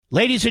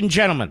Ladies and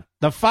gentlemen,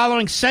 the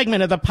following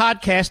segment of the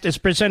podcast is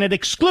presented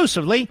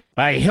exclusively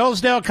by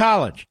Hillsdale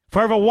College.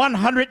 For over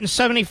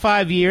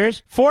 175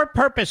 years, four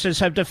purposes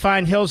have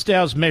defined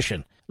Hillsdale's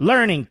mission: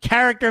 learning,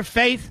 character,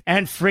 faith,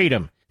 and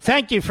freedom.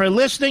 Thank you for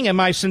listening, and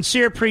my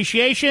sincere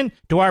appreciation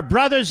to our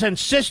brothers and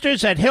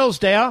sisters at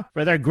Hillsdale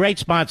for their great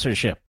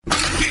sponsorship.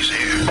 He's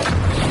here.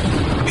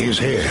 He's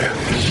here.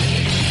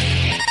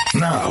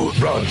 Now,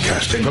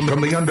 broadcasting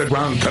from the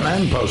underground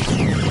command post,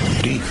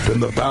 deep in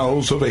the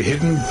bowels of a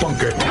hidden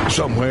bunker,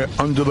 somewhere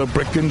under the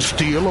brick and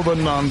steel of a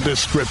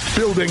nondescript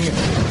building,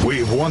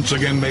 we've once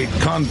again made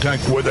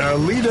contact with our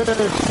leader,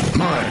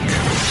 Mark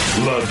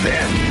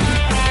Levin.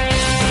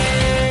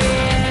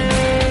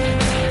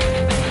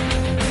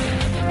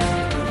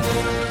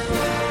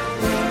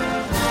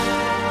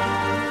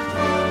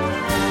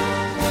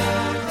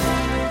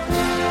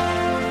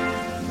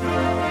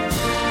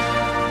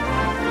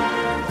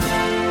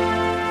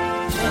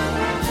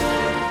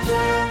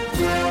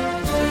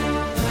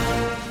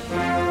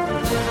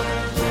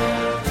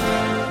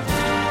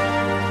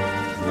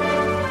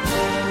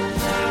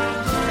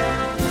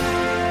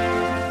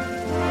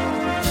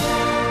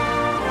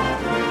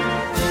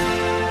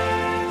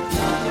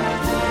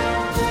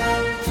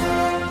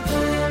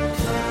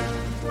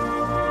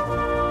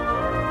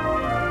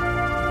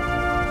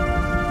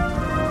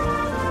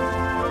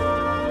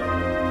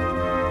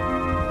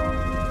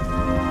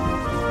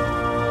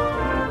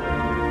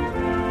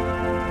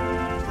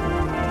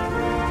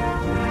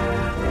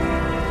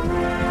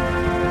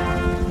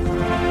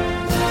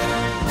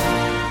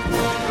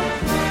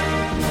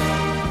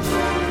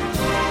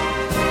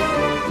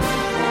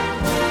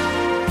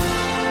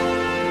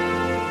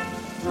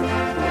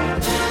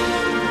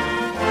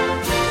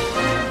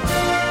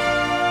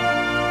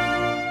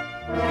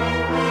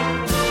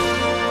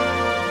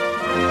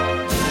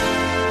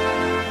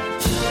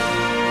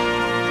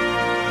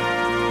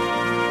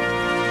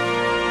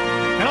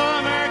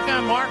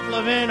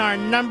 Our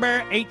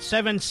number,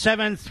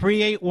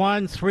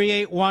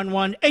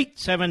 877-381-3811,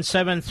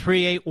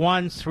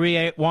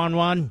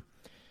 877-381-3811.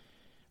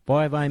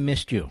 Boy, have I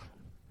missed you.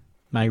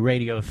 My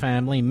radio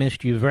family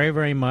missed you very,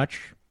 very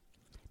much.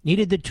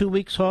 Needed the 2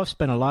 weeks off,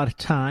 spent a lot of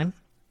time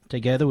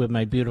together with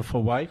my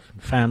beautiful wife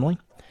and family.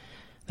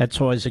 That's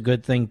always a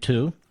good thing,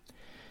 too.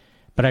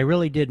 But I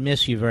really did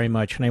miss you very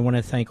much, and I want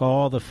to thank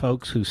all the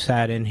folks who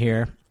sat in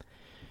here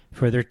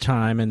for their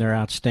time and their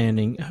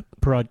outstanding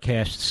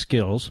broadcast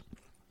skills.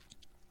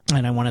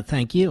 And I want to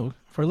thank you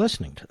for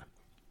listening to them.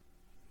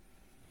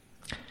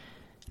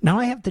 Now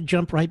I have to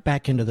jump right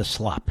back into the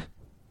slop.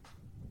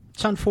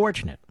 It's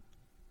unfortunate.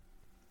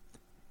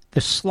 The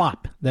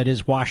slop that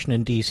is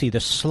Washington, D.C., the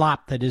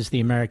slop that is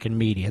the American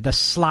media, the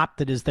slop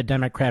that is the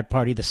Democrat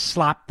Party, the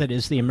slop that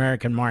is the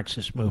American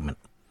Marxist movement.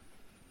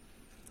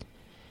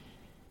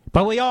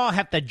 But we all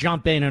have to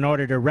jump in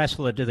order to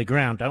wrestle it to the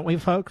ground, don't we,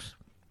 folks?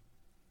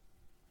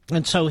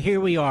 And so here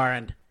we are,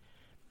 and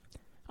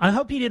I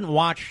hope you didn't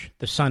watch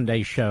the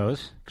Sunday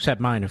shows,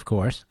 except mine, of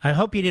course. I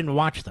hope you didn't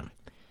watch them.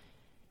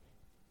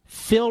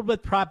 Filled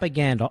with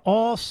propaganda,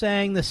 all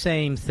saying the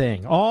same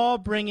thing, all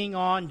bringing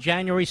on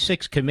January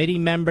 6th committee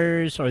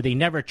members or the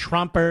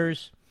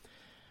never-Trumpers,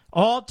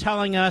 all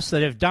telling us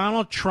that if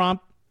Donald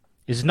Trump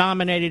is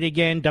nominated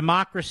again,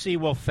 democracy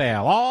will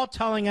fail, all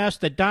telling us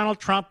that Donald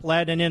Trump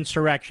led an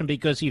insurrection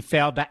because he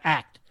failed to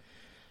act,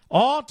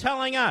 all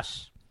telling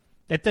us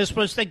that this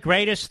was the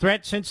greatest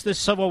threat since the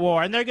Civil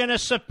War, and they're going to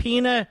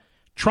subpoena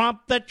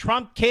Trump, the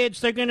Trump kids.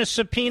 They're going to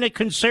subpoena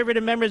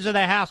conservative members of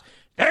the House.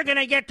 They're going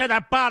to get to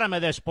the bottom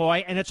of this,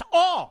 boy, and it's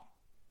all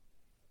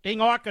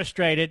being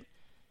orchestrated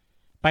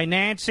by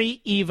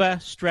Nancy Eva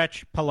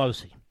Stretch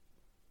Pelosi.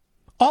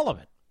 All of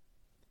it.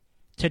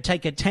 To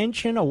take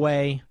attention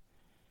away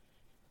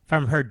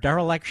from her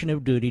dereliction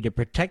of duty to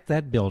protect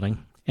that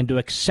building and to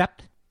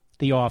accept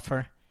the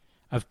offer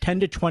of 10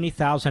 to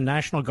 20,000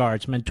 National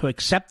Guardsmen, to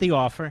accept the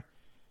offer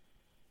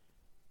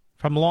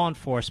from law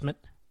enforcement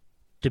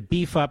to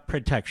beef up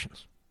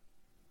protections.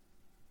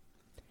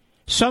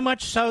 So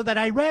much so that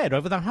I read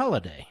over the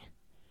holiday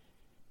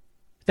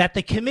that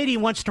the committee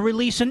wants to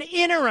release an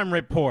interim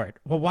report.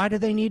 Well, why do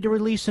they need to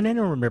release an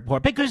interim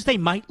report? Because they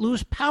might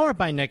lose power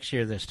by next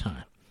year this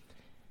time.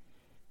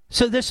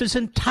 So this is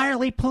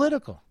entirely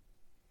political.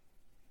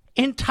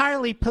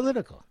 Entirely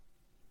political.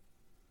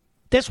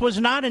 This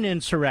was not an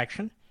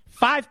insurrection.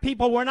 5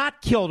 people were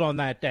not killed on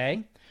that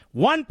day.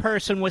 1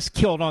 person was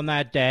killed on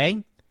that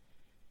day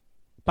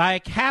by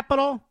a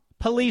Capitol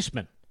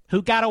policeman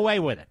who got away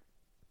with it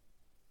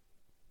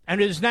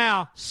and is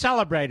now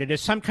celebrated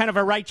as some kind of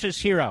a righteous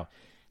hero.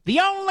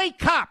 The only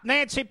cop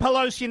Nancy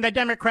Pelosi and the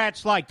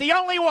Democrats like. The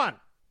only one.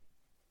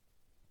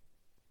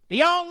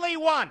 The only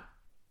one.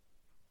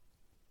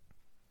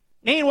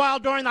 Meanwhile,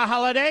 during the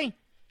holiday,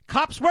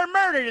 cops were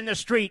murdered in the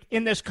street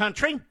in this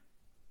country.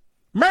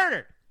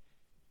 Murdered.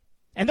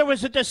 And there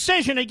was a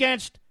decision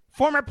against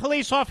former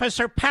police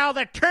officer Powell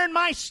that turned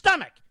my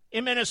stomach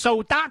in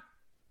Minnesota.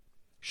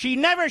 She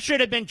never should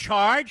have been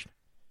charged.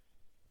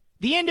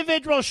 The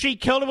individual she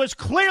killed, it was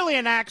clearly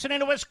an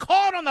accident. It was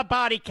caught on the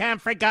body cam,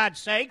 for God's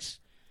sakes.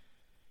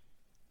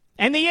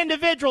 And the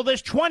individual,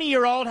 this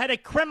 20-year-old, had a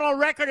criminal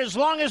record as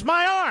long as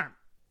my arm.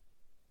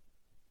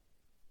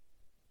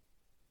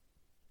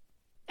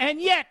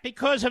 And yet,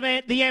 because of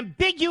the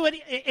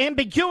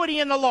ambiguity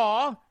in the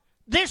law,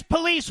 this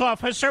police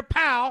officer,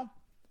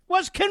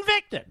 was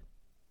convicted.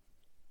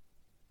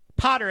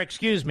 Potter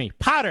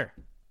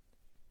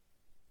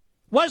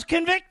was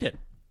convicted.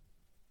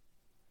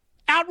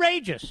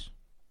 Outrageous.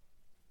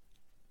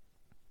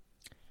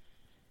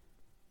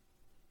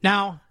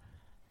 Now,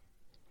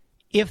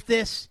 if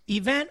this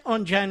event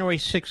on January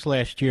 6th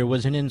last year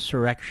was an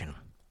insurrection,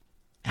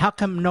 how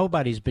come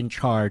nobody's been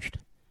charged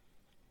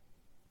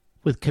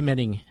with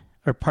committing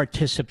or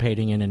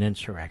participating in an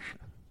insurrection?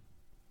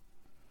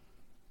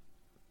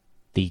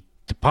 The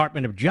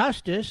Department of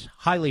Justice,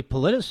 highly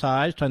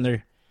politicized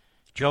under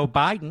Joe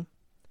Biden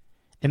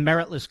and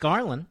meritless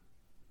Garland,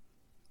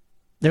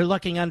 they're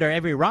looking under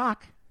every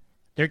rock.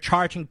 They're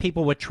charging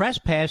people with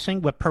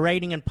trespassing, with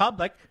parading in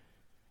public.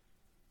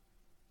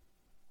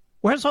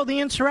 Where's all the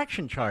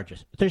insurrection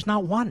charges? There's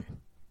not one.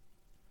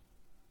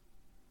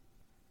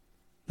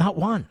 Not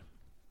one.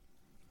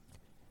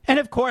 And,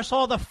 of course,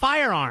 all the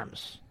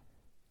firearms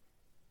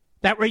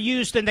that were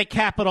used in the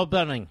Capitol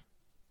building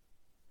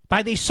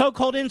by these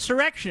so-called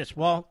insurrectionists.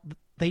 Well,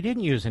 they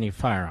didn't use any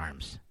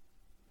firearms.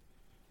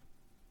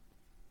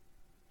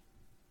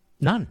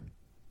 None.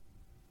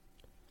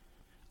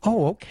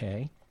 Oh,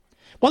 okay.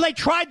 Well, they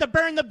tried to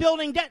burn the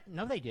building down.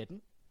 No, they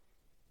didn't.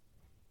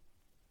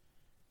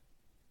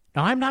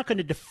 Now, I'm not going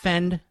to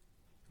defend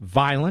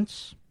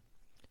violence.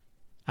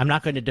 I'm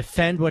not going to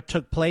defend what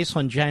took place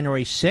on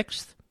January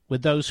 6th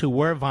with those who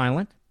were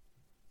violent.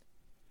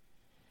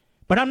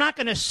 But I'm not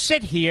going to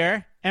sit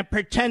here and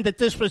pretend that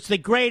this was the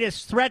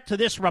greatest threat to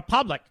this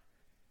republic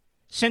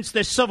since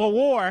the Civil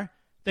War.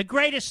 The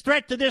greatest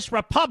threat to this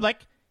republic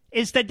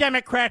is the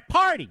Democrat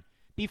Party.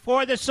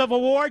 Before the Civil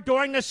War,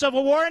 during the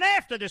Civil War, and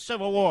after the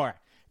Civil War.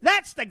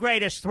 That's the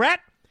greatest threat,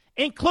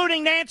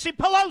 including Nancy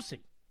Pelosi.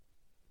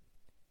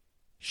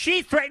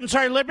 She threatens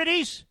our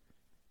liberties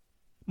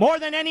more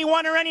than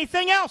anyone or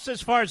anything else,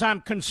 as far as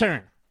I'm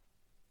concerned.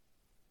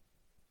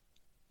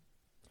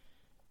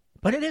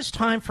 But it is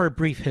time for a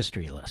brief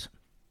history lesson.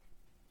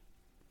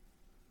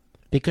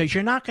 Because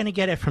you're not going to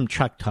get it from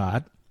Chuck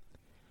Todd,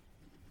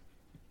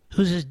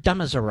 who's as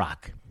dumb as a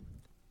rock,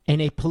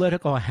 and a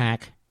political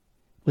hack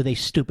with a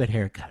stupid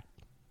haircut.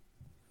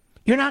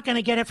 You're not going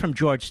to get it from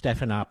George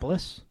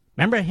Stephanopoulos.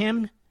 Remember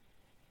him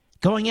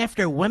going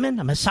after women,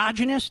 a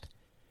misogynist,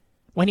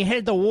 when he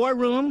headed the war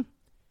room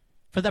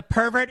for the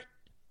pervert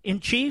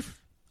in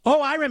chief?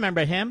 Oh, I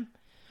remember him.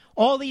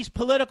 All these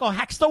political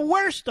hacks, the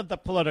worst of the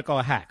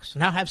political hacks,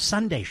 now have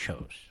Sunday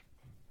shows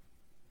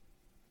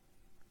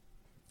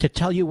to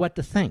tell you what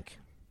to think.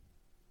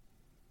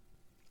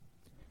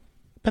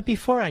 But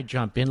before I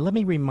jump in, let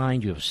me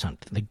remind you of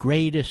something. The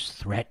greatest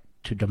threat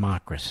to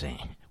democracy.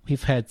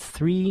 We've had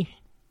 3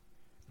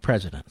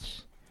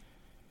 presidents,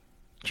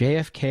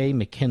 JFK,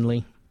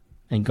 McKinley,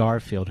 and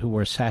Garfield, who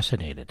were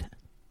assassinated.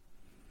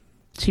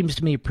 Seems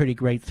to me a pretty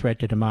great threat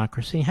to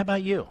democracy. How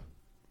about you?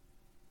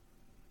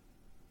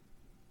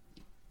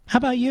 How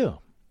about you?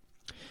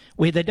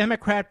 We had the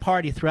Democrat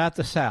Party throughout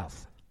the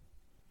South,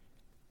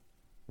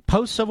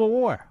 post-Civil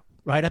War,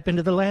 right up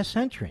into the last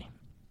century,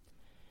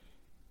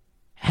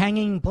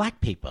 hanging black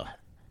people,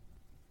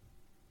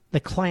 the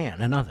Klan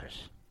and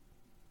others.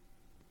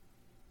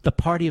 The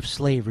party of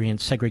slavery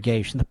and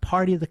segregation, the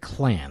party of the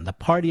Klan, the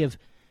party of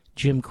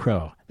Jim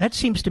Crow. That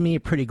seems to me a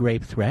pretty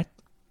grave threat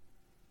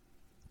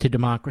to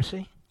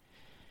democracy.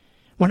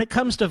 When it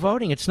comes to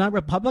voting, it's not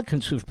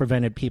Republicans who've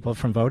prevented people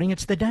from voting,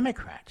 it's the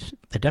Democrats.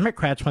 The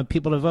Democrats want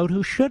people to vote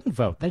who shouldn't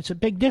vote. That's a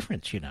big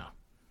difference, you know.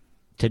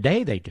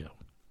 Today they do.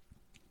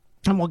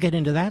 And we'll get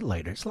into that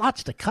later. There's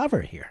lots to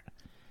cover here.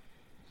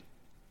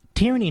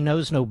 Tyranny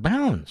knows no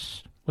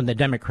bounds when the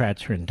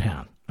Democrats are in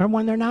town or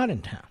when they're not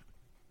in town.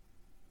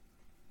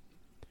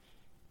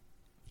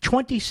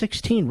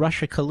 2016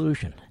 Russia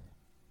collusion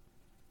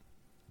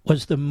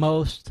was the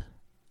most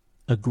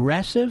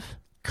aggressive,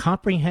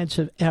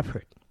 comprehensive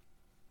effort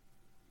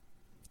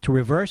to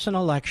reverse an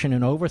election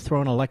and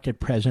overthrow an elected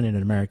president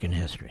in American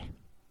history.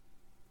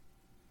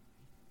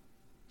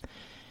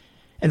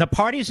 And the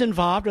parties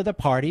involved are the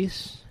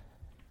parties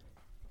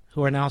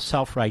who are now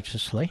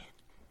self-righteously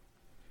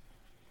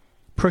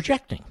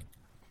projecting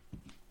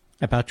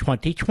about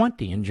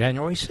 2020 and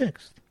January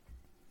 6th.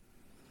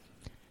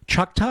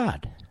 Chuck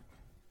Todd,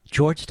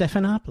 George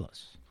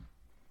Stephanopoulos,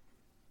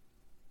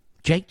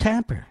 Jake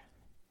Tapper,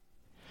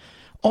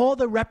 all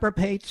the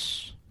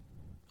reprobates,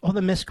 all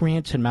the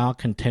miscreants and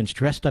malcontents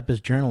dressed up as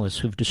journalists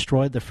who've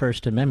destroyed the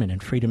First Amendment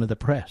and freedom of the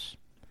press.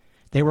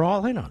 They were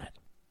all in on it.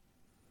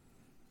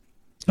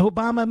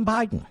 Obama and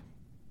Biden,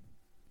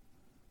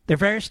 their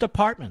various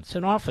departments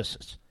and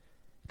offices,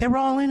 they were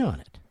all in on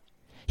it.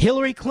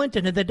 Hillary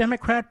Clinton and the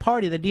Democrat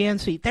Party, the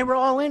DNC, they were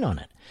all in on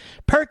it.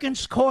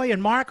 Perkins Coie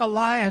and Mark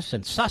Elias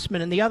and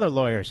Sussman and the other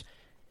lawyers,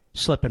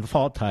 slip and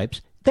fall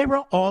types, they were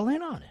all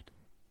in on it.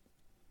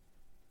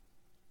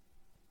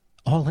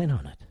 All in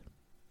on it.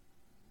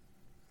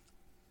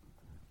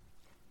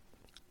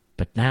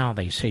 But now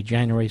they say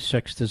January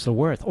 6th is the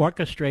worst,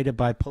 orchestrated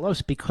by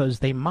Pelosi because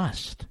they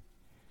must.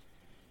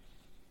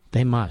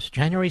 They must.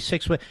 January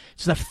 6th,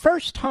 it's the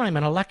first time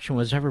an election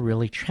was ever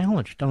really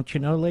challenged, don't you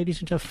know, ladies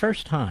and gentlemen?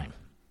 First time.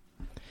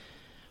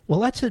 Well,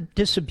 let's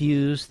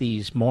disabuse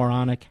these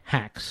moronic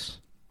hacks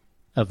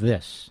of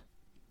this.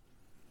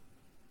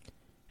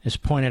 As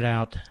pointed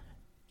out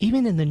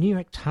even in the New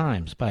York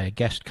Times by a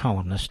guest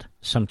columnist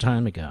some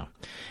time ago.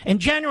 In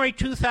January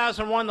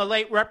 2001, the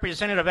late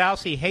Representative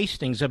Alcee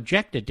Hastings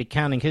objected to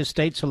counting his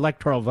state's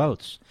electoral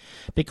votes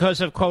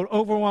because of, quote,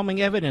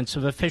 overwhelming evidence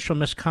of official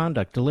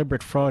misconduct,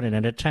 deliberate fraud, and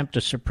an attempt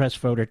to suppress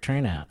voter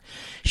turnout.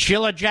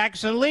 Sheila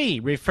Jackson Lee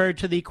referred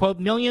to the,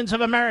 quote, millions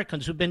of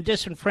Americans who've been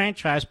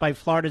disenfranchised by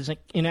Florida's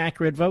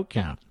inaccurate vote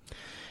count.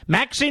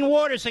 Maxine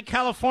Waters of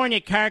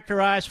California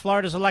characterized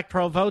Florida's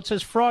electoral votes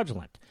as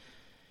fraudulent.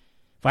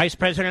 Vice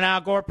President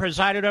Al Gore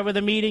presided over the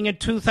meeting in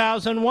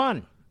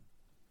 2001.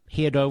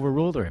 He had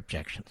overruled their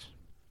objections.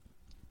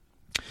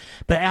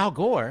 But Al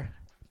Gore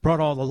brought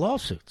all the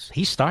lawsuits.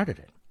 He started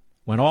it.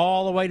 Went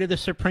all the way to the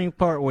Supreme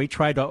Court where he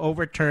tried to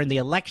overturn the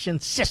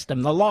election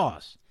system, the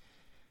laws,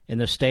 in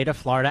the state of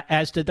Florida,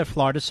 as did the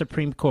Florida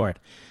Supreme Court.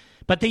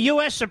 But the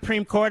U.S.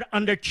 Supreme Court,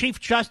 under Chief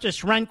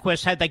Justice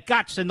Rehnquist, had the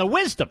guts and the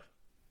wisdom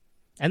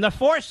and the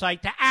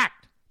foresight to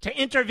act, to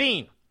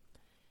intervene,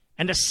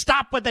 and to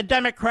stop what the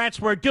Democrats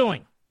were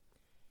doing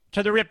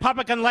to the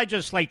Republican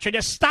legislature,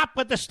 to stop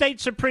what the state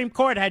Supreme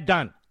Court had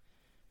done.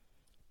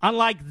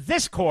 Unlike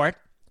this court,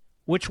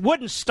 which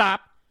wouldn't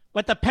stop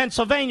what the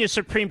Pennsylvania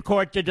Supreme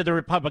Court did to the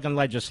Republican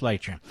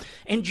legislature.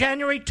 In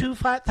January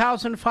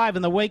 2005,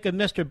 in the wake of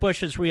Mr.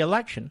 Bush's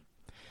reelection,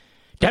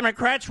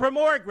 Democrats were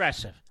more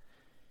aggressive.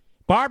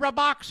 Barbara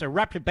Boxer,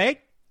 reprobate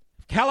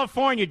of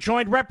California,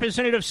 joined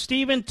Representative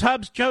Stephanie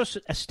Tubbs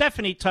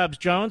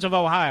Jones of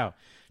Ohio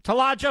to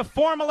lodge a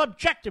formal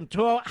objection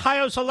to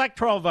Ohio's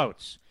electoral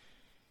votes.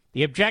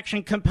 The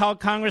objection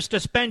compelled Congress to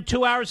spend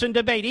 2 hours in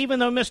debate, even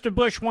though Mr.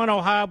 Bush won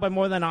Ohio by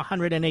more than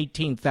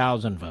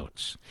 118,000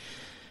 votes.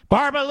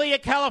 Barbara Lee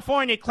of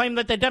California claimed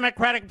that the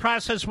democratic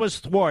process was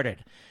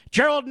thwarted.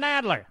 Gerald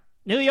Nadler,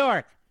 New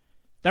York,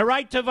 the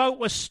right to vote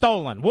was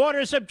stolen.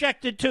 Waters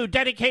objected to,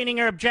 dedicating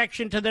her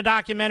objection to the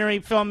documentary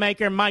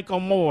filmmaker Michael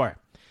Moore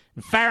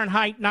in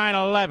Fahrenheit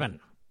 9/11.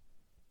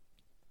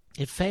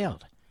 It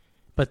failed,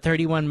 but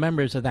 31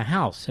 members of the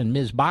House and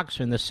Ms.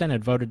 Boxer in the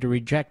Senate voted to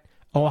reject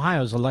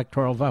Ohio's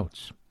electoral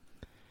votes,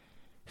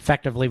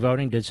 effectively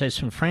voting to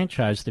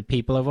disenfranchise the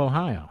people of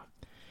Ohio.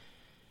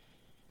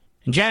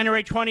 In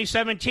January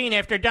 2017,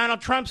 after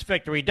Donald Trump's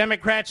victory,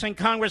 Democrats in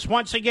Congress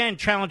once again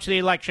challenged the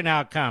election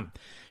outcome.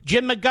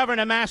 Jim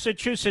McGovern of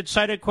Massachusetts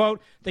cited,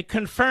 quote, the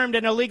confirmed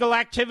and illegal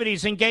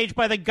activities engaged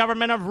by the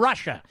government of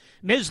Russia.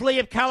 Ms. Lee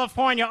of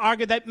California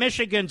argued that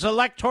Michigan's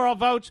electoral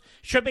votes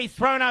should be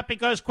thrown out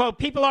because, quote,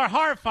 people are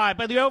horrified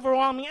by the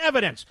overwhelming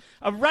evidence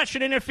of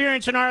Russian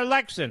interference in our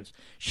elections.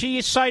 She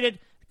cited,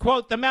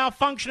 quote, the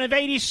malfunction of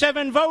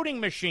 87 voting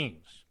machines.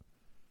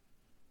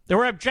 There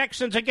were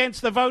objections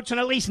against the votes in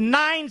at least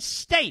 9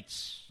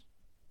 states.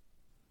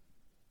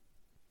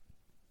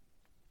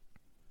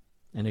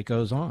 And it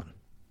goes on.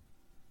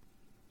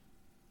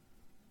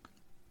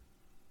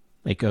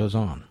 It goes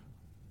on.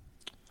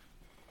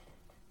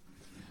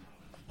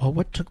 Well,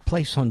 what took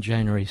place on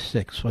January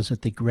 6th? Was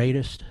it the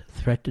greatest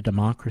threat to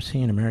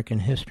democracy in American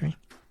history?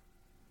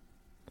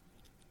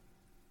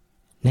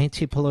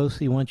 Nancy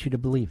Pelosi wants you to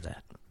believe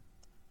that.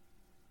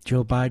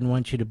 Joe Biden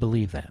wants you to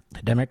believe that.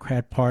 The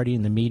Democrat Party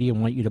and the media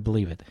want you to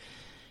believe it.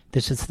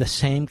 This is the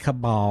same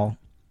cabal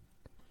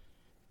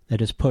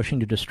that is pushing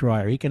to destroy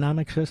our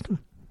economic system,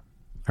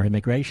 our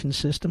immigration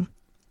system,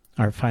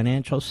 our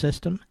financial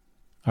system,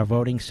 our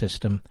voting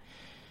system,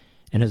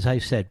 and as I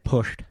said,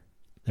 pushed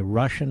the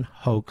Russian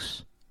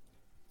hoax,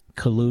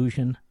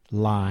 collusion,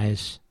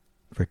 lies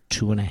for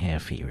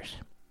 2.5 years.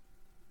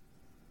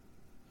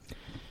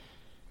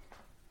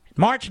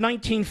 March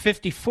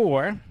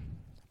 1954,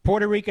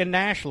 Puerto Rican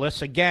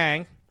nationalists, a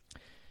gang,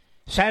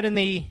 sat in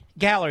the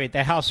gallery at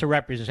the House of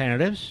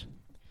Representatives,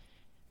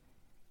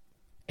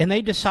 and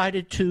they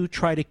decided to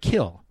try to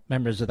kill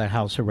members of the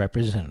House of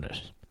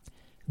Representatives.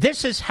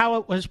 This is how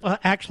it was.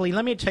 Actually,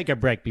 let me take a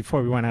break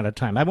before we run out of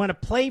time. I want to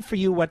play for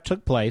you what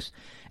took place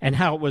and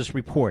how it was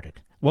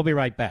reported. We'll be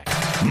right back.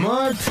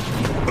 Mark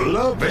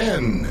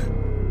Levin.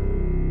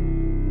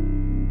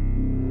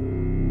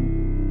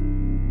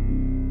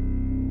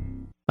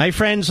 My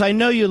friends, I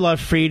know you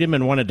love freedom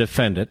and want to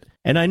defend it,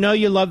 and I know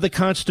you love the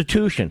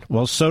Constitution.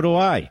 Well, so do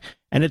I.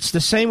 And it's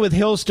the same with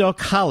Hillsdale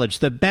College,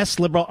 the best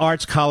liberal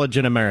arts college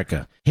in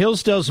America.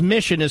 Hillsdale's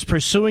mission is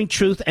pursuing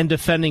truth and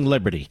defending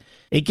liberty.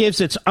 It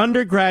gives its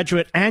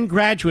undergraduate and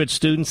graduate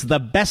students the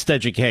best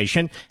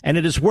education, and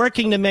it is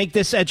working to make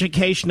this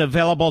education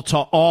available to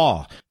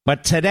all.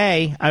 But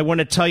today, I want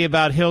to tell you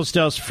about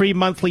Hillsdale's free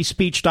monthly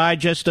speech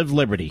digest of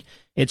liberty.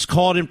 It's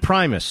called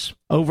Imprimis.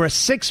 Over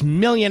 6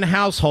 million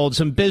households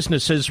and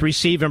businesses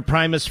receive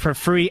Imprimis for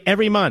free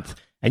every month,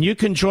 and you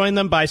can join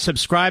them by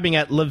subscribing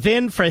at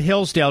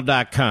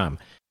levinforhillsdale.com.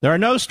 There are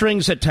no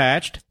strings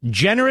attached.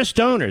 Generous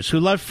donors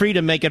who love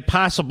freedom make it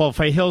possible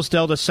for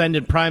Hillsdale to send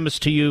Imprimis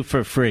to you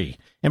for free.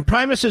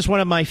 Imprimis is one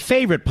of my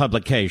favorite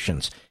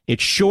publications.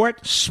 It's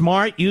short,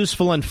 smart,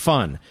 useful, and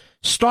fun.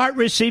 Start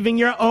receiving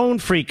your own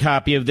free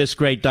copy of this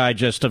great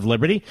digest of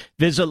liberty.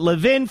 Visit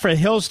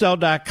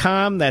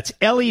levinforhillsdale.com. That's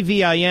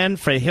Levin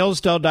for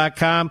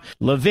Hillsdale.com.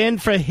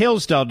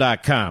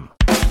 Levinforhillsdale.com.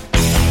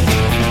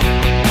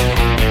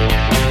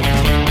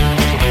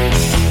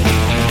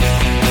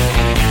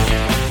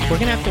 We're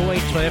going to have to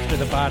wait till after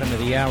the bottom of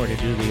the hour to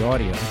do the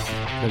audio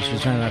because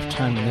there's not enough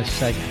time in this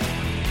segment.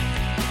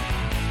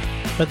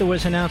 But there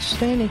was an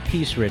outstanding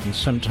piece written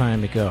some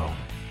time ago.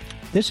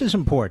 This is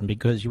important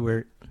because you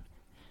were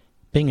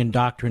being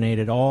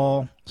indoctrinated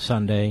all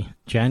Sunday,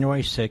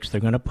 January 6th. They're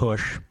going to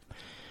push.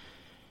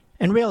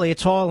 And really,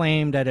 it's all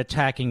aimed at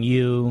attacking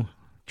you,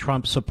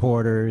 Trump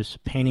supporters,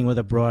 painting with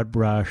a broad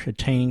brush,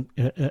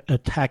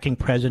 attacking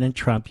President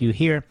Trump.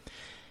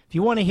 If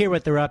you want to hear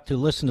what they're up to,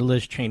 listen to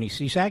Liz Cheney.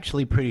 She's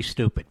actually pretty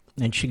stupid.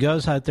 And she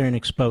goes out there and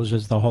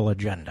exposes the whole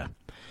agenda.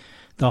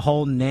 The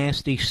whole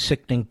nasty,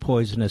 sickening,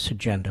 poisonous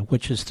agenda,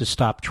 which is to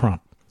stop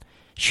Trump.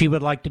 She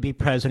would like to be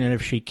president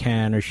if she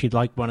can, or she'd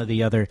like one of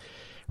the other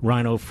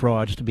rhino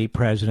frauds to be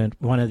president,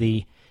 one of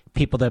the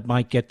people that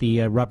might get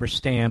the rubber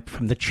stamp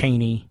from the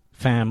Cheney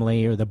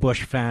family or the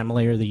Bush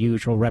family or the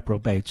usual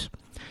reprobates.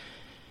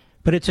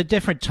 But it's a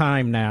different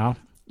time now.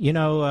 You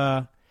know,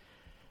 I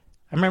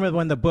remember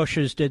when the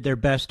Bushes did their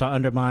best to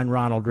undermine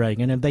Ronald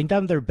Reagan, and they've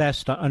done their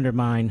best to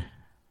undermine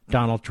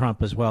Donald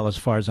Trump as well, as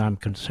far as I'm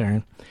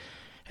concerned,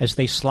 as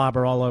they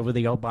slobber all over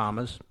the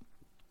Obamas.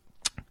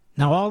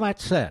 Now, all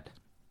that said,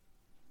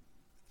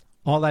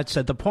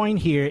 the point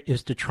here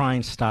is to try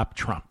and stop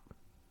Trump,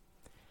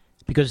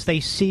 because they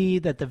see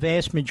that the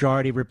vast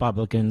majority of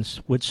Republicans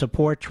would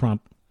support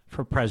Trump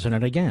for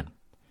president again.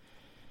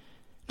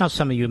 Now,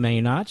 some of you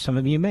may not, some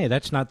of you may.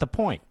 That's not the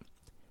point.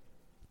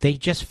 They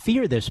just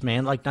fear this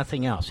man like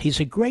nothing else. He's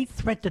a great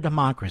threat to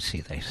democracy,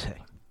 they say.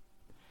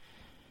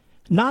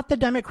 Not the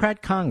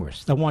Democrat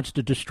Congress that wants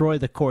to destroy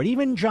the court.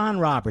 Even John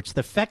Roberts,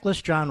 the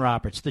feckless John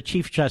Roberts, the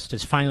Chief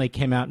Justice, finally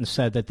came out and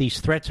said that these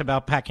threats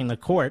about packing the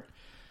court,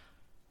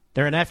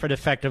 they're an effort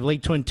effectively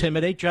to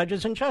intimidate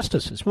judges and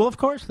justices. Well, of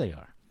course they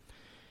are.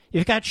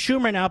 You've got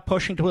Schumer now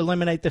pushing to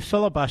eliminate the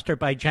filibuster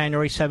by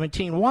January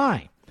 17.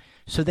 Why?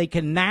 So they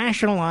can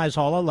nationalize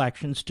all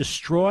elections,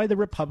 destroy the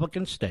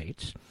Republican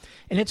states.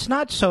 And it's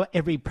not so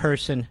every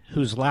person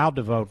who's allowed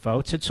to vote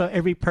votes. It's so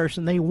every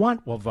person they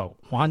want will vote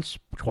once,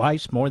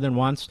 twice, more than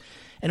once.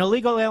 And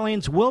illegal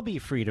aliens will be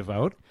free to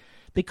vote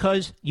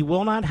because you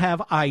will not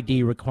have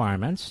ID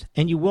requirements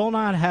and you will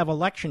not have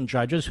election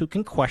judges who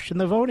can question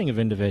the voting of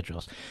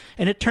individuals.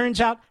 And it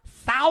turns out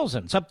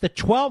thousands, up to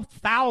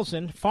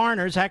 12,000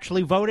 foreigners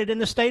actually voted in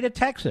the state of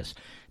Texas.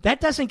 That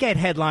doesn't get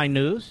headline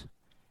news.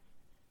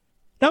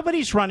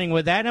 Nobody's running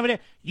with that.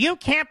 You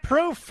can't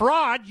prove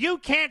fraud. You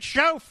can't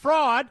show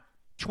fraud.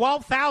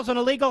 12,000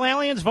 illegal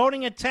aliens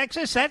voting in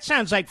Texas? That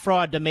sounds like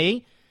fraud to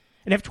me.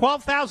 And if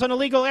 12,000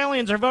 illegal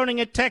aliens are voting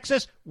in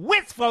Texas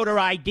with voter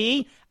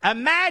ID,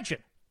 imagine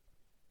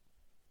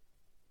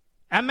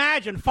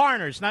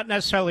foreigners, not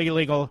necessarily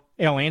illegal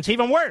aliens,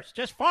 even worse,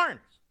 just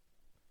foreigners.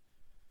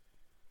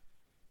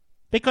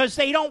 Because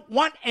they don't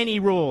want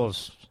any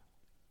rules.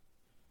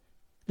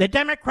 The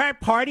Democrat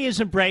Party is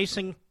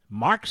embracing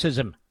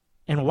Marxism.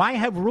 And why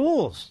have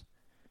rules?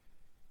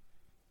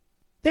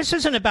 This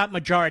isn't about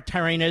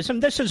majoritarianism.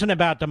 This isn't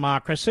about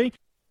democracy.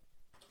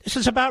 This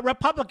is about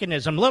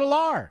republicanism, little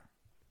r.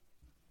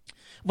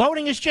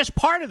 Voting is just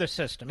part of the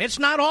system. It's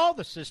not all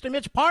the system.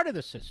 It's part of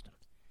the system.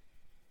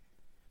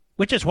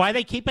 Which is why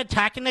they keep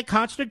attacking the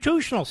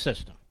constitutional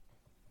system.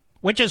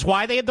 Which is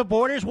why they have the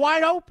borders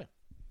wide open.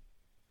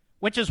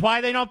 Which is why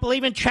they don't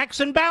believe in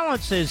checks and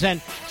balances and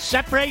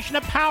separation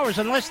of powers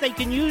unless they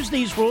can use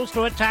these rules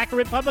to attack a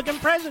Republican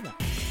president.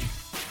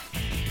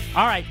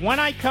 All right, when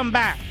I come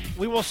back,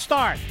 we will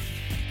start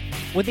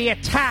with the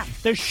attack,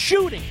 the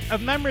shooting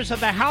of members of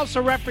the House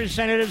of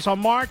Representatives on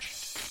March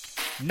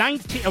 1,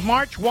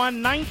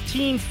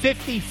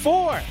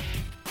 1954.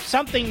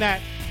 Something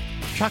that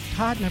Chuck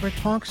Todd never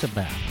talks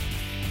about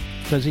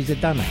because he's a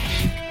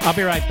dumbass. I'll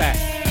be right back.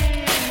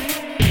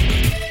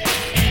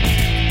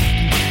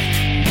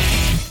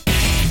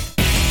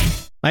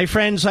 My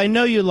friends, I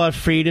know you love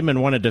freedom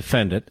and want to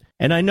defend it,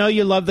 and I know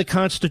you love the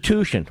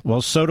Constitution.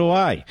 Well, so do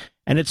I.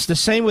 And it's the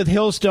same with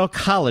Hillsdale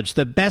College,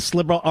 the best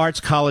liberal arts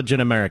college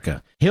in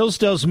America.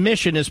 Hillsdale's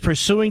mission is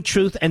pursuing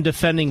truth and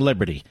defending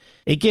liberty.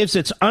 It gives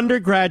its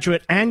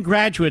undergraduate and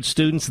graduate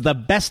students the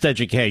best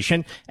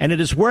education, and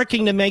it is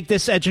working to make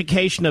this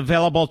education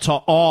available to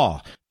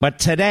all. But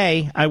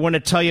today, I want to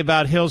tell you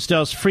about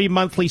Hillsdale's free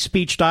monthly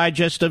speech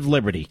digest of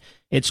liberty.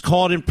 It's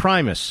called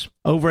Imprimis.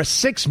 Over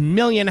 6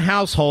 million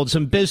households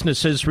and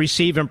businesses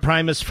receive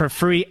Imprimis for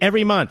free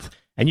every month.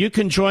 And you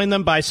can join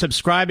them by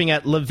subscribing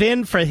at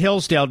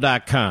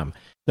levinforhillsdale.com.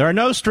 There are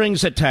no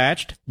strings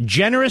attached.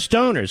 Generous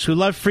donors who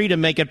love freedom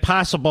make it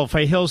possible for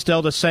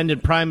Hillsdale to send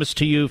Imprimis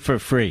to you for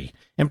free.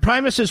 And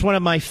Primus is one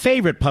of my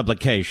favorite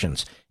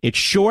publications. It's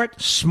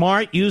short,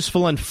 smart,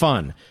 useful, and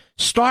fun.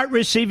 Start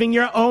receiving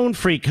your own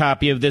free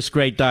copy of this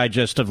great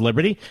digest of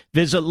liberty.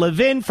 Visit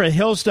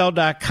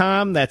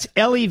levinforhillsdale.com. That's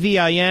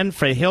Levin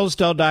for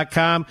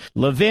Hillsdale.com.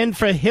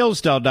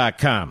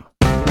 Levinforhillsdale.com.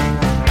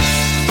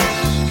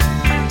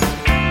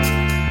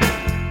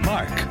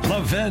 Mark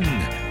Levin,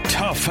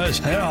 tough as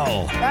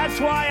hell. That's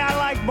why I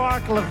like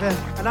Mark Levin.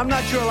 And I'm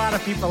not sure a lot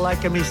of people like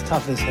him. He's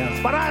tough as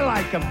hell. But I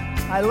like him.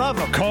 I love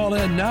him. Call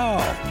in now.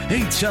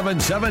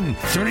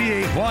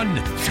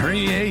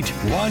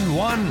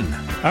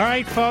 877-381-3811. All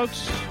right,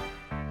 folks.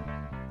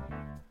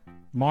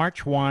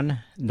 March 1,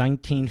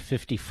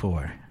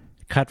 1954.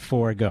 Cut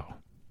 4, go.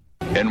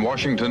 In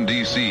Washington,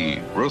 D.C.,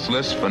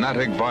 ruthless,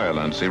 fanatic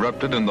violence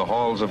erupted in the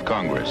halls of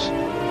Congress.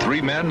 3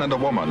 men and a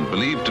woman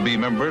believed to be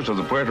members of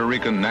the Puerto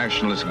Rican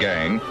nationalist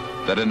gang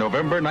that in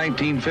November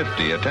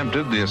 1950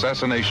 attempted the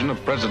assassination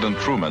of President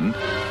Truman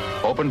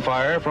opened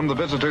fire from the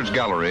visitors'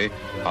 gallery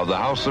of the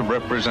House of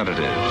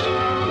Representatives.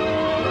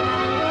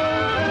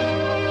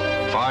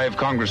 5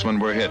 congressmen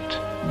were hit: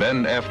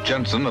 Ben F.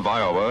 Jensen of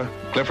Iowa,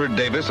 Clifford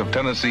Davis of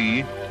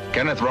Tennessee,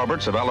 Kenneth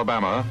Roberts of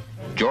Alabama,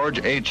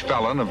 George H.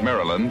 Fallon of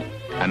Maryland,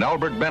 and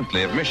Albert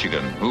Bentley of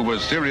Michigan, who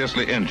was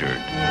seriously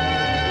injured.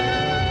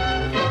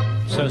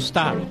 So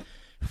stop.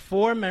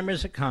 4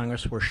 members of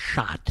Congress were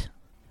shot.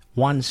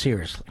 1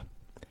 seriously.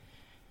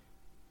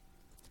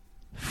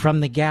 From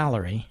the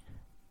gallery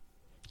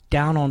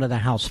down onto the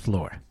House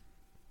floor.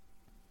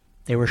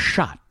 They were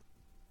shot.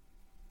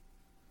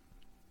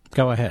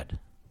 Go ahead.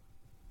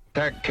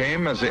 Attack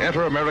came as the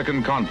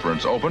Inter-American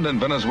Conference opened in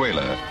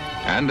Venezuela,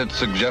 and it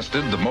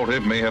suggested the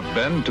motive may have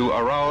been to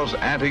arouse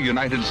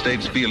anti-United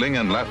States feeling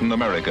in Latin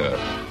America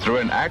through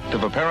an act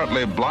of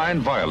apparently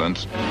blind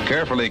violence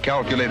carefully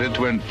calculated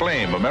to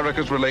inflame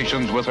America's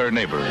relations with her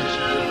neighbors.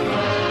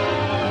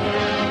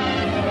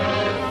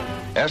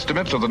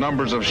 Estimates of the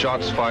numbers of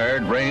shots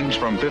fired range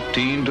from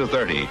 15 to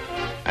 30,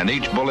 and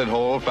each bullet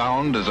hole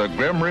found is a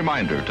grim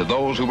reminder to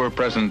those who were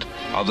present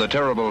of the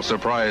terrible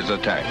surprise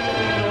attack.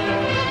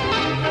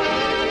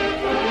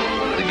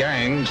 The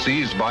gang,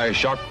 seized by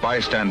shocked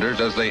bystanders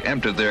as they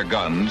emptied their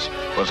guns,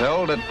 was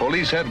held at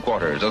police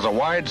headquarters as a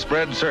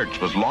widespread search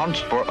was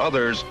launched for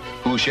others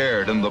who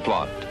shared in the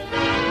plot.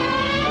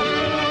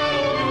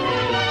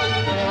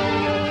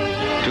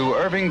 To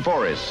Irving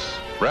Forrest,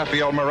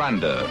 Rafael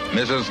Miranda,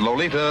 Mrs.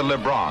 Lolita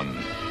Lebron,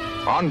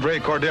 Andre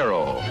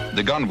Cordero,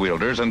 the gun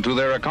wielders, and to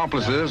their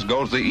accomplices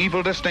goes the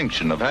evil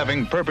distinction of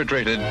having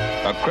perpetrated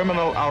a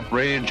criminal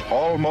outrage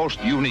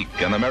almost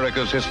unique in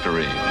America's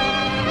history.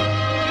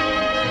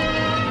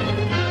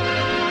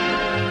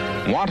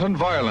 Wanton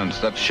violence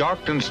that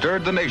shocked and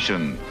stirred the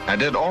nation and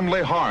did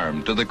only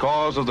harm to the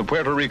cause of the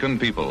Puerto Rican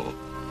people.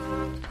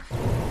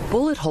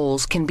 Bullet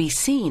holes can be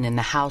seen in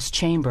the House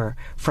chamber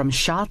from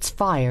shots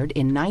fired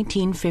in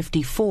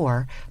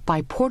 1954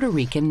 by Puerto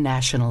Rican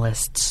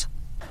nationalists.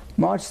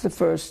 March the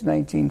 1st,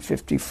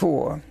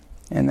 1954,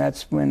 and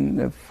that's when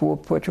the 4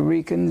 Puerto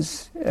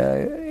Ricans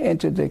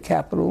entered the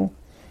Capitol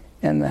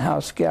and the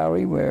House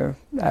gallery where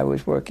I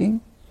was working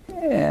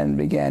and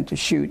began to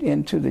shoot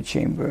into the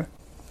chamber.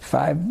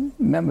 5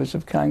 members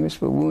of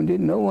Congress were wounded.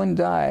 No one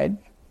died.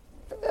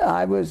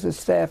 I was a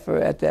staffer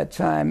at that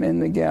time in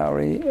the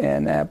gallery,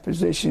 and our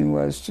position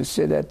was to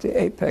sit at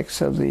the apex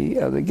of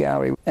the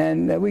gallery.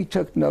 And we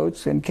took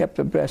notes and kept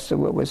abreast of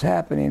what was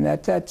happening.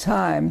 At that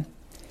time,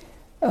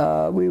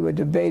 we were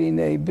debating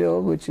a bill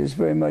which is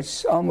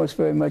almost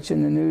very much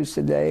in the news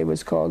today. It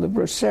was called the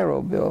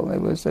Bracero Bill.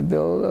 It was a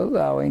bill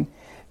allowing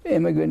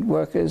immigrant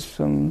workers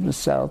from the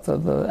south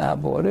of our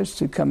borders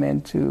to come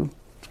into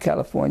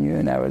California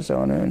and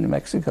Arizona and New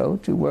Mexico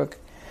to work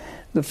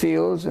the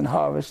fields and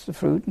harvest the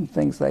fruit and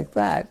things like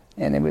that.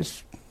 And it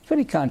was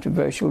pretty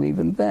controversial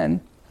even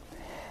then.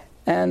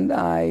 And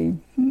I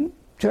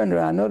turned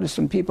around, noticed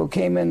some people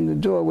came in the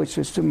door, which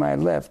was to my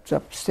left,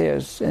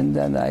 upstairs, and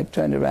then I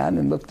turned around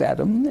and looked at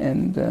them,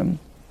 and,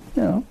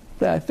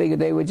 I figured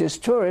they were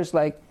just tourists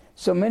like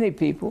so many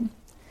people,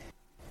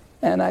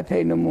 and I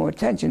paid no more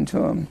attention to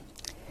them.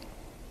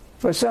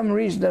 For some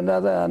reason or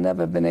another, I've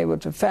never been able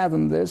to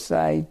fathom this,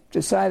 I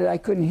decided I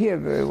couldn't hear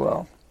very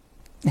well,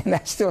 and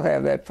I still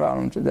have that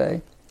problem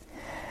today.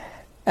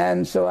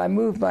 And so I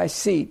moved my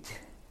seat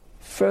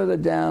further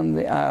down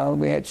the aisle.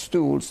 We had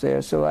stools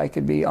there, so I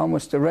could be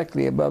almost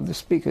directly above the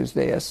speaker's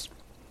desk,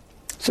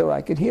 so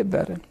I could hear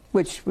better,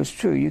 which was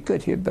true. You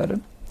could hear better.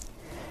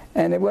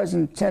 And it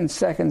wasn't 10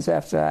 seconds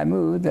after I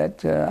moved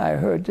that I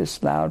heard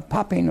this loud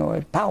popping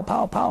noise, pow,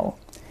 pow, pow.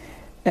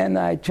 And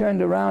I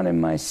turned around in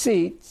my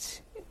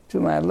seat to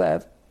my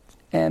left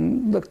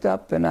and looked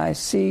up, and I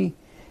see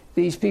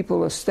these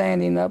people are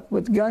standing up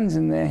with guns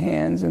in their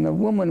hands, and a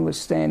woman was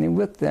standing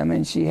with them,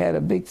 and she had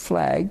a big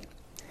flag.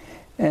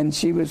 And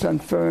she was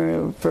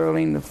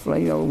unfurling the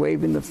flag,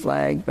 waving the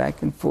flag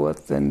back and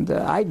forth. And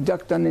I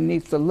ducked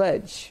underneath the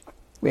ledge.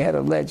 We had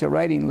a ledge, a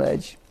writing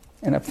ledge,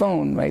 and a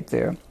phone right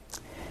there.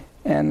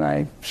 And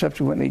I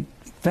subsequently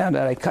found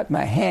out I cut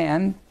my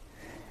hand.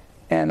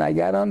 And I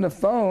got on the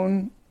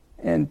phone,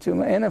 and to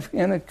my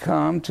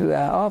intercom to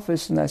our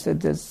office, and I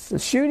said, "There's a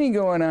shooting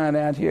going on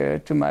out here,"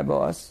 to my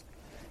boss,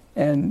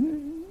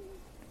 and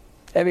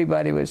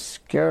everybody was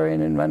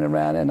scurrying and running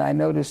around, and I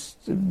noticed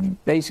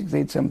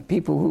basically some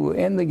people who were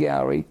in the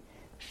gallery,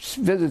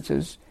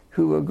 visitors,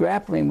 who were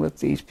grappling with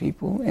these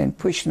people and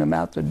pushing them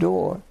out the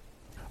door.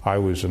 I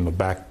was in the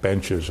back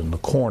benches in the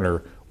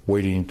corner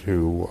waiting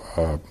to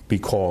be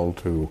called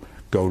to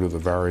go to the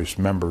various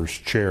members'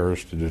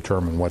 chairs to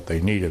determine what they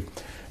needed.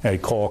 And a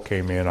call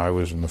came in. I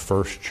was in the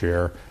first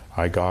chair.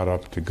 I got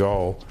up to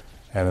go,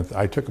 and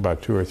I took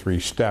about 2 or 3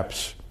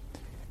 steps,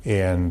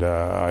 and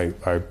I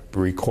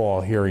recall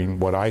hearing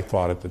what I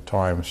thought at the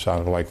time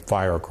sounded like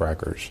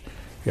firecrackers.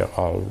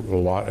 A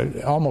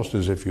lot, almost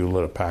as if you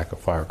lit a pack of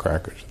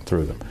firecrackers and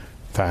threw them.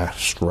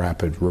 Fast,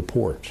 rapid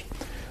reports.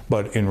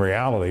 But in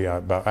reality,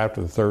 about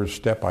after the third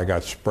step, I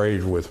got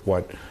sprayed with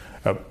what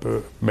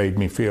made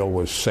me feel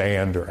was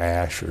sand or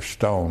ash or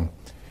stone.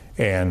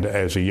 And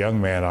as a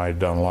young man, I had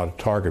done a lot of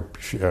target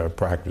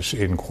practice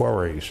in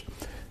quarries.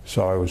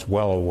 So I was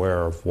well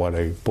aware of what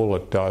a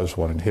bullet does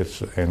when it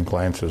hits and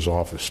glances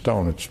off a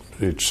stone.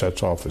 It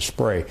sets off a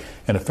spray.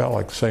 And it felt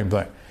like the same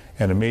thing.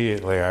 And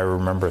immediately I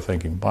remember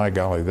thinking, by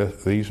golly,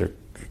 these are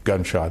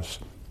gunshots.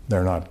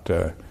 They're not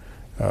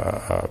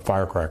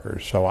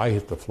firecrackers. So I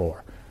hit the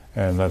floor.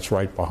 And that's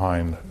right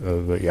behind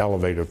the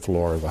elevated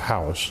floor of the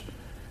house.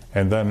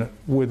 And then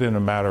within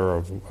a matter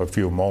of a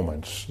few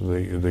moments,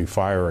 the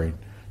firing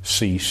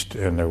ceased,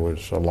 and there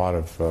was a lot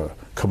of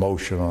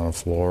commotion on the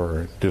floor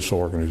and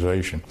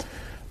disorganization.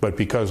 But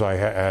because I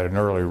had an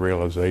early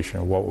realization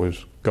of what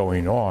was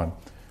going on,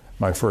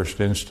 my first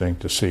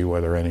instinct to see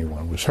whether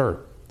anyone was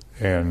hurt.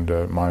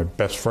 And my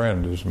best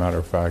friend, as a matter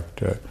of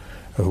fact,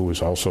 who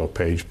was also a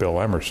page,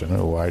 Bill Emerson,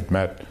 who I'd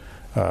met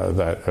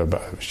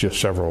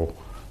just a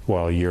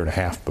year and a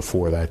half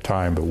before that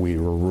time, but we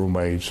were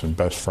roommates and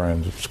best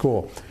friends at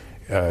school.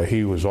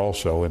 He was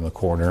also in the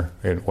corner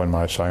when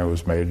my assignment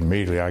was made.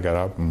 Immediately I got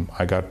up and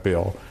I got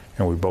Bill,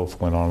 and we both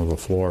went onto the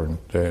floor,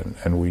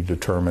 and we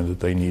determined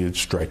that they needed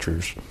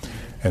stretchers,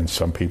 and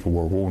some people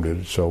were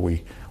wounded. So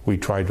we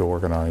tried to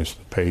organize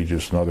the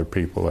pages and other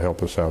people to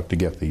help us out to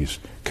get these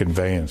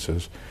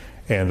conveyances.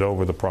 And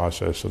over the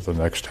process of the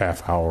next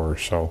half hour or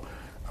so,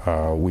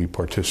 we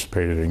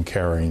participated in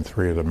carrying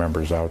 3 of the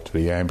members out to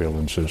the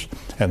ambulances,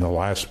 and the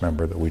last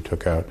member that we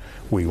took out,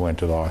 we went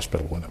to the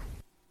hospital with him.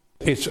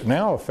 It's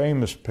now a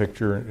famous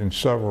picture in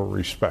several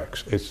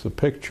respects. It's the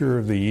picture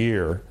of the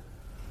year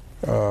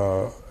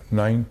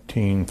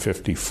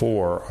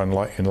 1954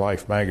 in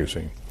Life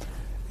magazine.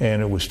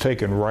 And it was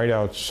taken right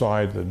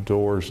outside the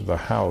doors of the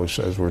house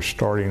as we're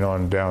starting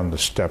on down the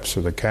steps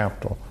of the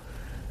Capitol.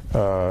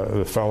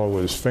 The fellow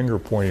with his finger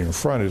pointing in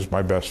front is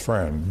my best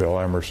friend, Bill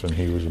Emerson.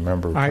 He was a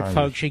member of Congress. All right,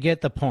 folks, you get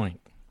the point.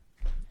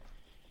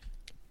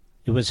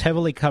 It was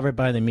heavily covered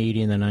by the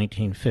media in the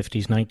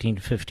 1950s,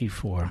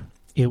 1954.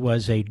 It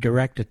was a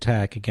direct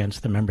attack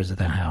against the members of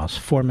the House.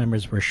 4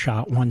 members were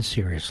shot, 1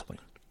 seriously.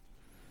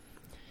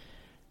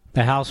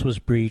 The House was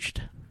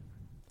breached.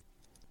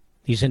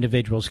 These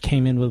individuals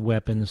came in with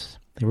weapons.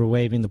 They were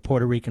waving the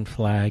Puerto Rican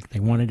flag. They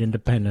wanted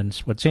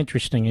independence. What's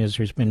interesting is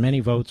there's been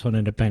many votes on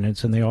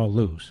independence, and they all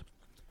lose.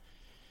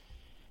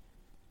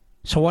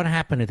 So what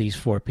happened to these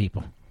 4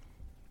 people?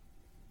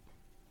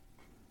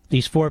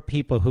 These 4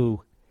 people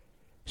who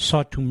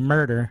sought to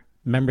murder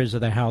members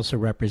of the House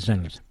of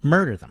Representatives.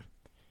 Murder them.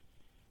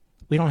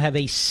 We don't have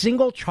a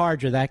single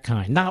charge of that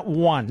kind. Not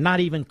one. Not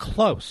even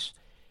close.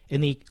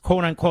 In the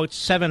quote-unquote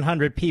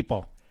 700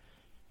 people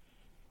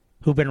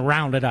who've been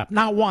rounded up.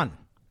 Not one.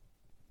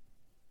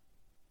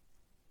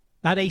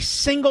 Not a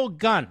single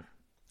gun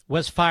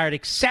was fired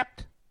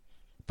except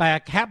by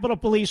a Capitol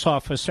Police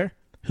officer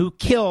who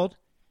killed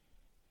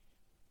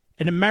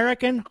an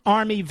American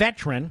Army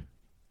veteran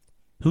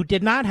who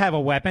did not have a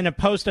weapon and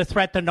posed a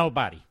threat to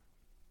nobody.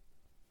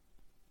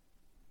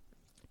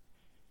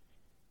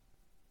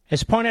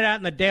 As pointed out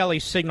in the Daily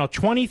Signal,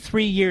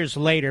 23 years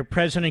later,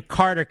 President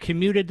Carter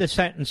commuted the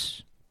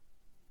sentence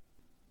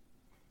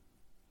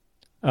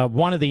of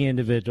one of the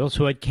individuals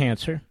who had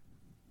cancer.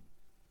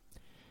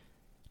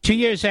 2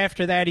 years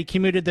after that, he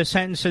commuted the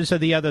sentences of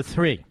the other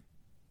 3.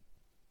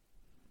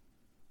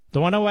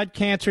 The one who had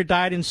cancer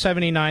died in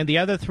 1979. The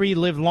other 3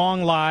 lived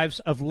long lives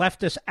of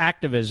leftist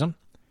activism.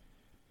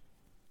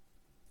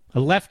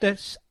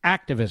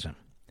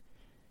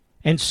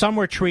 And some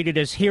were treated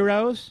as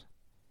heroes.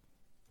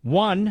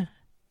 One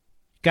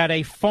got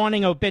a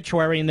fawning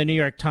obituary in the New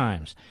York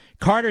Times.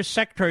 Carter's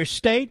Secretary of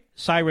State,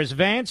 Cyrus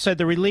Vance, said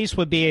the release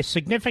would be a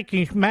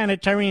significant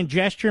humanitarian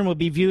gesture and would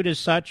be viewed as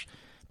such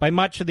by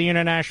much of the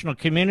international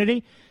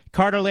community.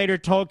 Carter later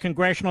told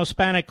Congressional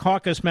Hispanic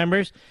Caucus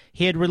members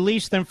he had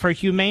released them for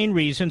humane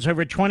reasons.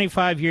 Over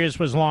 25 years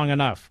was long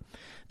enough.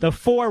 The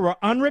 4 were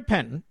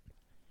unrepentant.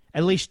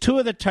 At least 2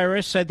 of the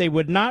terrorists said they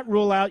would not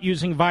rule out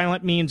using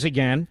violent means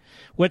again,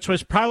 which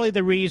was probably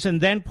the reason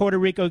then Puerto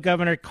Rico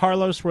Governor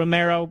Carlos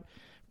Romero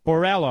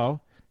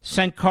Borrello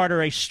sent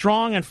Carter a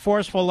strong and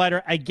forceful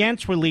letter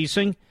against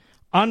releasing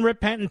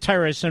unrepentant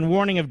terrorists and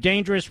warning of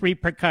dangerous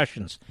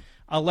repercussions,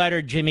 a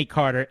letter Jimmy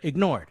Carter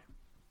ignored.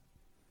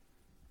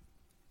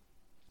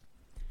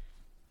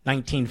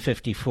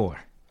 1954.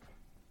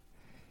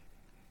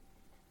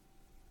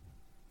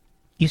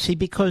 You see,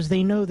 because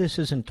they know this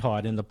isn't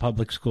taught in the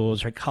public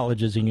schools or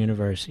colleges and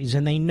universities,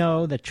 and they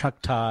know that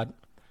Chuck Todd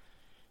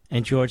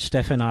and George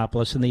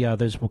Stephanopoulos and the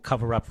others will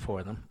cover up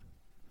for them.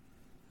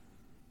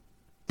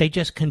 They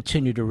just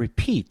continue to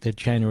repeat that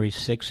January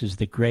 6th is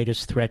the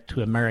greatest threat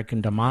to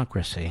American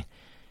democracy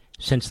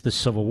since the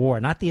Civil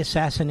War. Not the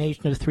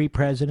assassination of 3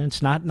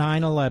 presidents, not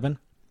 9/11,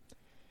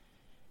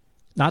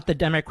 not the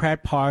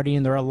Democrat Party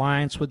and their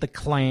alliance with the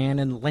Klan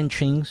and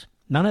lynchings.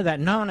 None of that.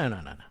 No.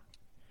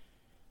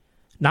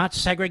 Not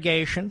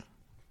segregation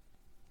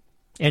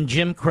and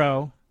Jim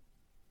Crow.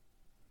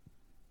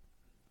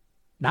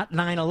 Not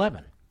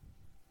 9/11.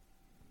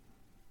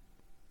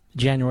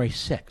 January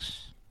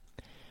 6th.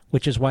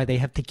 Which is why they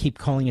have to keep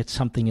calling it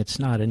something it's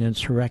not, an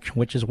insurrection,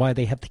 which is why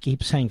they have to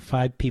keep saying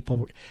 5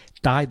 people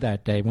died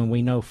that day when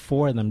we know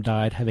 4 of them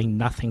died having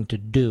nothing to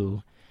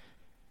do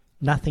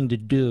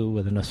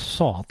with an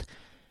assault,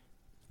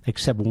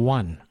 except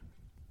one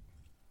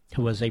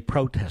who was a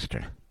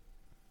protester.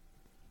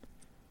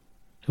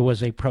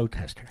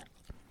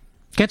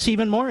 Gets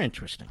even more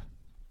interesting.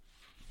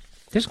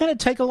 It's going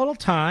to take a little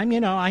time.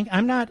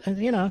 I'm not,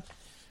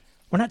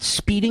 we're not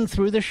speeding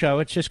through the show.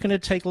 It's just going to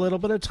take a little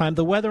bit of time.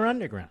 The Weather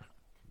Underground.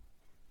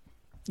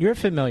 You're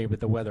familiar with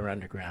the Weather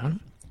Underground.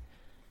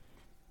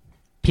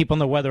 People in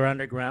the Weather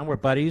Underground were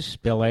buddies,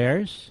 Bill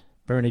Ayers,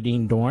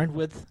 Bernadine Dorn,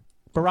 with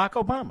Barack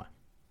Obama.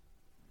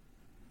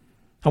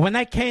 And when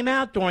that came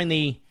out during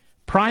the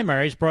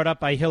primaries brought up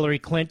by Hillary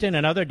Clinton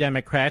and other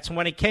Democrats, and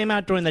when it came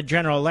out during the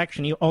general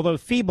election, although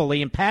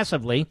feebly and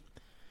passively,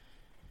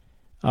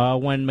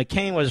 when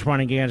McCain was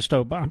running against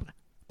Obama,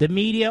 the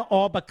media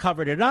all but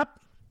covered it up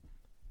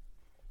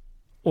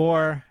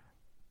or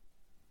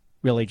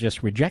really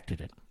just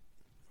rejected it,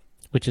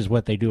 which is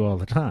what they do all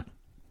the time.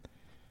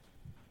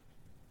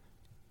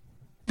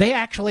 They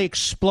actually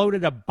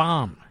exploded a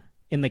bomb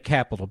in the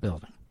Capitol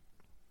building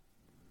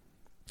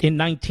in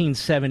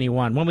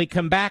 1971. When we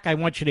come back, I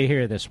want you to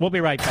hear this. We'll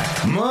be right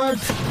back. Mark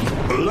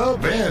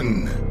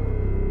Levin.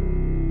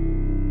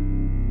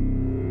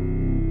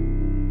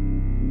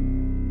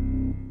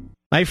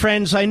 My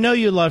friends, I know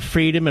you love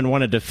freedom and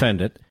want to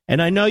defend it,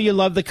 and I know you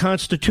love the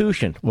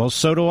Constitution. Well,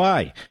 so do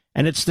I.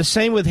 And it's the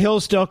same with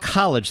Hillsdale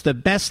College, the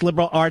best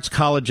liberal arts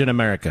college in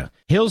America.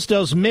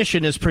 Hillsdale's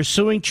mission is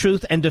pursuing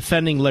truth and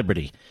defending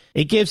liberty.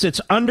 It gives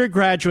its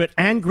undergraduate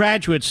and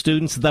graduate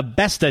students the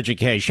best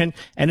education,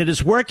 and it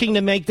is working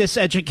to make this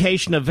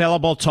education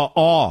available to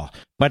all.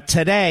 But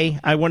today,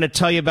 I want to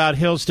tell you about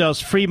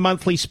Hillsdale's free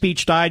monthly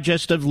speech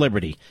digest of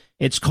liberty.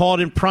 It's called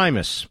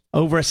Imprimis.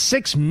 Over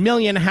 6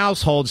 million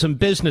households and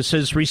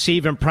businesses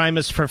receive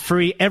Imprimis for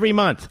free every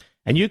month,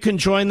 and you can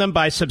join them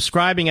by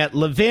subscribing at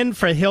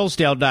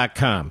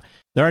levinforhillsdale.com.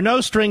 There are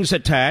no strings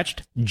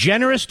attached.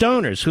 Generous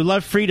donors who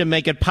love freedom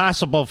make it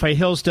possible for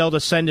Hillsdale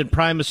to send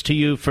Imprimis to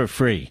you for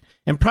free.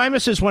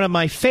 Imprimis is one of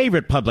my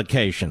favorite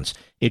publications.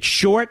 It's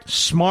short,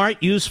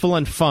 smart, useful,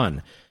 and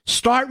fun.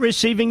 Start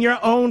receiving your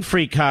own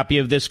free copy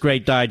of this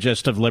great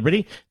digest of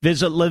liberty.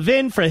 Visit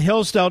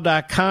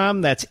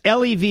levinforhillsdale.com. That's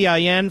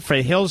Levin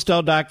for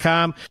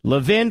Hillsdale.com.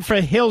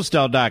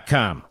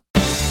 levinforhillsdale.com.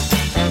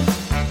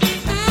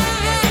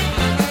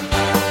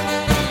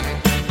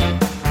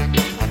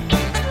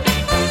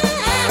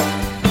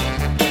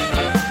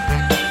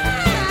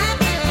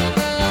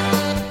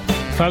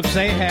 Folks,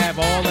 they have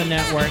all the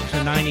networks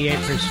and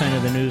 98%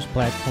 of the news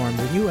platforms,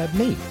 and you have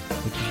me,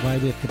 which is why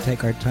we have to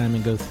take our time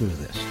and go through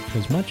this,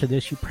 because much of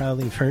this you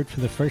probably have heard for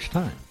the first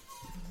time.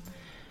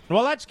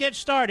 Well, let's get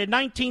started.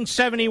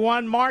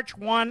 1971, March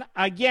 1,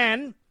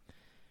 again,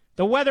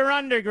 the Weather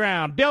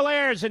Underground, Bill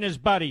Ayers and his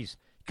buddies.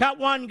 Cut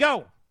one,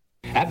 go.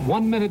 At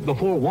 1 minute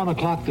before 1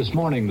 o'clock this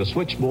morning, the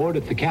switchboard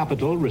at the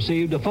Capitol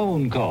received a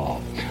phone call.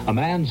 A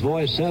man's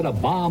voice said a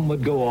bomb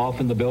would go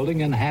off in the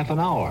building in half an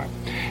hour.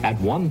 At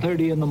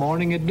 1:30 in the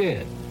morning, it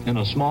did, in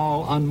a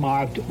small,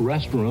 unmarked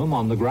restroom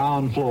on the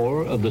ground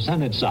floor of the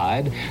Senate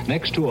side,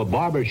 next to a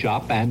barber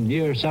shop and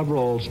near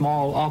several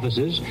small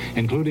offices,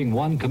 including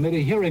one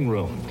committee hearing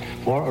room.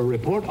 For a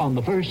report on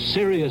the first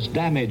serious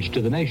damage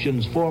to the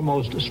nation's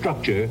foremost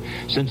structure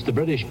since the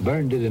British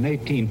burned it in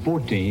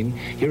 1814,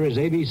 here is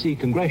ABC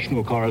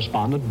congressional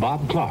correspondent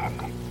Bob Clark.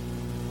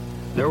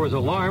 There was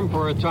alarm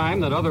for a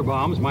time that other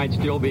bombs might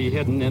still be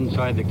hidden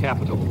inside the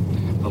Capitol.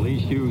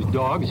 Police used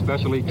dogs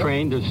specially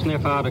trained to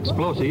sniff out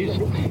explosives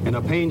in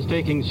a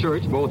painstaking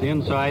search both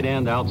inside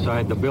and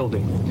outside the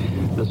building.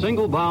 The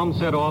single bomb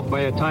set off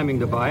by a timing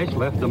device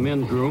left the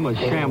men's room a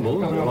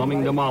shambles,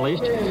 plumbing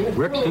demolished,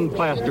 bricks and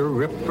plaster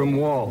ripped from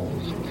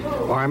walls.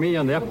 Army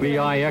and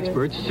FBI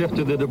experts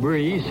sifted the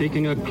debris,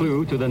 seeking a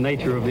clue to the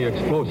nature of the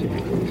explosive.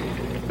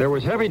 There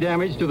was heavy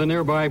damage to the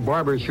nearby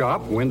barber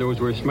shop. Windows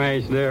were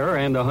smashed there,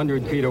 and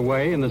 100 feet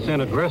away in the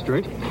Senate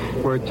restaurant,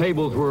 where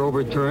tables were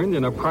overturned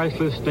and a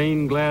priceless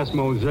stained glass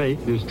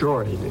mosaic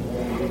destroyed.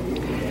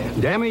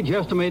 Damage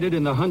estimated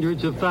in the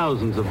hundreds of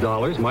thousands of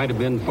dollars might have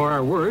been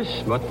far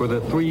worse, but for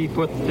the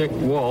 3-foot thick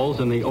walls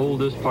in the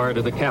oldest part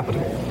of the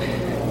Capitol.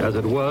 As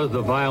it was,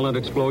 the violent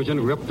explosion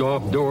ripped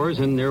off doors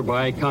in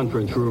nearby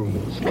conference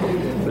rooms.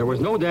 There was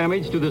no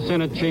damage to the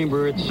Senate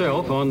chamber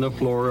itself on the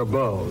floor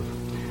above.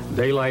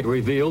 Daylight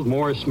revealed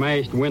more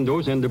smashed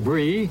windows and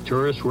debris.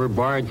 Tourists were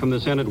barred from the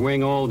Senate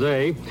wing all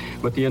day,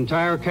 but the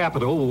entire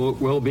Capitol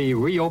will be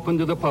reopened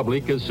to the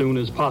public as soon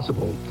as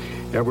possible.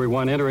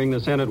 Everyone entering the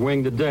Senate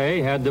wing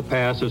today had to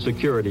pass a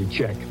security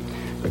check.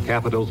 The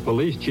Capitol's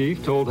police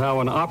chief told how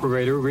an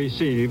operator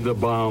received the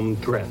bomb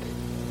threat.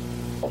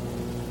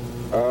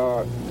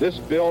 This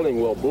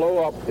building will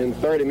blow up in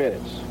 30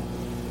 minutes.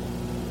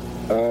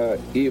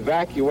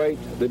 Evacuate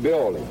the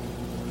building.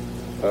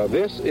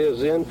 This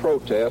is in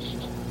protest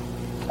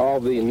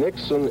of the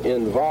Nixon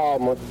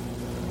involvement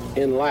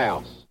in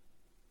Laos.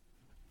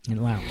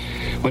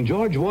 When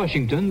George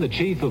Washington, the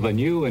chief of a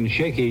new and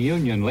shaky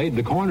union, laid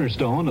the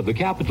cornerstone of the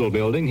Capitol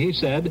building, he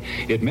said,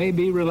 "It may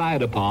be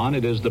relied upon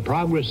it is the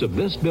progress of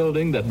this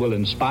building that will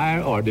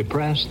inspire or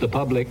depress the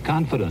public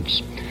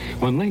confidence."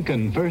 When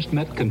Lincoln first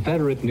met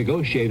Confederate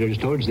negotiators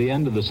towards the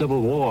end of the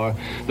Civil War,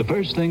 the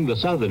first thing the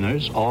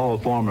Southerners, all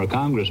former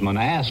congressmen,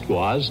 asked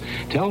was,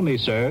 "Tell me,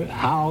 sir,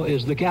 how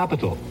is the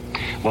Capitol?"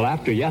 Well,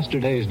 after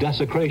yesterday's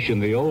desecration,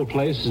 the old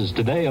place is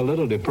today a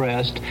little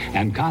depressed,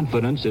 and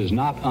confidence is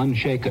not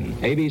unshaken.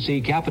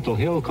 ABC Capitol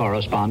Hill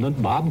correspondent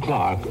Bob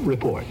Clark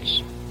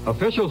reports.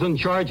 Officials in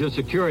charge of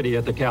security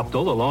at the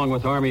Capitol, along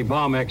with Army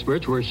bomb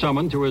experts, were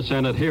summoned to a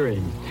Senate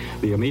hearing.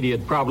 The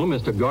immediate problem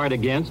is to guard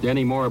against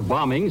any more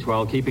bombings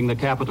while keeping the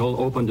Capitol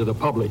open to the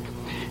public.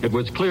 It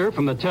was clear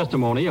from the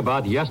testimony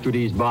about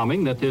yesterday's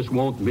bombing that this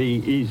won't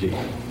be easy.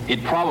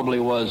 It probably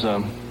was,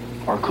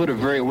 or could have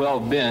very well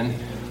been,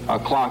 a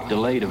clock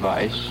delay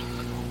device,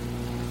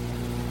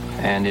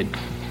 and it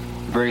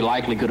very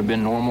likely could have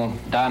been normal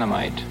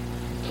dynamite,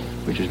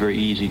 which is very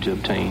easy to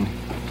obtain.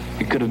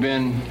 It could have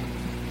been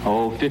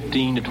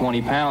 15 to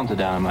 20 pounds of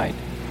dynamite.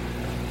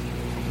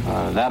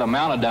 That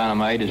amount of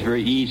dynamite is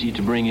very easy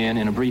to bring in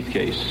a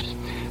briefcase.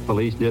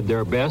 Police did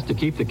their best to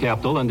keep the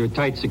Capitol under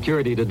tight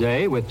security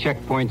today, with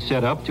checkpoints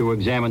set up to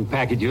examine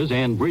packages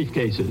and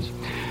briefcases.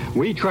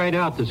 We tried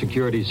out the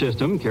security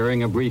system,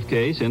 carrying a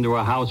briefcase into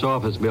a House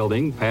office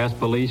building, past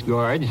police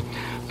guards,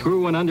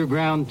 through an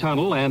underground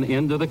tunnel and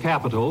into the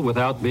Capitol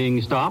without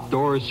being stopped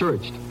or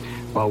searched.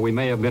 While we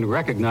may have been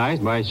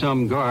recognized by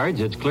some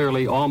guards, it's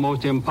clearly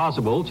almost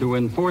impossible to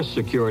enforce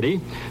security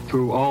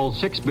through all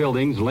 6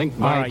 buildings linked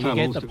by tunnels.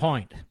 You get the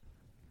point.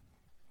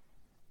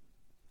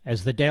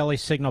 As the Daily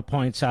Signal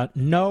points out,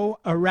 no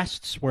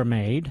arrests were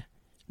made,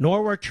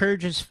 nor were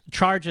charges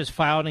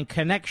filed in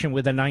connection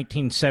with the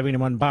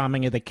 1971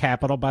 bombing of the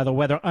Capitol by the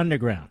Weather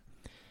Underground.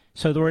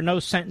 So there were no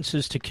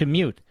sentences to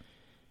commute.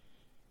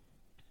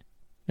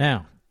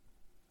 Now,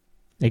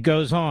 it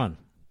goes on.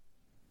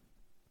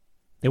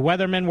 The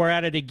weathermen were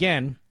at it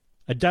again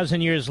a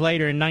dozen years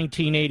later in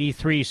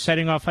 1983,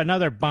 setting off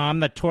another bomb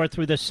that tore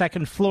through the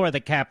second floor of the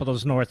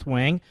Capitol's North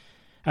Wing,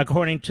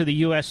 according to the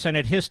U.S.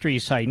 Senate history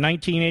site.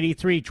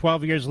 1983,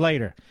 12 years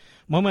later.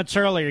 Moments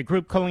earlier, a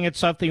group calling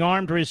itself the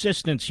Armed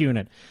Resistance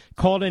Unit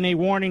called in a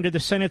warning to the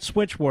Senate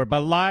switchboard,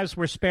 but lives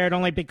were spared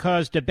only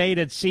because debate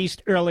had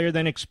ceased earlier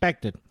than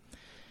expected.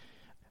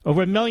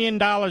 Over $1 million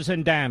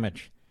in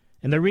damage.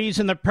 And the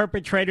reason the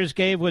perpetrators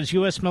gave was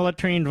U.S.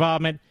 military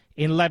involvement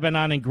in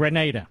Lebanon and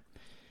Grenada.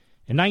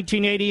 In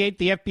 1988,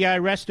 the FBI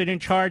arrested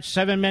and charged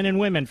 7 men and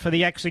women for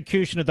the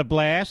execution of the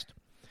blast.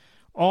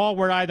 All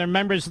were either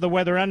members of the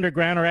Weather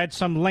Underground or had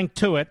some link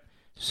to it.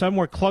 Some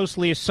were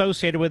closely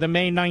associated with the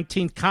May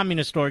 19th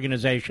Communist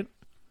Organization.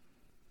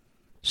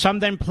 Some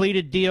then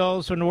pleaded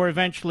deals and were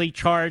eventually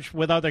charged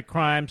with other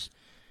crimes.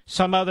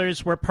 Some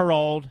others were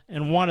paroled,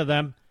 and one of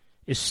them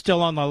is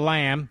still on the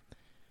lam.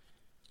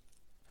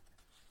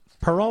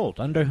 Paroled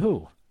under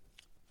who?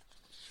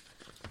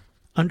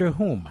 Under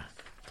whom?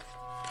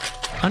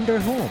 Under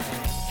whom?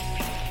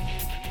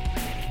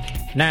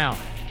 Now,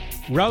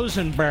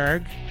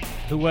 Rosenberg,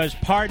 who was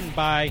pardoned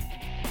by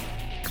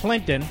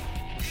Clinton,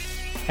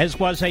 as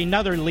was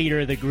another leader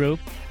of the group.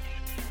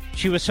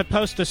 She was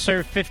supposed to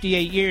serve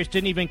 58 years,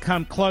 didn't even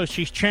come close.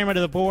 She's chairman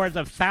of the board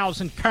of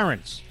Thousand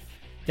Currents,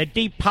 the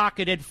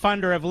deep-pocketed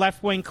funder of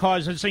left-wing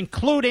causes,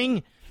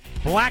 including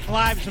Black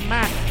Lives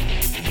Matter.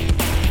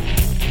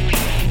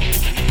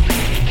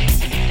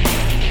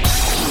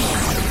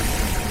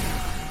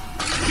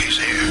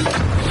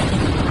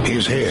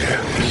 He's here.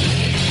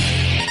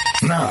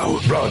 Now,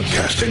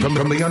 broadcasting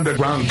from the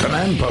underground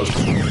command post,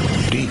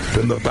 deep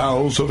in the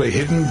bowels of a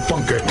hidden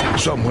bunker,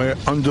 somewhere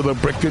under the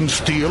brick and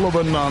steel of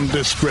a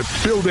nondescript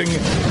building,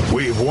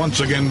 we've once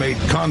again made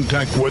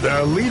contact with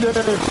our leader,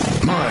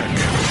 Mark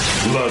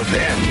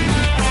Levin.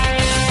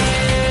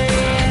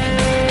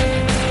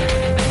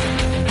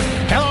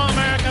 Hello,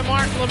 America.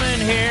 Mark Levin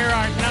here.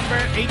 Our number,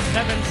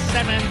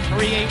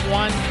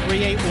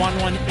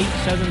 877-381-3811,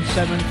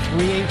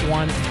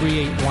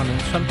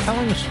 877-381-3811. So I'm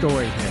telling a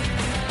story here.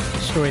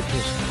 Story of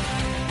history,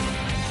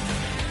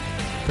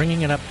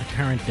 bringing it up to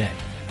current day,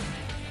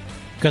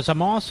 because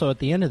I'm also at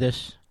the end of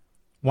this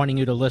wanting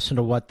you to listen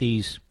to what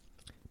these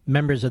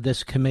members of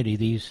this committee,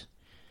 these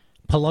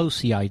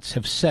Pelosiites,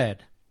 have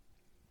said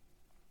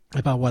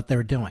about what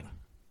they're doing.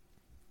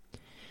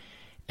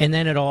 And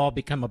then it all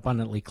become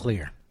abundantly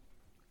clear.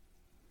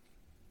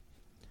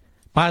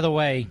 By the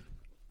way,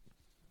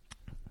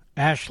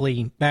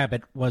 Ashley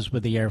Babbitt was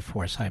with the Air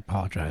Force. I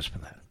apologize for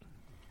that.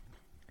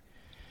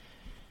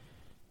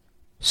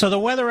 So the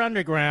Weather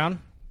Underground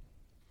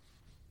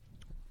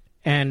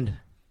and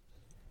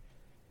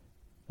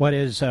what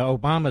is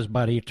Obama's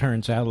buddy, it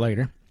turns out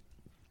later,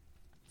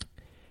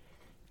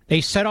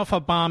 they set off a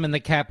bomb in the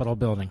Capitol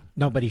building.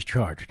 Nobody's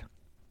charged.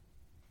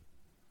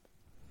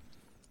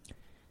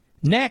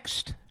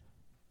 Next,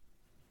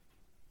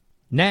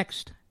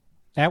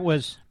 that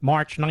was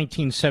March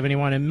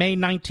 1971. In May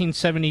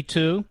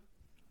 1972,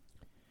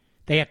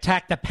 they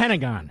attacked the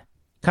Pentagon.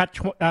 Cut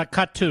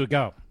two,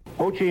 go.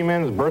 Ho Chi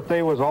Minh's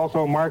birthday was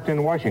also marked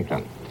in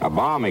Washington. A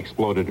bomb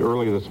exploded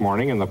early this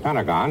morning in the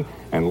Pentagon,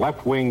 and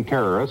left-wing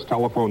terrorists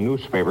telephoned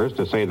newspapers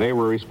to say they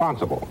were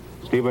responsible.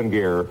 Stephen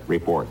Gear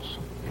reports.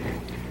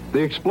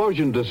 The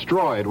explosion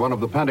destroyed one of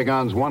the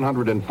Pentagon's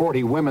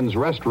 140 women's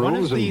restrooms. When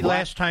is the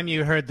last time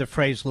you heard the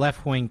phrase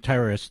left-wing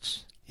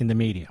terrorists in the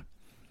media?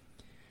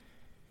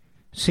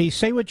 See,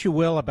 say what you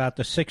will about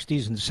the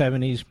 60s and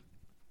 70s,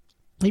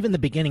 even the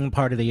beginning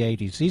part of the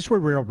 80s. These were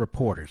real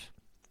reporters.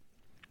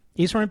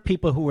 These weren't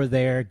people who were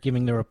there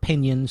giving their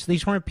opinions.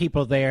 These weren't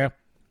people there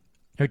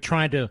who were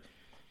trying to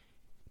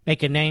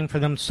make a name for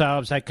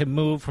themselves that could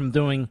move from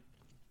doing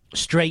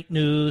straight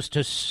news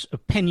to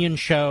opinion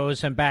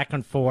shows and back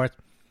and forth.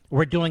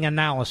 We're doing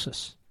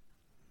analysis.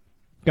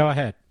 Go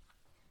ahead.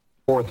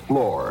 Fourth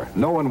floor.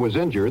 No one was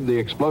injured. The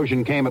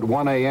explosion came at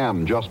 1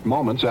 a.m., just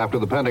moments after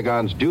the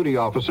Pentagon's duty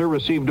officer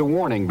received a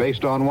warning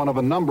based on one of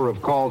a number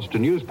of calls to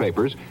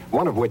newspapers,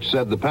 one of which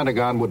said the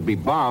Pentagon would be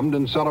bombed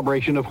in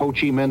celebration of Ho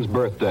Chi Minh's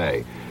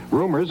birthday.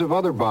 Rumors of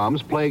other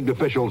bombs plagued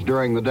officials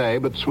during the day,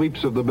 but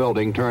sweeps of the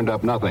building turned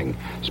up nothing.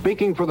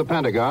 Speaking for the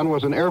Pentagon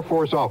was an Air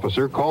Force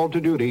officer called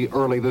to duty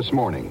early this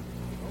morning.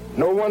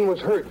 No one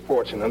was hurt,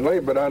 fortunately,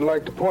 but I'd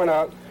like to point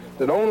out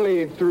that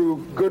only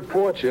through good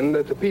fortune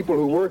that the people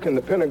who work in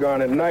the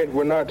Pentagon at night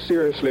were not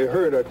seriously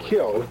hurt or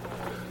killed.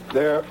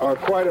 There are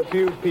quite a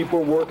few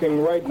people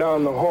working right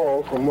down the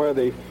hall from where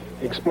the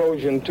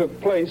explosion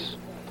took place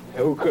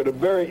who could have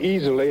very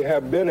easily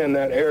have been in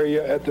that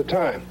area at the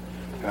time.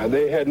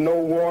 They had no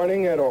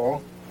warning at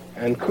all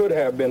and could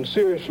have been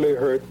seriously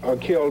hurt or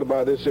killed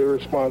by this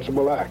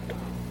irresponsible act.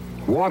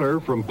 Water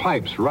from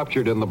pipes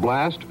ruptured in the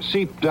blast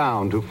seeped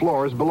down to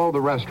floors below the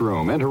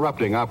restroom,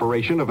 interrupting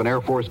operation of an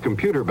Air Force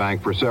computer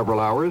bank for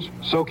several hours,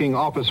 soaking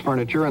office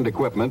furniture and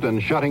equipment,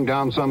 and shutting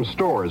down some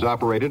stores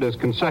operated as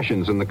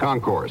concessions in the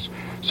concourse.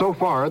 So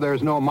far,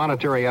 there's no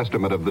monetary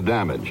estimate of the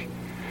damage.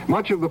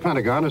 Much of the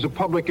Pentagon is a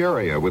public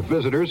area with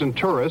visitors and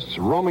tourists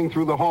roaming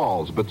through the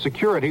halls, but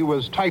security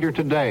was tighter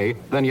today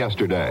than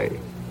yesterday.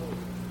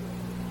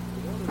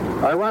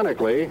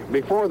 Ironically,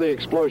 before the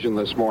explosion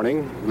this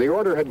morning, the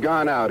order had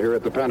gone out here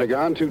at the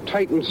Pentagon to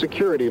tighten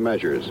security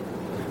measures.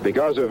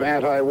 Because of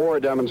anti-war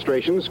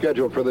demonstrations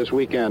scheduled for this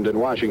weekend in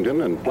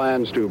Washington and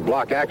plans to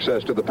block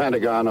access to the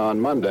Pentagon on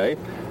Monday,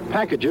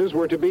 packages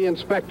were to be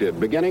inspected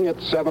beginning at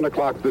 7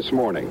 o'clock this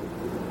morning.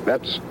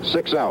 That's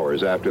 6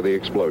 hours after the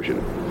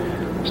explosion.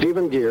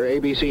 Stephen Gear,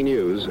 ABC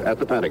News, at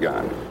the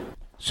Pentagon.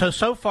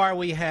 So far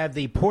we have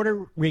the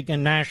Puerto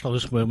Rican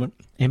nationalist movement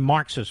and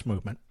Marxist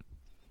movement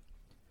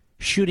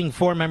shooting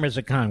 4 members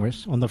of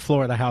Congress on the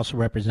floor of the House of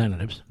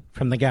Representatives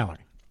from the gallery.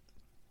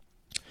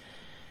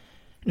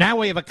 Now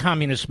we have a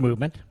communist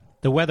movement,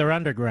 the Weather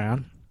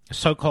Underground, a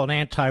so-called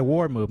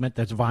anti-war movement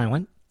that's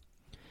violent,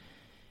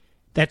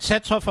 that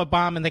sets off a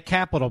bomb in the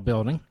Capitol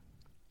building.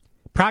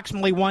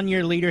 Approximately 1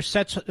 year later,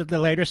 sets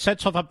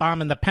off a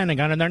bomb in the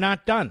Pentagon, and they're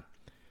not done.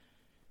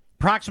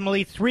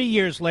 Approximately 3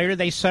 years later,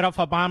 they set off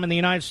a bomb in the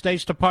United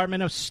States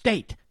Department of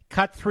State.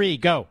 Cut 3,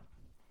 go.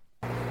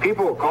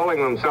 People calling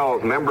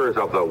themselves members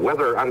of the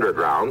Weather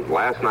Underground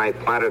last night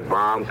planted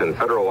bombs in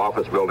federal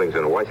office buildings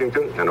in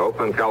Washington and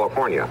Oakland,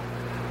 California.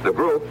 The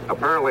group,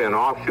 apparently an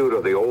offshoot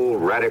of the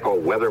old radical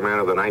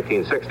weathermen of the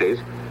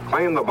 1960s,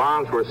 claimed the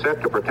bombs were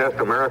set to protest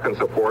American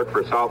support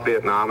for South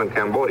Vietnam and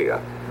Cambodia.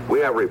 We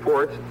have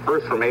reports,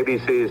 first from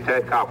ABC's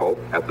Ted Koppel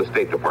at the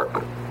State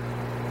Department.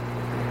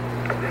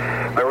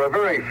 There are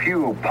very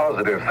few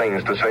positive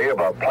things to say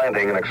about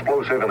planting an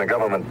explosive in a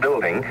government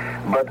building,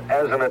 but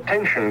as an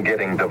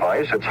attention-getting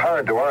device, it's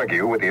hard to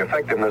argue with the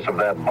effectiveness of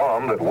that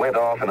bomb that went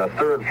off in a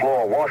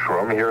third-floor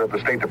washroom here at the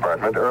State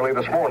Department early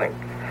this morning.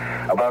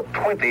 About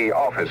 20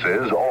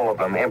 offices, all of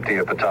them empty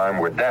at the time,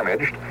 were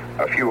damaged,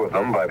 a few of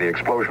them by the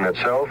explosion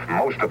itself,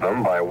 most of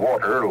them by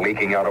water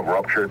leaking out of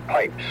ruptured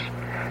pipes.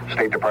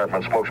 State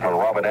Department spokesman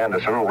Robert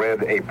Anderson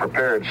read a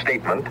prepared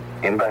statement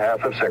in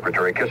behalf of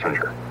Secretary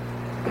Kissinger.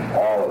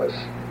 All of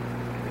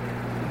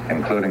us,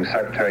 including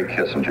Secretary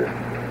Kissinger,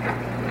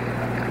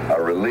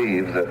 are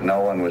relieved that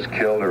no one was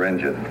killed or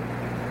injured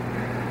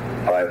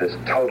by this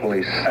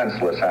totally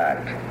senseless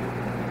act.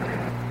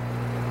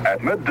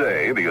 At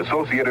midday, the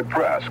Associated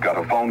Press got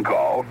a phone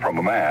call from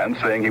a man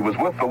saying he was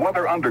with the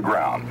Weather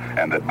Underground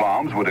and that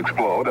bombs would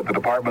explode at the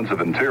Departments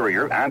of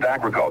Interior and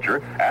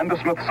Agriculture and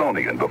the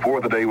Smithsonian before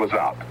the day was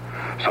out.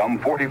 Some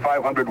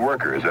 4,500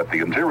 workers at the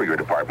Interior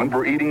Department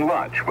were eating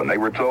lunch when they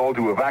were told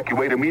to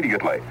evacuate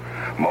immediately.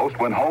 Most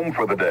went home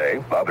for the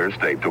day, others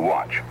stayed to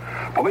watch.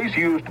 Police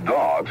used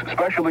dogs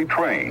specially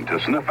trained to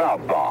sniff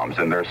out bombs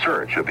in their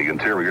search of the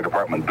Interior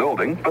Department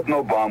building, but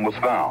no bomb was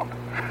found.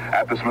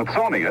 At the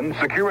Smithsonian,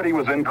 security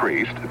was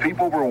increased,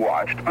 people were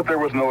watched, but there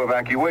was no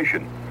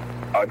evacuation.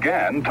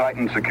 Again,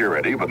 tightened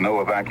security, but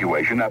no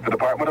evacuation at the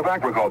Department of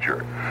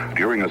Agriculture.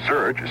 During a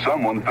search,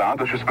 someone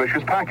found a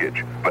suspicious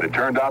package, but it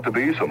turned out to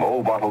be some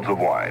old bottles of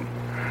wine.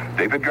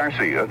 David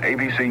Garcia,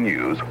 ABC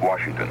News,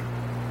 Washington.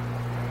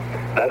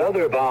 That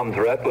other bomb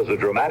threat was a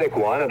dramatic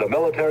one at a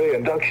military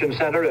induction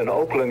center in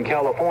Oakland,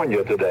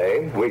 California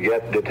today. We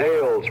get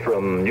details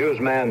from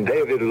newsman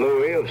David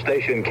Louie of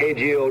station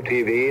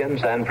KGO-TV in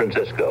San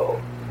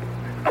Francisco.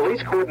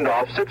 Police cordoned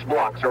off 6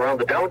 blocks around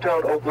the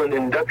downtown Oakland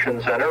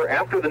Induction Center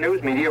after the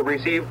news media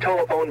received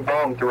telephone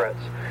bomb threats.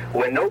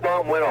 When no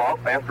bomb went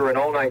off after an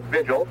all-night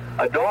vigil,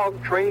 a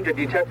dog trained to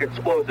detect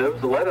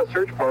explosives led a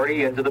search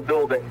party into the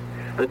building.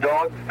 The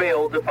dog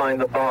failed to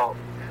find the bomb,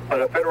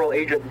 but a federal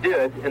agent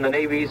did in the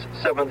Navy's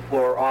 7th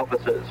floor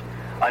offices.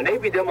 A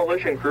Navy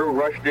demolition crew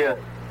rushed in.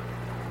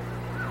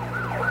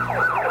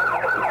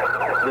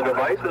 The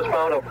device was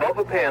found above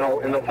a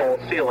panel in the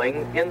false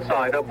ceiling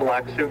inside a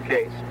black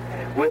suitcase.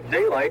 With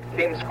daylight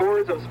came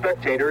scores of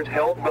spectators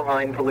held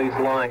behind police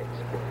lines.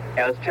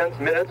 As tense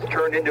minutes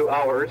turned into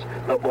hours,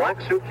 the black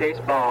suitcase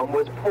bomb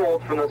was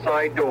pulled from the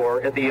side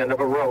door at the end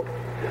of a rope.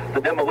 The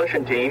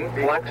demolition team,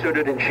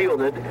 black-suited and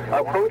shielded,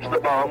 approached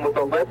the bomb with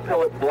a lead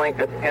pellet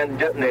blanket and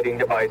detonating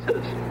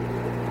devices.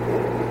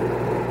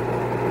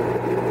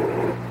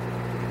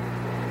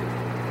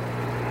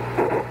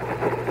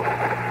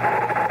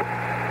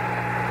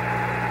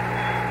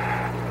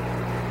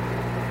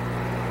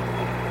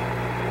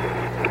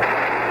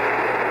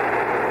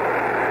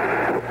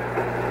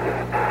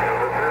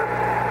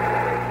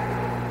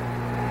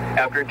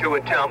 After 2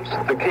 attempts,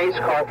 the case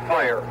caught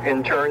fire,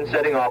 in turn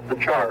setting off the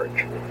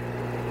charge.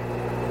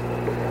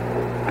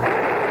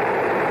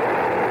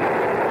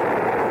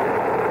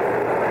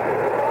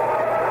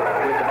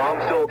 With the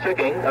bomb still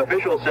ticking,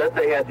 officials said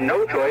they had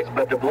no choice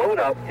but to blow it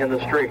up in the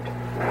street.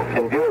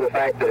 In view of the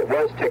fact that it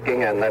was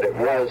ticking and that it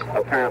was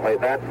apparently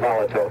that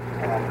volatile,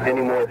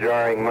 any more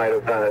jarring might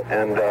have done it,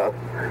 and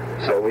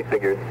so we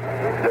figured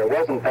there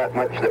wasn't that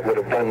much that would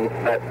have done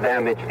that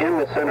damage in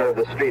the center of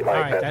the street like that.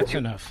 All right, that's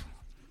enough.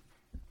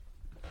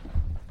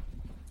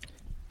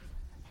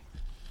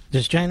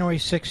 Does January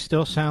 6th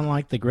still sound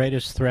like the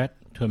greatest threat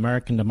to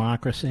American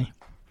democracy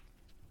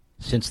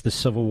since the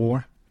Civil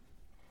War?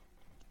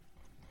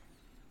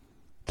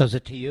 Does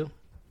it to you?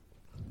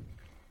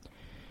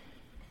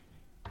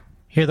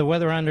 Here, the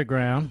Weather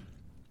Underground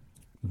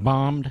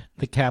bombed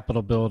the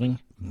Capitol building,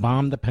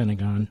 bombed the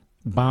Pentagon,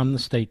 bombed the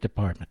State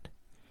Department.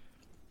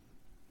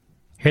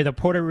 Here, the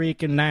Puerto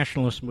Rican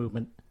nationalist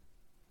movement,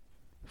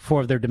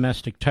 4 of their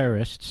domestic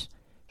terrorists,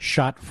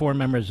 shot 4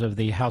 members of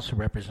the House of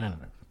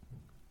Representatives.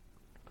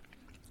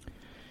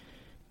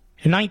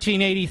 In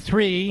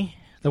 1983,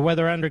 the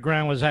Weather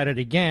Underground was at it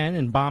again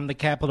and bombed the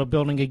Capitol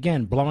building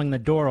again, blowing the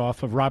door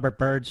off of Robert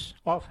Byrd's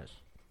office.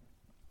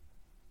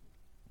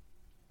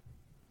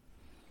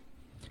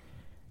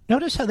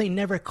 Notice how they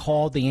never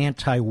called the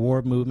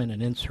anti-war movement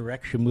an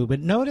insurrection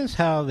movement. Notice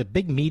how the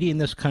big media in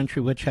this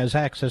country, which has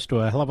access to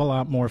a hell of a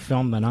lot more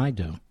film than I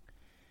do,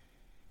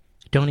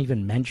 don't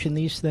even mention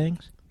these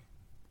things.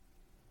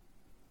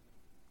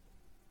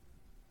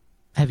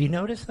 Have you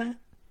noticed that?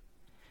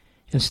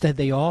 Instead,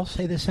 they all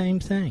say the same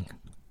thing.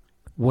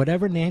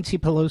 Whatever Nancy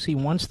Pelosi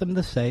wants them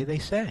to say, they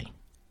say.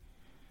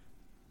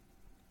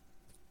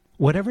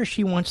 Whatever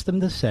she wants them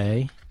to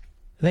say,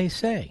 they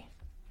say.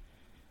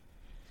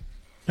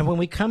 And when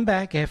we come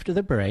back after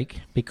the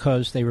break,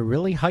 because they were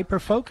really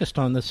hyper-focused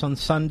on this on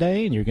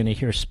Sunday, and you're going to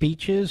hear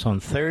speeches on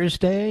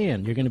Thursday,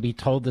 and you're going to be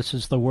told this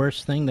is the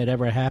worst thing that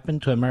ever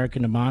happened to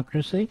American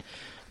democracy,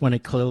 when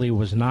it clearly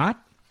was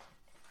not,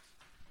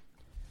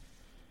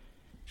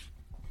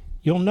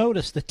 you'll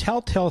notice the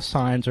telltale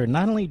signs are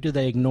not only do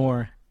they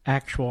ignore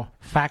actual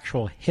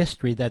factual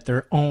history that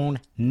their own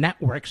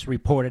networks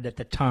reported at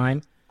the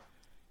time,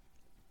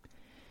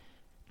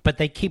 but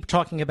they keep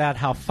talking about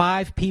how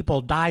 5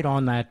 people died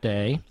on that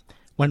day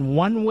when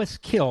 1 was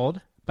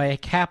killed by a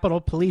Capitol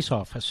police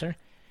officer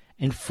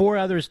and 4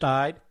 others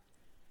died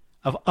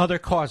of other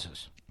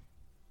causes.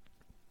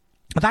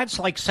 That's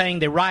like saying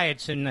the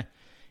riots in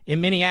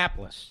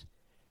Minneapolis.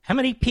 How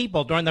many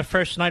people during the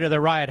first night of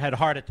the riot had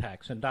heart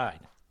attacks and died?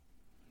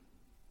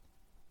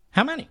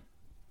 How many?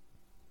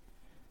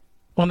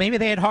 Well, maybe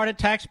they had heart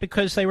attacks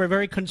because they were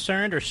very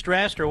concerned or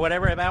stressed or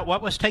whatever about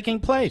what was taking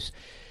place.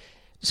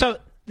 So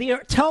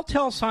the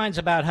telltale signs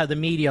about how the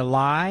media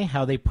lie,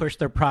 how they push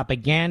their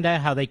propaganda,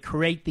 how they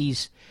create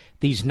these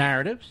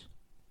narratives.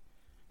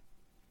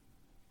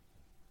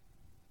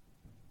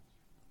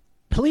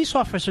 Police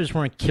officers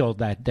weren't killed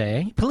that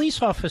day.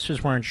 Police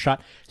officers weren't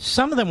shot.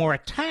 Some of them were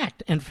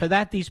attacked, and for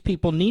that these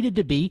people needed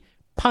to be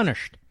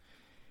punished.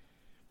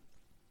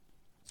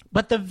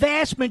 But the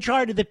vast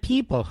majority of the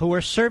people who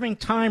are serving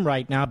time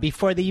right now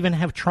before they even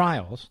have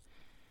trials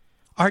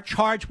are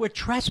charged with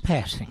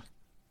trespassing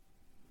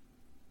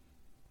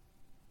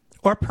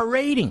or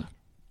parading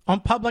on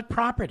public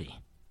property.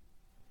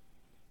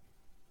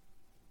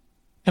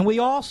 And we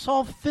all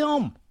saw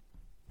film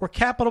where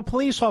Capitol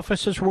Police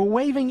officers were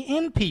waving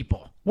in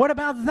people. What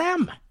about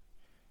them?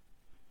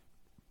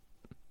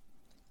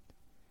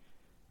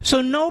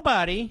 So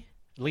nobody,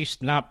 at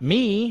least not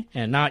me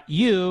and not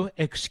you,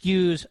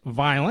 excuse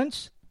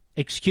violence,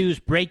 excuse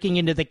breaking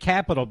into the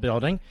Capitol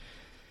building.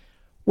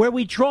 Where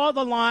we draw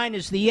the line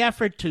is the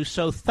effort to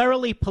so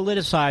thoroughly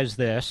politicize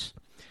this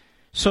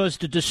so as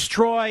to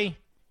destroy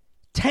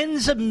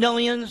tens of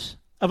millions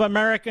of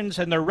Americans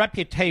and their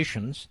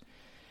reputations,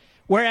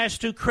 whereas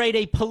to create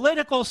a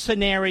political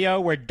scenario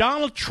where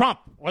Donald Trump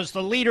was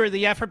the leader of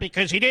the effort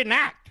because he didn't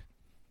act,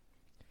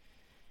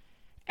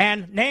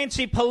 and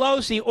Nancy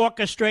Pelosi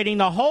orchestrating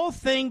the whole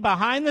thing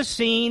behind the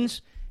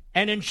scenes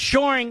and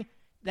ensuring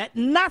that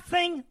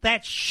nothing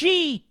that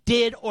she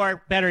did,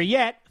 or better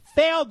yet,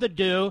 failed to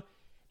do,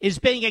 is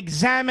being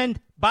examined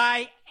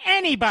by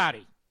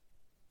anybody.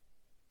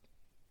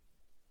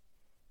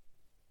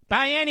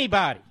 By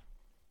anybody.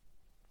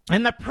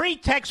 And the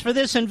pretext for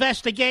this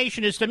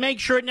investigation is to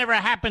make sure it never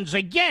happens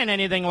again,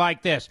 anything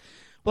like this.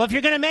 Well, if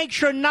you're going to make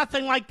sure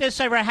nothing like this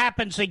ever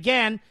happens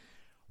again,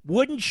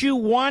 wouldn't you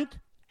want,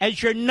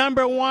 as your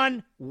number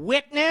one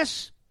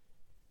witness,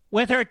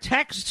 with her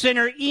texts and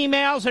her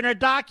emails and her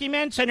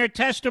documents and her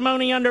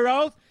testimony under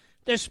oath,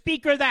 the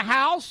Speaker of the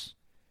House?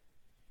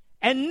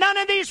 And none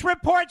of these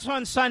reports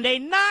on Sunday,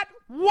 not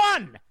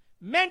one,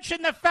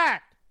 mentioned the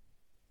fact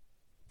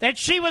that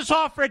she was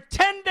offered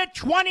 10 to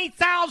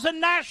 20,000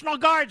 National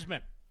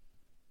Guardsmen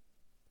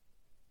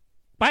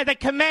by the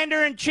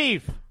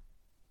Commander-in-Chief,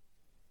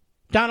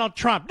 Donald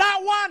Trump.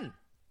 Not one!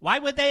 Why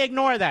would they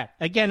ignore that?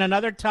 Again,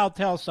 another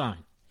telltale sign.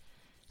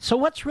 So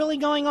what's really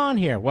going on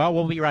here? Well,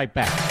 we'll be right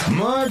back.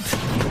 Mark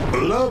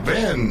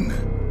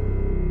Levin.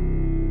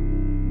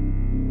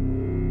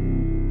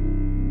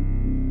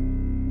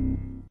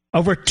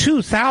 Over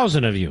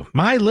 2,000 of you,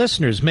 my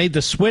listeners, made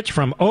the switch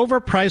from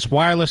overpriced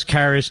wireless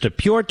carriers to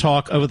Pure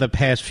Talk over the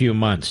past few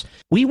months.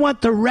 We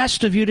want the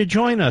rest of you to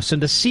join us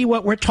and to see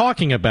what we're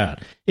talking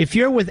about. If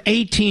you're with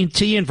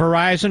AT&T and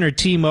Verizon or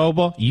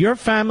T-Mobile, your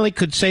family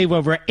could save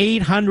over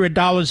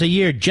 $800 a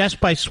year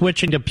just by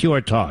switching to Pure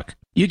Talk.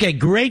 You get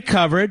great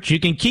coverage, you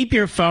can keep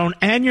your phone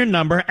and your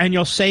number, and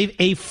you'll save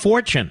a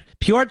fortune.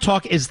 Pure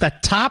Talk is the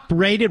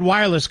top-rated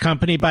wireless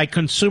company by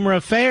Consumer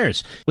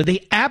Affairs, with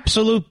the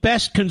absolute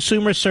best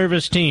consumer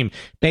service team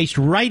based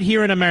right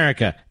here in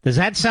America. Does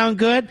that sound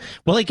good?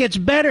 Well, it gets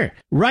better.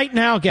 Right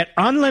now, get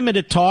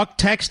unlimited talk,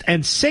 text,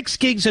 and 6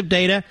 gigs of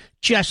data,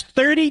 just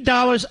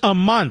 $30 a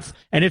month.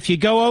 And if you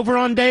go over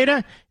on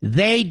data,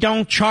 they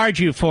don't charge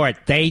you for it.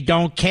 They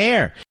don't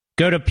care.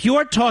 Go to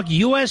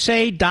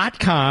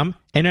puretalkusa.com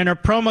and enter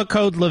promo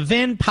code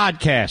Levin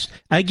Podcast.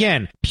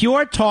 Again,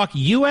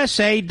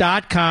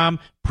 puretalkusa.com,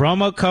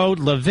 promo code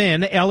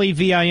Levin,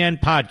 Levin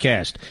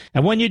Podcast.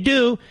 And when you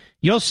do,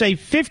 you'll save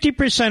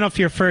 50% off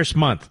your first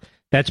month.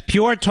 That's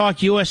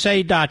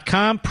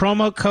puretalkusa.com,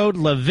 promo code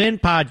Levin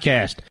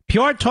Podcast.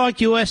 Pure Talk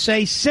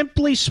USA,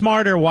 simply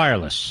smarter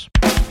wireless.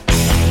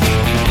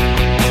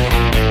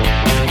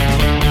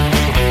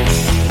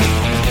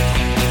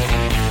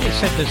 Let's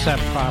set this up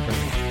properly.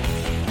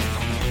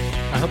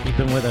 I hope you've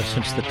been with us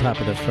since the top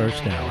of the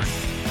first hour.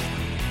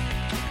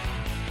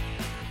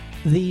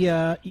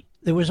 There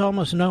was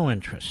almost no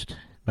interest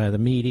by the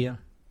media,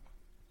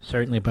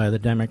 certainly by the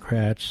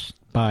Democrats,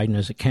 Biden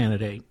as a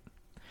candidate.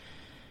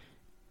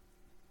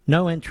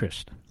 No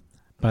interest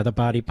by the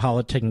body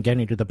politic in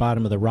getting to the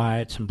bottom of the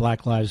riots and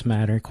Black Lives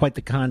Matter. Quite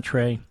the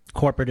contrary.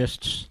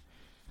 Corporatists,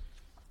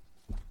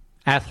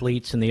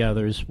 athletes, and the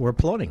others were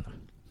applauding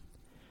them.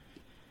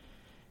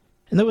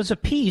 And there was a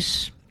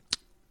piece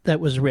that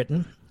was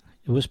written.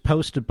 It was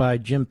posted by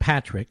Jim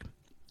Patrick,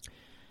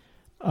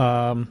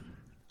 and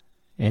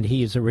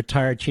he is a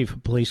retired chief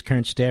of police,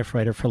 current staff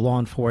writer for Law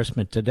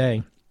Enforcement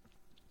Today.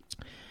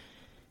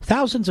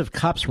 Thousands of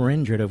cops were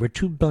injured, over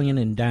 $2 billion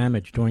in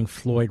damage during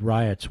Floyd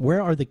riots.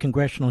 Where are the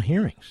congressional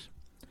hearings?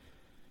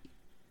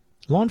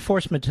 Law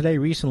Enforcement Today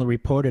recently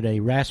reported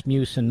a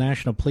Rasmussen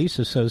National Police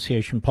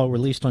Association poll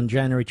released on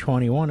January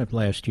 21 of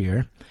last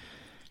year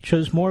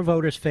shows more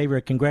voters favor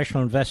a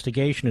congressional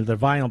investigation of the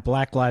violent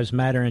Black Lives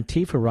Matter and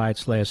Antifa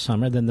riots last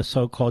summer than the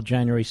so-called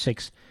January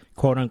 6th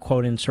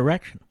quote-unquote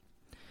insurrection.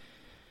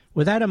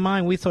 With that in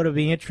mind, we thought it would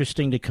be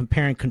interesting to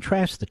compare and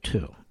contrast the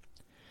two.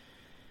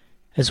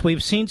 As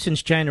we've seen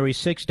since January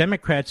 6th,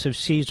 Democrats have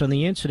seized on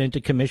the incident to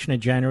commission a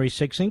January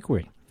 6th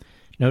inquiry,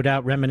 no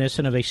doubt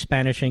reminiscent of a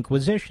Spanish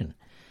Inquisition,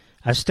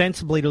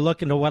 ostensibly to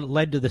look into what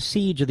led to the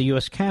siege of the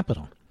U.S.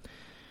 Capitol.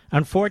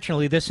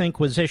 Unfortunately, this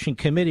Inquisition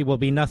committee will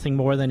be nothing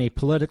more than a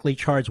politically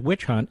charged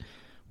witch hunt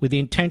with the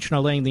intention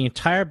of laying the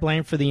entire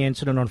blame for the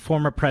incident on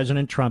former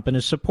President Trump and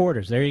his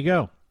supporters. There you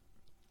go.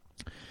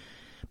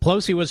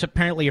 Pelosi was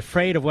apparently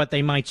afraid of what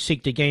they might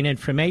seek to gain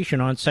information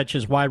on, such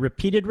as why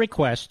repeated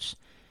requests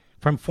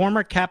from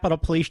former Capitol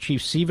Police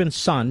Chief Stephen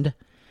Sund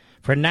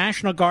for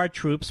National Guard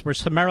troops were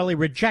summarily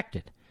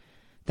rejected.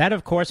 That,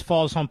 of course,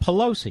 falls on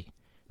Pelosi,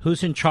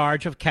 who's in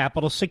charge of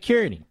Capitol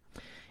security.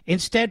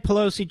 Instead,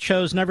 Pelosi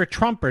chose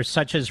never-Trumpers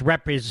such as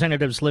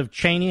Representatives Liv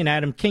Cheney and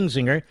Adam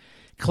Kinzinger,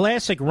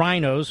 classic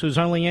rhinos whose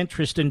only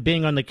interest in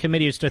being on the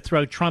committee is to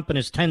throw Trump and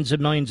his tens of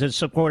millions of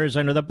supporters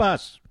under the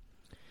bus.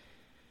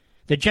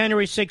 The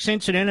January 6th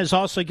incident has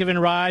also given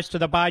rise to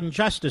the Biden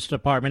Justice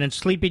Department and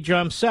Sleepy Joe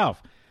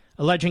himself,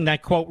 alleging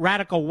that, quote,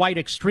 radical white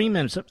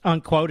extremism,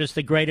 unquote, is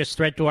the greatest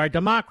threat to our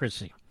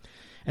democracy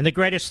and the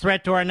greatest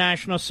threat to our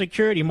national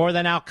security, more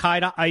than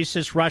al-Qaeda,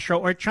 ISIS, Russia,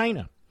 or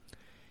China.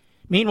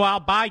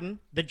 Meanwhile, Biden,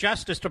 the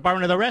Justice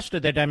Department, and the rest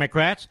of the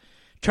Democrats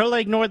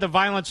totally ignored the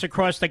violence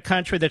across the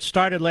country that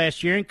started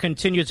last year and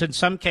continues in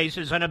some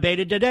cases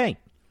unabated today.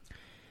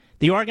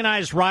 The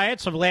organized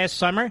riots of last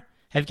summer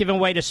have given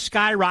way to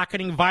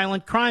skyrocketing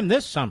violent crime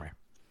this summer.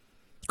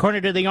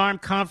 According to the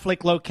Armed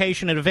Conflict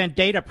Location and Event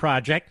Data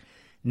Project,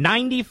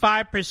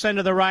 95%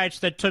 of the riots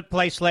that took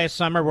place last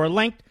summer were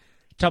linked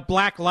to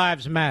Black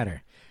Lives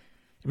Matter.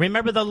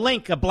 Remember the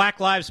link of Black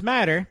Lives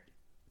Matter?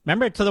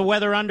 Remember to the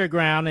Weather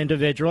Underground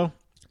individual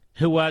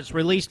who was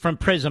released from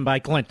prison by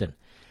Clinton.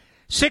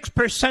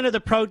 6% of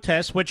the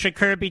protests, which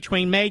occurred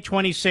between May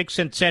 26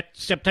 and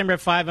September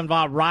 5,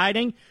 involved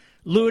rioting,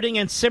 looting,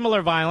 and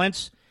similar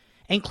violence,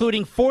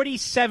 including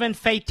 47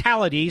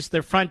 fatalities,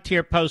 the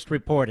Frontier Post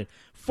reported.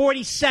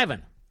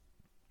 47.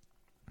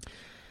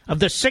 Of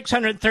the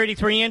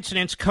 633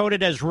 incidents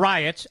coded as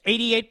riots,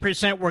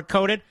 88% were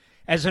coded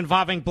as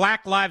involving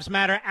Black Lives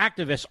Matter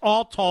activists.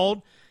 All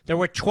told, there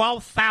were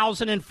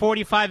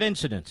 12,045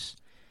 incidents.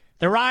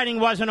 The rioting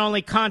wasn't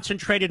only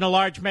concentrated in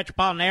large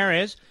metropolitan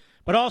areas,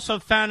 but also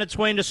found its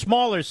way into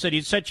smaller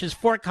cities such as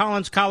Fort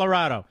Collins,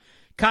 Colorado,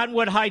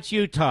 Cottonwood Heights,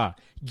 Utah,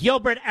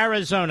 Gilbert,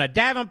 Arizona,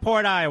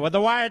 Davenport, Iowa.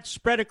 The riots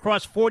spread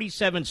across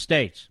 47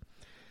 states.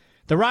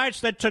 The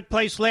riots that took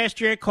place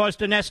last year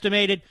caused an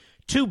estimated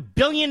 $2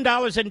 billion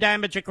in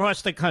damage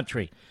across the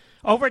country,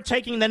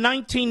 overtaking the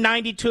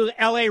 1992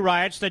 L.A.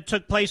 riots that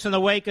took place in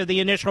the wake of the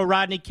initial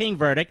Rodney King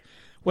verdict,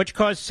 which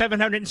caused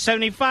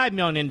 $775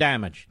 million in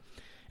damage.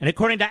 And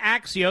according to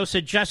Axios,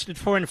 adjusted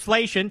for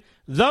inflation,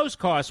 those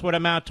costs would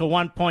amount to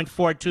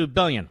 $1.42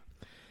 billion.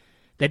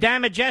 The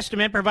damage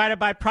estimate provided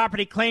by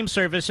Property Claim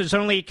Services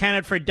only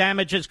accounted for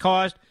damages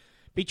caused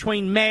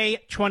between May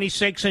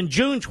 26 and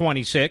June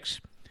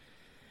 26.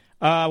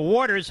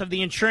 Waters of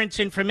the Insurance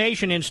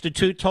Information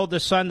Institute told The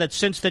Sun that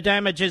since the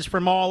damage is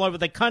from all over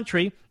the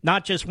country,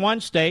 not just one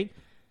state,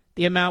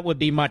 the amount would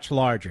be much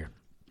larger.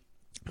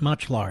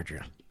 Much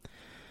larger.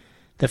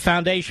 The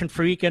Foundation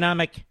for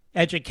Economic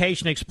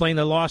Education explained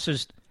the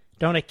losses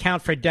don't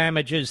account for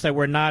damages that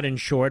were not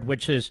insured,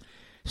 which is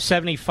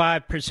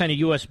 75% of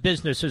U.S.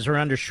 businesses are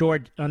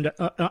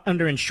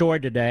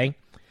underinsured today.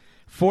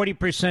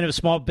 40% of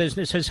small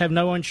businesses have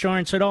no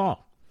insurance at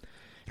all.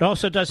 It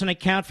also doesn't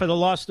account for the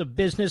loss of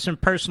business and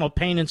personal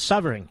pain and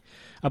suffering,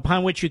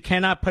 upon which you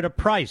cannot put a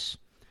price.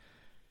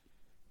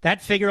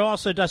 That figure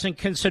also doesn't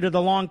consider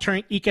the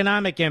long-term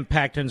economic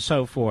impact and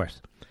so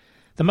forth.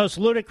 The most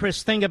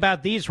ludicrous thing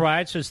about these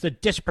riots is the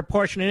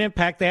disproportionate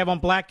impact they have on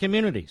black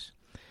communities.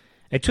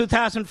 A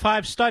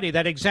 2005 study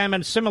that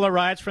examined similar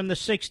riots from the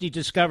 60s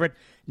discovered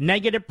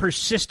negative,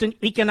 persistent,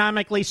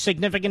 economically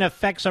significant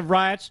effects of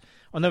riots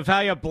on the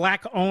value of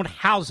black-owned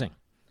housing,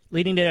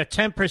 leading to a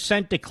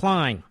 10%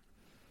 decline.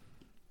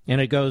 And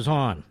it goes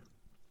on.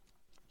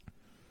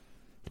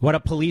 What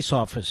are police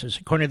officers?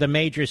 According to the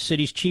Major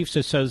Cities Chiefs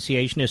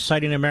Association, is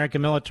citing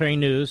American Military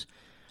News,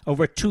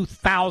 over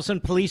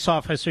 2,000 police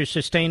officers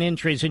sustained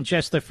injuries in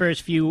just the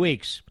first few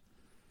weeks.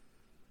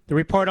 The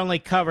report only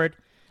covered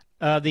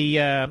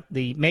the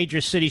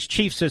Major Cities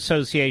Chiefs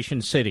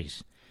Association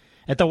cities.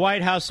 At the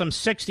White House, some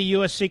 60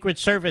 U.S. Secret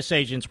Service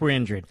agents were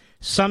injured,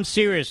 some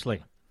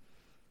seriously.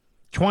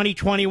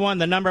 2021,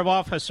 the number of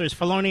officers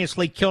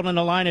feloniously killed in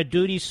the line of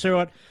duty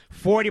soared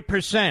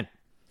 40%.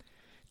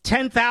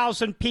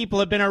 10,000 people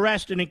have been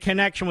arrested in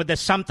connection with the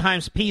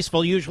sometimes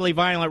peaceful, usually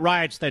violent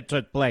riots that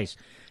took place.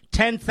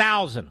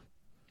 10,000.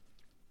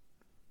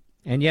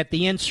 And yet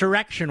the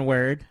insurrection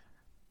word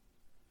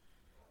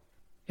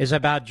is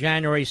about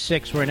January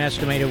 6th, where an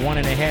estimated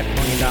 $1.5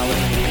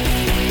 million.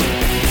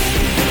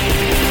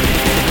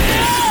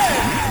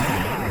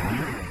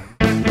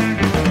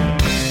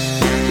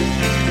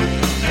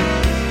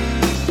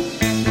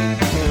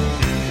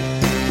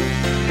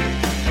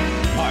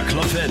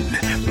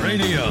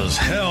 Radio's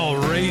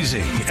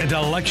hell-raising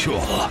intellectual.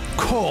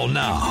 Call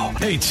now,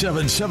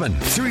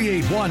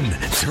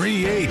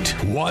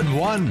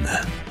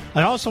 877-381-3811.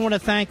 I also want to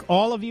thank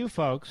all of you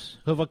folks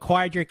who have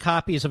acquired your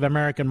copies of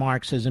American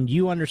Marxism.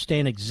 You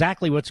understand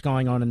exactly what's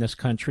going on in this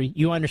country.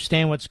 You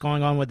understand what's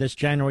going on with this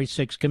January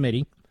 6th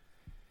committee.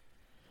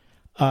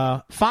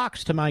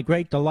 Fox, to my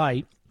great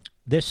delight,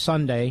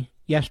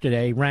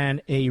 yesterday,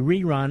 ran a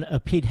rerun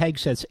of Pete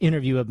Hegseth's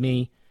interview of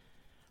me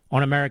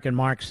on American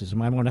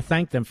Marxism. I want to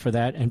thank them for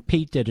that, and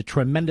Pete did a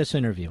tremendous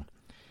interview.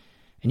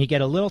 And you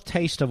get a little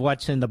taste of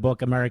what's in the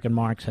book American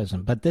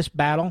Marxism. But this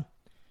battle,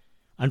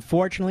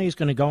 unfortunately, is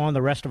going to go on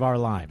the rest of our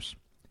lives.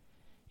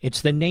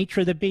 It's the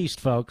nature of the beast,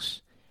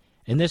 folks.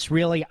 And this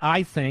really,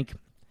 I think,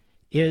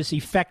 is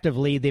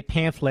effectively the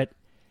pamphlet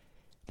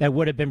that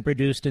would have been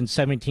produced in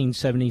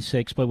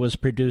 1776 but was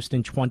produced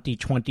in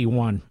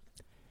 2021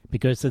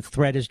 because the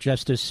threat is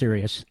just as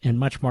serious and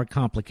much more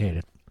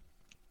complicated.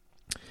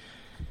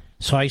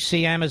 So I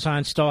see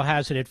Amazon still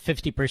has it at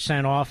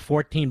 50% off,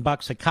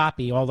 $14 a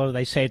copy, although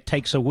they say it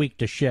takes a week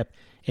to ship.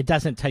 It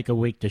doesn't take a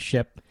week to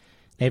ship.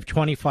 They have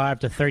 25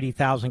 to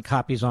 30,000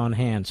 copies on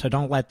hand, so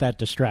don't let that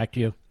distract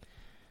you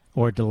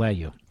or delay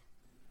you.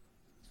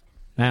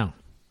 Now,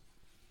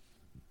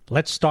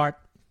 let's start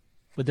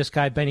with this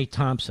guy, Benny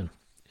Thompson,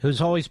 who's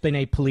always been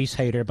a police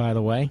hater, by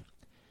the way,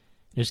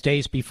 his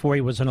days before he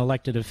was an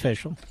elected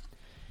official.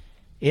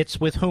 It's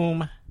with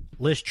whom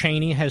Liz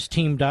Cheney has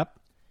teamed up.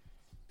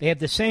 They have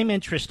the same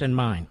interest in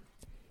mind.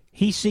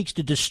 He seeks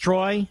to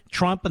destroy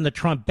Trump and the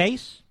Trump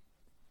base.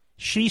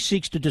 She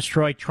seeks to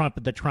destroy Trump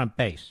and the Trump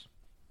base.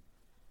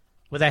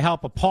 With the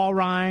help of Paul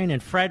Ryan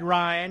and Fred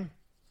Ryan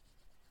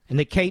and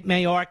the Kate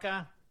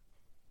Mayorkas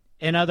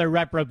and other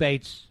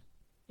reprobates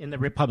in the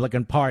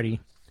Republican Party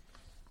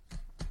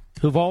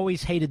who've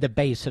always hated the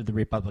base of the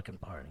Republican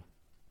Party.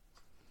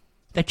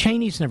 The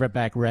Cheneys never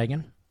backed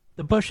Reagan.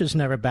 The Bushes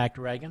never backed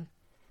Reagan.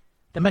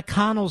 The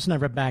McConnells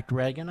never backed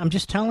Reagan. I'm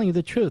just telling you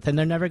the truth, and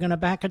they're never going to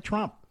back a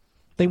Trump.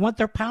 They want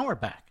their power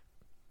back.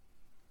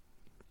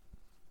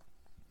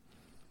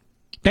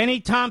 Benny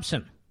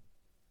Thompson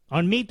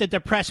on Meet the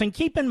Depressed. And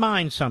keep in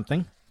mind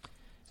something.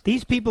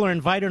 These people are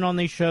invited on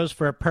these shows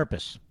for a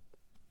purpose.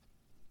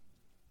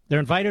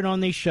 They're invited on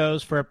these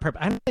shows for a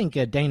purpose. I don't think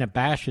Dana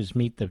Bash is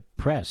Meet the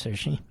Press, is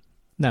she?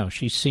 No,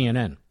 she's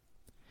CNN.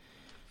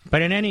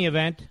 But in any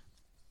event,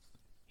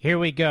 here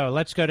we go.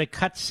 Let's go to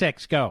cut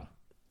 6. Go.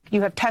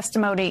 You have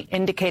testimony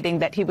indicating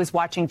that he was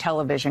watching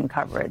television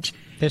coverage.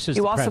 This is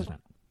the president. You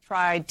also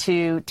tried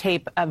to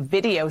tape a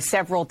video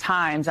several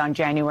times on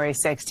January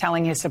 6th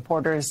telling his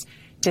supporters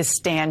to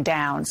stand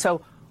down.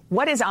 So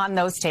what is on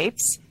those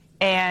tapes?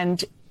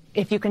 And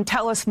if you can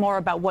tell us more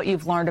about what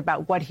you've learned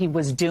about what he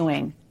was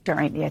doing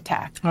during the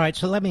attack. All right,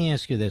 so let me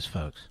ask you this,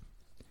 folks.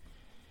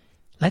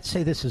 Let's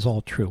say this is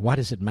all true. Why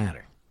does it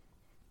matter?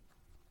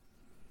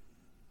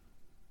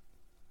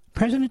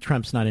 President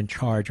Trump's not in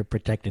charge of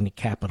protecting the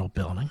Capitol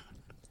building.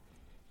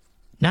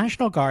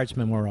 National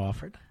Guardsmen were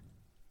offered.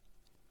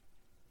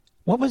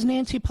 What was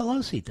Nancy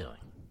Pelosi doing?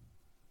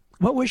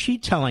 What was she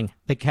telling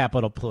the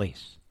Capitol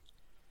Police?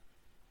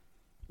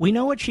 We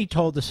know what she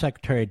told the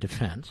Secretary of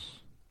Defense.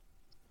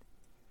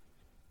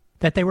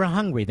 That they were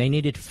hungry. They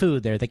needed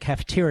food there. The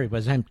cafeteria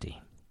was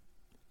empty.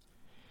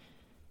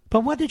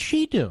 But what did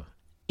she do?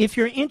 If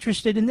you're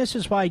interested, and this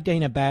is why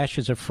Dana Bash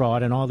is a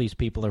fraud and all these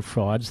people are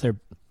frauds. They're,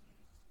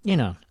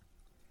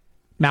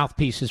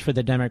 mouthpieces for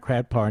the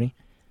Democrat Party.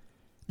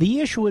 The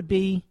issue would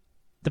be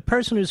the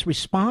person who's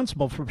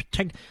responsible for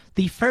protecting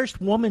the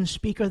first woman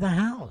Speaker of the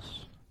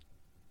House.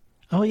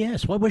 Oh,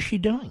 yes. What was she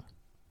doing?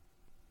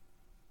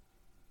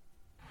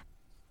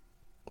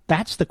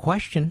 That's the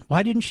question.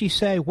 Why didn't she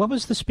say, what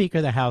was the Speaker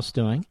of the House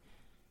doing?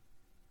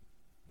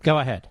 Go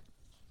ahead.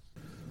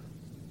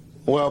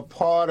 Well,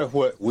 part of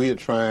what we're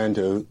trying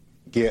to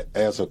get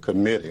as a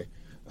committee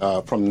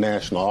from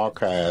National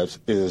Archives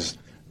is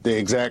the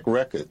exact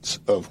records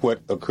of what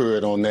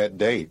occurred on that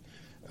date.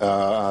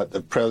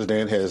 The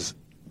president has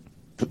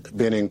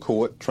been in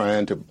court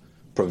trying to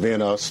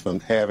prevent us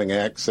from having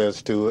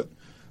access to it.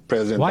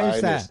 President Why Biden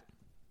is that?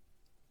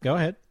 Go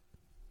ahead.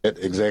 That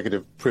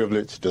executive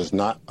privilege does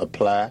not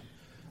apply.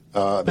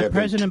 But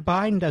President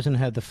Biden doesn't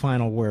have the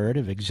final word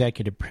if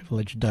executive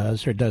privilege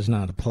does or does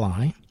not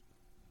apply.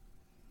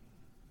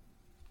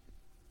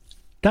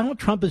 Donald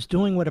Trump is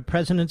doing what a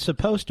president's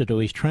supposed to do.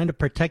 He's trying to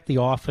protect the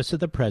office of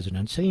the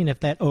presidency, and if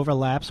that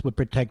overlaps with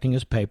protecting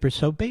his papers,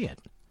 so be it.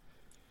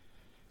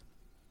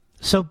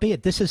 So be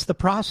it. This is the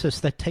process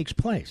that takes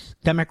place.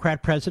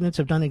 Democrat presidents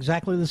have done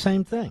exactly the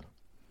same thing.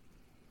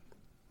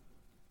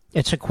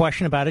 It's a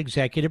question about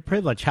executive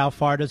privilege. How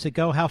far does it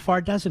go? How far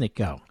doesn't it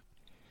go?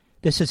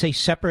 This is a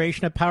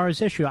separation of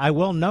powers issue. I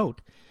will note,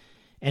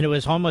 and it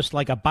was almost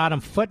like a bottom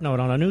footnote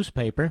on a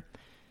newspaper,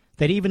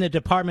 that even the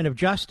Department of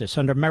Justice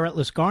under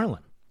Meritless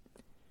Garland,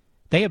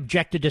 they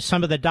objected to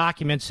some of the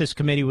documents this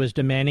committee was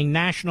demanding,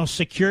 national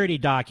security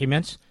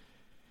documents,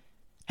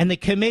 and the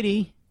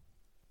committee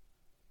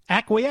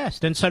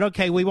acquiesced and said,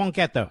 okay, we won't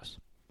get those.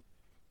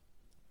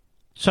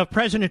 So if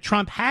President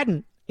Trump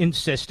hadn't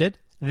insisted,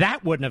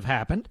 that wouldn't have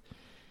happened.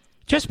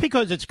 Just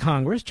because it's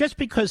Congress, just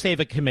because they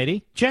have a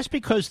committee, just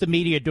because the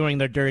media are doing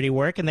their dirty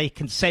work and they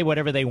can say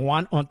whatever they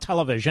want on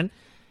television,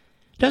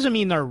 doesn't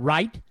mean they're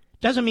right,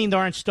 doesn't mean there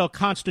aren't still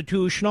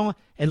constitutional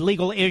and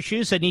legal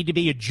issues that need to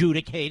be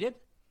adjudicated.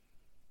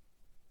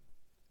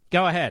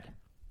 Go ahead.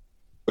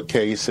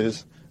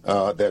 Cases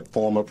that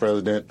former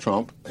President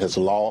Trump has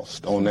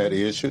lost on that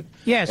issue.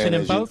 Yes, and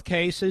in both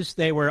cases,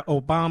 they were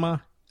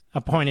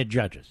Obama-appointed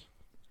judges.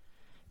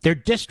 They're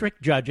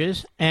district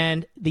judges,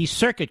 and the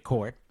circuit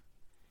court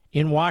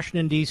in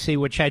Washington, D.C.,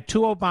 which had 2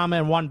 Obama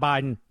and 1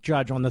 Biden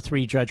judge on the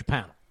 3-judge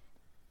panel.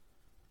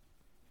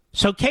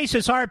 So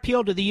cases are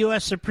appealed to the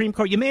U.S. Supreme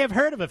Court. You may have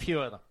heard of a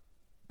few of them.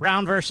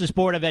 Brown versus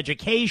Board of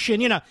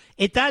Education.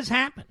 It does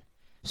happen.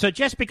 So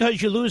just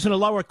because you lose in a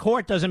lower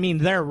court doesn't mean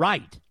they're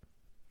right.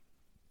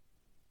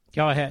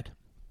 Go ahead.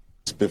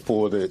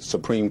 Before the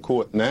Supreme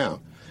Court now.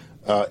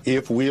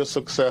 If we are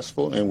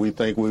successful, and we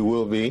think we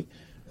will be,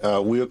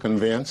 we are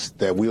convinced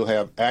that we'll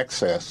have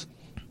access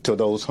to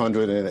those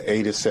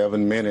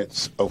 187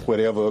 minutes of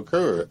whatever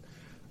occurred.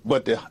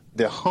 But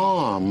the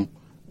harm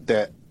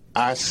that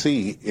I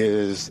see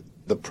is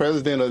the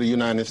President of the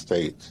United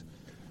States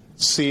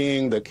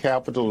seeing the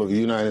Capitol of the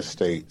United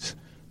States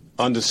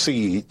under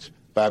siege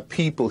by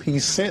people he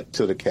sent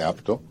to the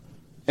Capitol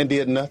and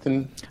did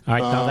nothing. All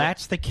right, now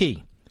that's the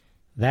key.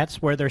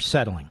 That's where they're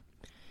settling.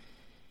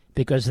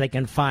 Because they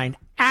can find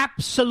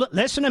absolute...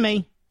 Listen to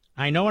me.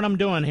 I know what I'm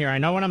doing here. I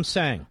know what I'm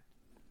saying.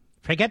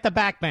 Forget the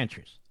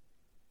backbenchers.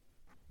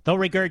 They'll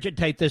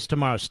regurgitate this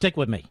tomorrow. Stick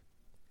with me.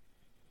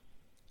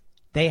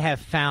 They have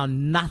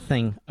found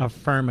nothing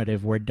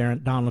affirmative where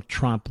Donald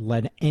Trump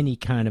led any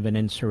kind of an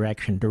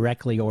insurrection,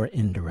 directly or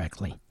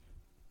indirectly.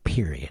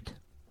 Period.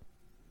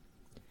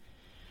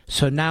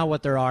 So now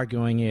what they're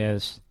arguing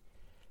is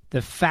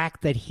the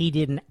fact that he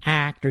didn't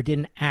act or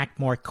didn't act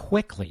more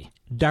quickly,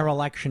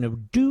 dereliction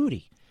of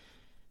duty,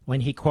 when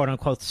he,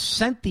 quote-unquote,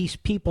 sent these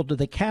people to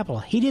the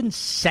Capitol. He didn't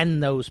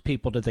send those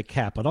people to the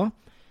Capitol.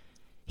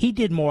 He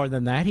did more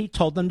than that. He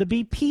told them to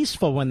be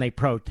peaceful when they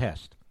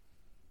protest.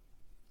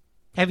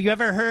 Have you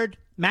ever heard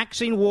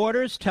Maxine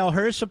Waters tell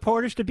her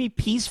supporters to be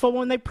peaceful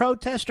when they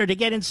protest or to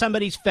get in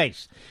somebody's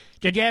face?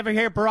 Did you ever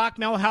hear Barack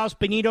Milhouse,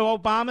 Benito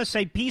Obama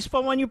say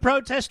peaceful when you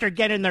protest or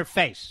get in their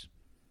face?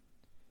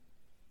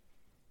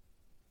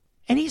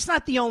 And he's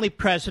not the only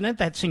president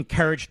that's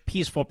encouraged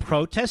peaceful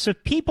protests.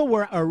 If people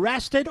were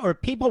arrested or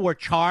people were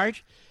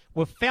charged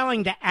with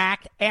failing to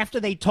act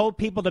after they told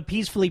people to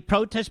peacefully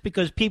protest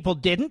because people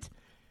didn't,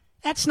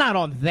 that's not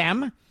on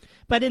them.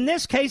 But in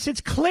this case,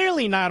 it's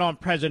clearly not on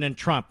President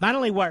Trump. Not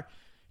only were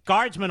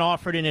guardsmen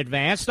offered in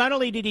advance, not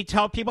only did he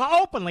tell people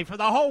openly for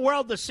the whole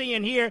world to see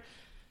and hear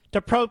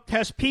to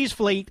protest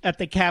peacefully at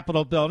the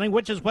Capitol building,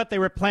 which is what they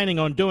were planning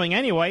on doing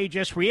anyway. He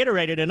just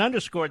reiterated and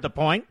underscored the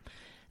point.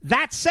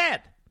 That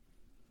said,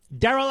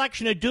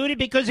 dereliction of duty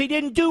because he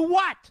didn't do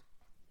what?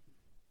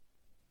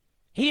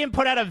 He didn't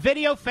put out a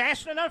video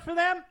fast enough for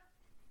them?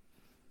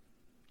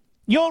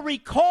 You'll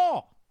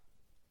recall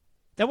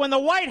that when the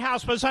White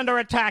House was under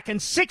attack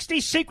and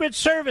 60 Secret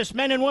Service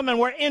men and women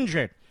were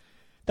injured,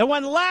 that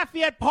when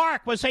Lafayette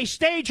Park was a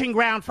staging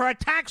ground for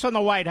attacks on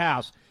the White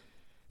House,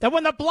 that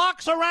when the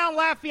blocks around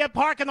Lafayette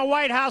Park and the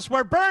White House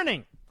were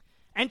burning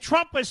and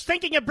Trump was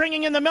thinking of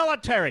bringing in the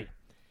military,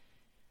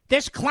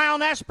 this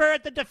clown Esper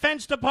at the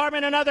Defense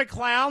Department and other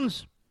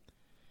clowns,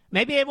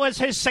 maybe it was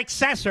his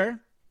successor,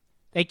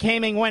 they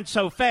came and went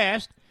so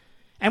fast,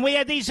 and we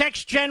had these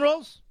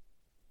ex-generals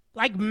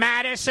like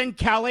Mattis and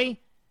Kelly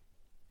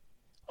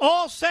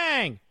all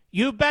saying,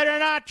 you better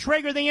not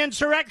trigger the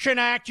Insurrection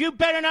Act. You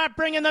better not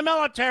bring in the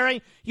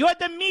military. You had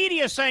the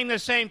media saying the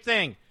same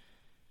thing.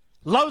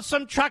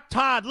 Loathsome Chuck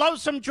Todd,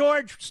 loathsome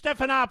George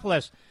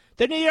Stephanopoulos,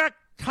 the New York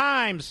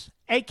Times,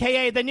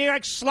 a.k.a. the New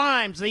York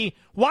Slimes, the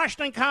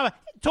Washington Common,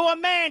 to a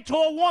man, to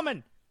a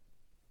woman,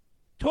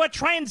 to a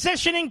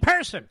transitioning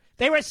person.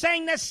 They were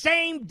saying the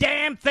same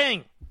damn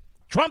thing.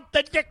 Trump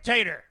the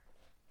dictator.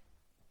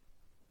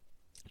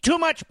 Too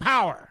much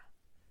power.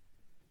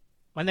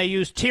 When they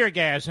use tear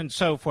gas and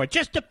so forth.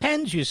 Just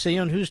depends, you see,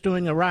 on who's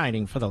doing the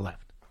rioting for the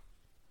left.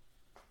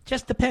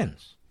 Just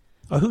depends.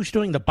 Or who's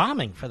doing the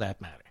bombing, for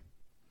that matter.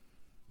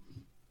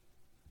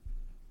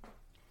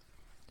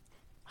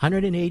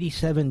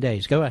 187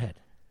 days. Go ahead.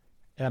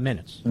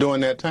 Minutes.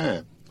 During that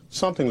time.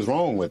 Something's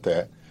wrong with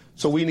that.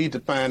 So we need to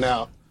find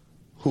out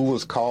who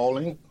was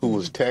calling, who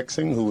was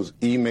texting, who was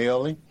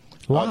emailing.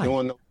 Why?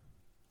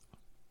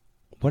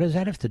 What does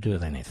that have to do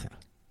with anything?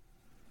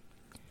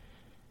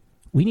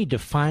 We need to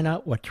find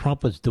out what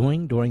Trump was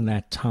doing during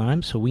that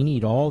time, so we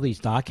need all these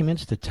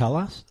documents to tell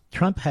us.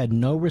 Trump had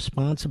no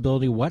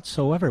responsibility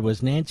whatsoever. It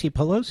was Nancy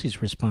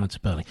Pelosi's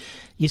responsibility.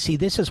 You see,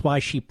 this is why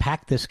she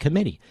packed this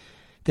committee.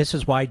 This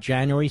is why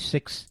January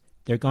 6th,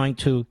 they're going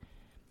to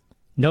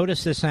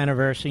notice this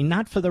anniversary,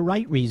 not for the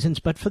right reasons,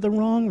 but for the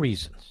wrong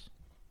reasons.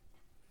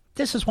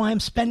 This is why I'm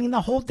spending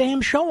the whole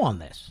damn show on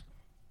this.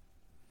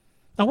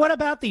 Now, what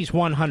about these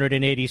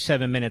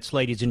 187 minutes,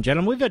 ladies and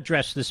gentlemen? We've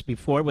addressed this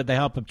before with the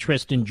help of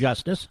Tristan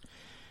Justice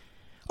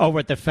over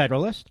at the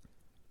Federalist.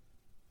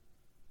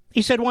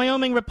 He said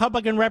Wyoming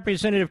Republican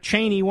Representative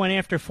Cheney went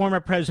after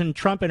former President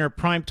Trump in her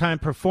primetime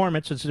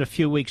performance, this is a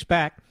few weeks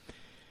back,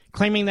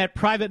 claiming that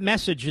private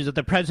messages of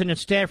the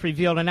president's staff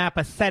revealed an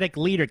apathetic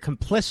leader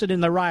complicit in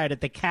the riot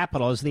at the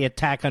Capitol as the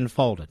attack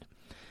unfolded.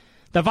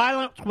 The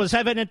violence was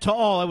evident to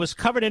all. It was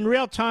covered in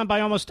real time by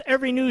almost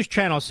every news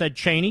channel, said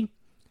Cheney,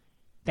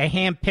 the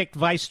hand-picked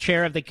vice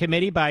chair of the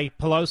committee by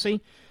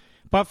Pelosi.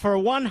 But for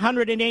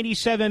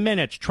 187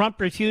 minutes, Trump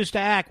refused to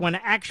act when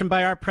action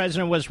by our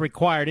president was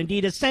required,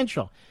 indeed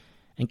essential,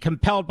 and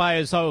compelled by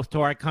his oath to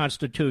our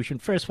Constitution.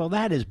 First of all,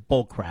 that is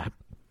bullcrap.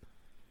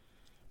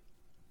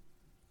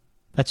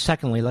 But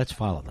secondly, let's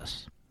follow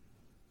this.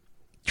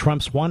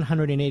 Trump's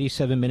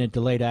 187-minute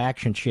delay to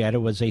action, she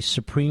added, was a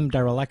supreme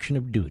dereliction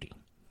of duty.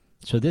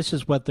 So this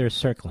is what they're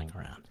circling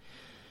around.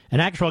 An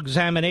actual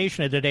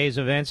examination of today's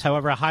events,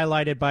 however,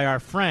 highlighted by our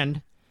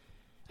friend,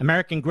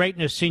 American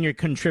Greatness senior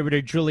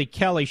contributor Julie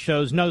Kelly,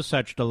 shows no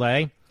such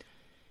delay.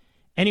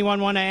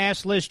 Anyone want to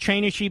ask Liz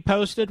Cheney, she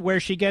posted, where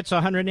she gets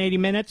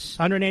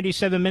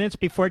 187 minutes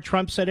before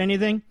Trump said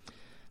anything?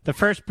 The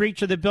first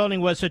breach of the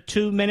building was at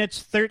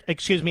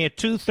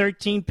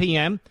 2:13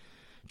 p.m.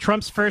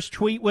 Trump's first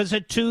tweet was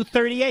at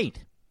 2:38.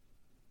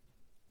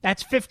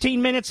 That's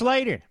 15 minutes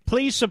later.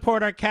 Please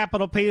support our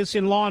Capitol Police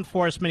and law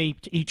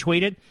enforcement, he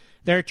tweeted.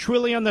 They're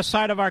truly on the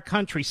side of our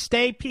country.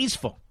 Stay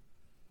peaceful.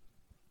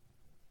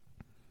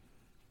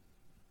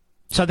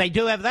 So they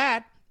do have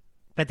that,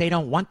 but they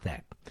don't want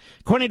that.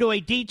 According to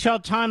a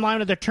detailed timeline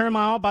of the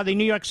turmoil by the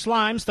New York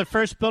Slimes, the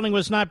first building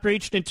was not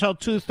breached until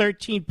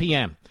 2:13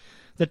 p.m.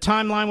 The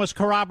timeline was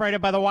corroborated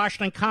by the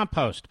Washington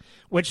Compost,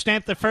 which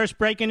stamped the first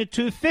break-in at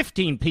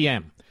 2:15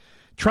 p.m.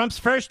 Trump's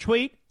first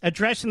tweet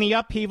addressing the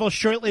upheaval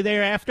shortly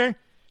thereafter,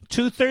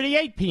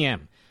 2:38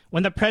 p.m.,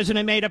 when the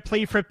president made a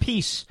plea for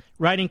peace,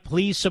 writing,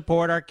 "Please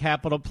support our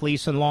Capitol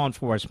Police and law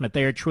enforcement.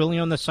 They are truly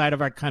on the side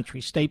of our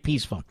country. Stay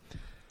peaceful."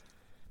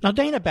 Now,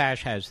 Dana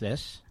Bash has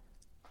this,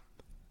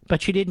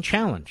 but she didn't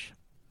challenge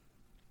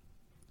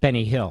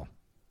Benny Hill.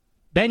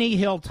 Benny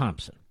Hill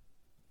Thompson.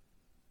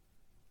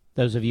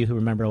 Those of you who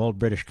remember old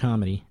British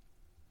comedy.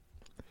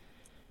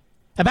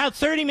 About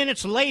 30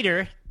 minutes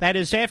later, that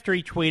is after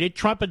he tweeted,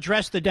 Trump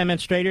addressed the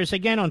demonstrators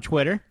again on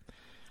Twitter.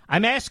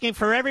 "I'm asking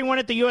for everyone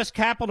at the U.S.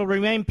 Capitol to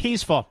remain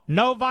peaceful.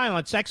 No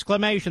violence!"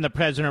 The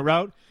president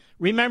wrote.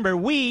 "Remember,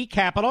 we,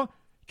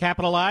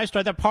 capitalized,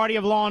 are the party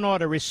of law and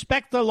order.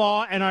 Respect the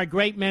law and our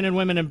great men and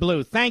women in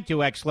blue. Thank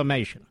you!"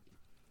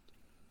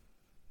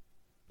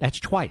 That's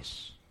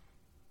twice.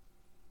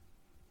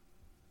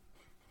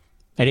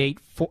 At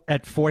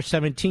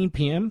 4:17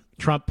 p.m.,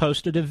 Trump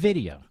posted a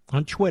video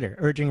on Twitter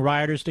urging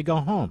rioters to go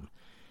home,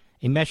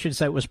 a message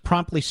that was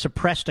promptly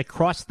suppressed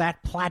across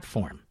that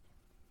platform.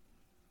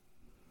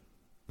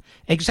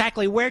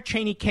 Exactly where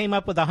Cheney came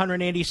up with a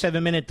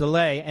 187-minute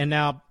delay and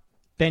now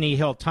Benny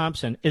Hill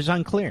Thompson is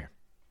unclear.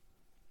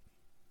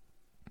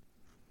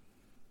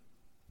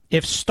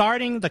 If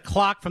starting the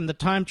clock from the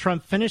time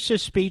Trump finished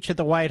his speech at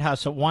the White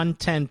House at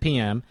 1:10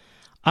 p.m.,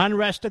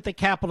 unrest at the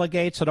Capitol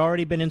gates had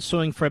already been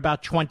ensuing for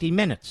about 20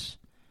 minutes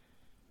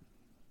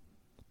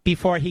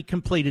before he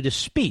completed his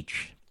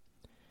speech.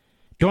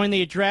 During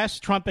the address,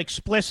 Trump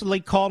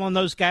explicitly called on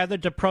those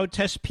gathered to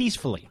protest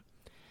peacefully.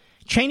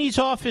 Cheney's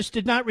office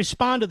did not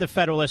respond to the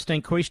Federalist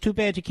inquiries. Too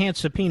bad you can't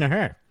subpoena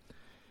her.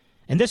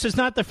 And this is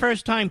not the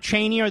first time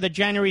Cheney or the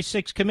January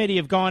 6th committee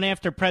have gone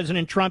after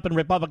President Trump and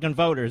Republican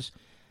voters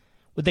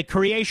with the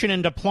creation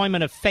and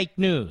deployment of fake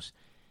news.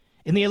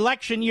 In the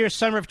election year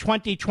summer of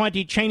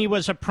 2020, Cheney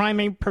was a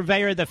primary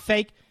purveyor of the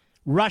fake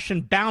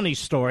Russian bounty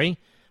story,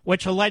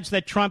 which alleged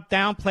that Trump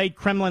downplayed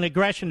Kremlin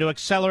aggression to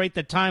accelerate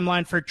the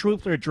timeline for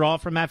troop withdrawal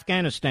from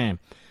Afghanistan.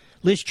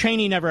 Liz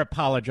Cheney never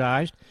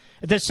apologized.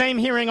 At the same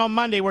hearing on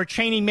Monday where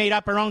Cheney made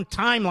up her own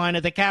timeline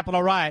of the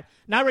Capitol riot,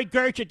 now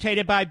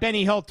regurgitated by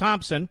Benny Hill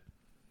Thompson,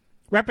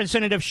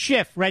 Representative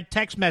Schiff read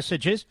text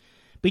messages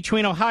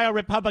between Ohio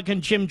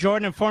Republican Jim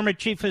Jordan and former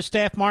Chief of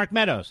Staff Mark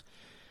Meadows,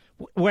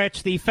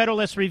 which the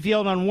Federalists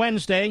revealed on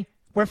Wednesday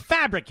were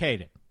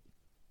fabricated.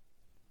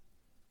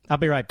 I'll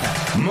be right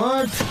back.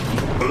 Mark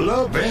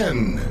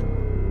Levin.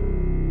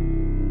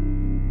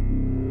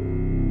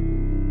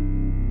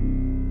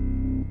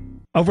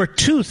 Over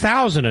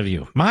 2,000 of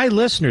you, my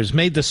listeners,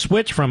 made the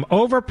switch from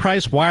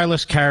overpriced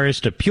wireless carriers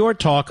to Pure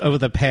Talk over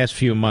the past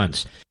few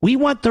months. We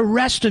want the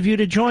rest of you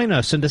to join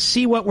us and to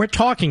see what we're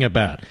talking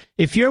about.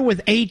 If you're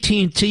with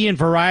AT&T and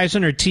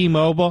Verizon or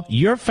T-Mobile,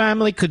 your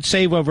family could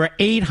save over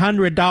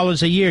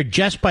 $800 a year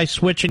just by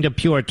switching to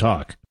Pure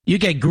Talk. You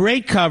get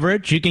great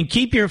coverage, you can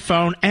keep your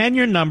phone and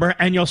your number,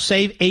 and you'll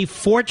save a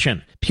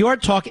fortune. Pure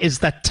Talk is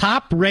the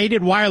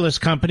top-rated wireless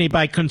company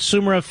by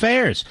Consumer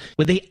Affairs,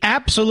 with the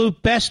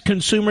absolute best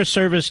consumer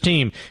service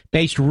team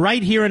based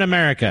right here in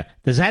America.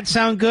 Does that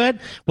sound good?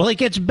 Well, it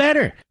gets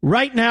better.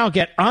 Right now,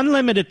 get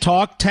unlimited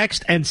talk,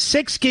 text, and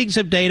 6 gigs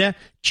of data,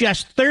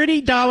 just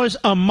 $30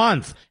 a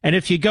month. And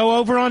if you go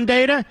over on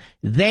data,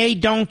 they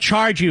don't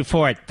charge you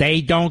for it.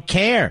 They don't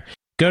care.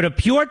 Go to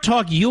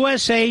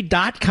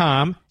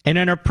puretalkusa.com and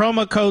enter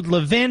promo code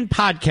Levin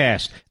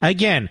Podcast.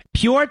 Again,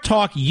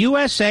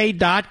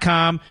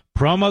 puretalkusa.com,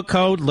 promo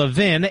code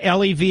Levin,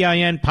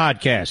 Levin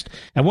Podcast.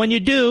 And when you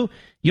do,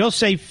 you'll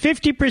save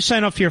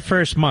 50% off your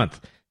first month.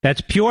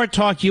 That's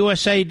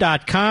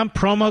puretalkusa.com,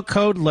 promo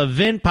code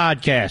Levin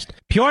Podcast.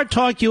 Pure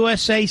Talk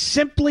USA,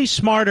 simply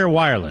smarter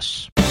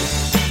wireless.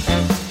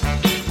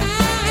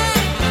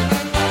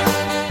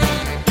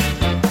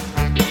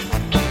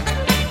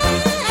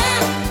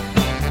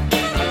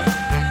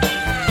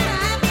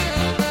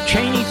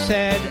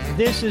 Said,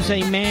 "This is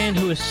a man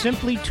who is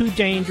simply too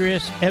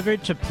dangerous ever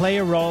to play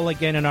a role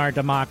again in our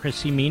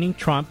democracy," meaning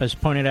Trump, as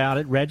pointed out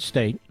at Red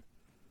State.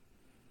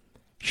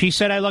 She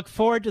said, "I look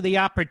forward to the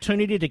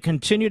opportunity to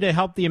continue to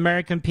help the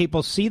American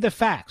people see the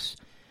facts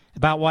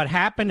about what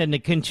happened and to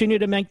continue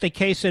to make the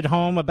case at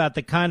home about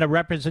the kind of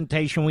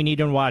representation we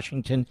need in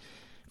Washington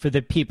for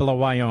the people of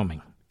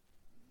Wyoming."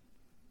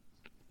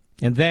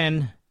 And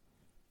then,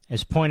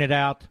 as pointed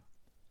out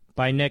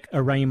by Nick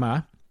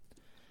Arima,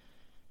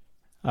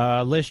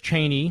 Liz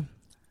Cheney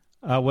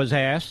was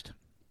asked,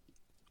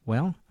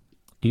 well,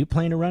 do you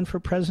plan to run for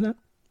president?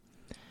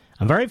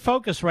 I'm very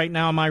focused right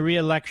now on my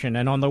re-election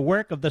and on the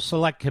work of the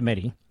Select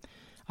Committee.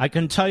 I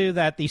can tell you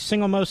that the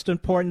single most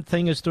important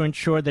thing is to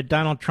ensure that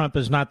Donald Trump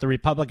is not the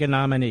Republican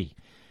nominee,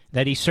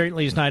 that he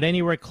certainly is not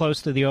anywhere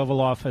close to the Oval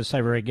Office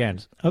ever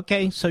again.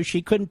 Okay, so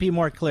she couldn't be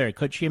more clear,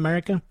 could she,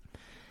 America?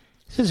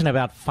 This isn't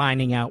about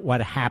finding out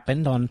what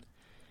happened on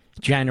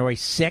January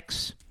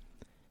 6th.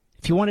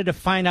 If you wanted to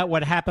find out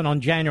what happened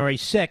on January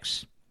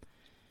 6th,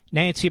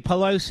 Nancy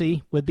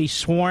Pelosi would be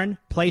sworn,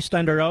 placed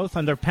under oath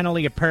under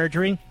penalty of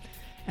perjury,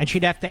 and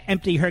she'd have to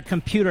empty her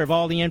computer of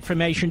all the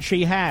information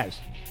she has.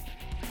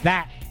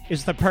 That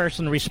is the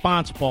person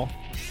responsible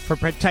for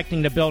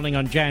protecting the building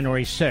on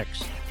January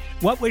 6th.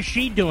 What was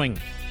she doing?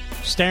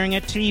 Staring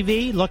at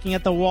TV, looking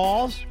at the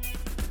walls,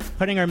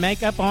 putting her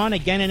makeup on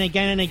again and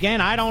again and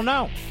again? I don't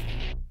know.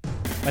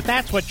 But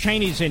that's what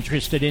Cheney's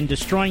interested in,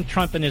 destroying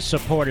Trump and his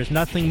supporters.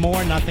 Nothing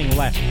more, nothing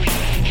less.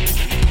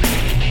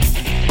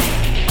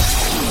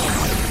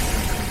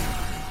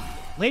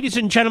 Ladies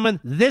and gentlemen,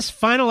 this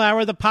final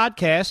hour of the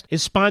podcast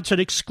is sponsored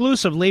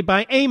exclusively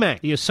by AMAC,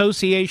 the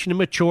Association of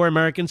Mature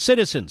American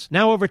Citizens.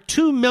 Now over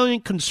 2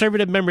 million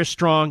conservative members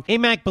strong,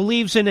 AMAC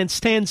believes in and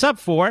stands up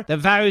for the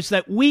values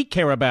that we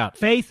care about: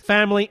 faith,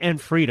 family,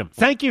 and freedom.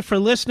 Thank you for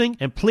listening,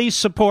 and please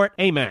support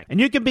AMAC. And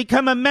you can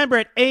become a member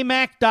at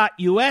amac.us/join.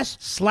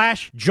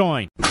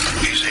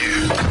 He's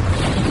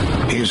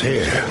here. He's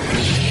here.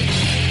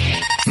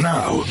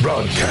 Now,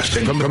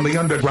 broadcasting from the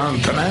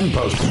underground command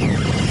post,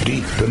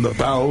 deep in the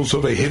bowels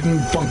of a hidden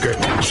bunker,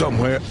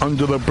 somewhere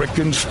under the brick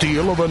and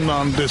steel of a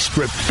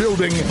nondescript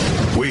building,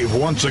 we've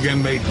once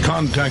again made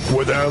contact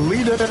with our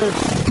leader,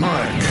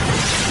 Mark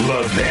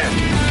Levin.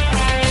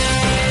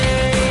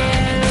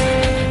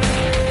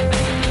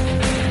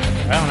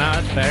 Well, now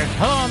it's better.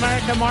 Hello,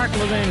 America. Mark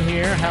Levin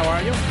here. How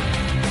are you?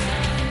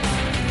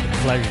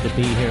 Pleasure to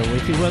be here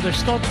with you. Well, they're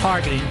still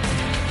targeting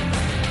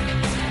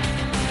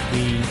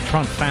the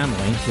Trump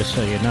family, just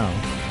so you know.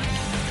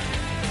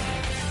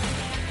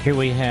 Here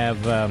we have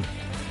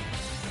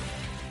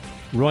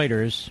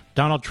Reuters,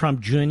 Donald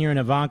Trump Jr. and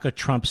Ivanka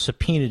Trump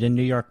subpoenaed in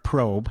New York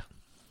probe.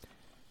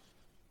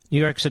 New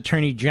York's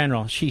Attorney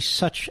General, she's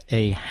such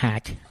a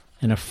hack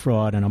and a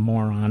fraud and a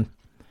moron.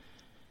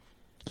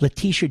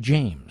 Letitia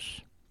James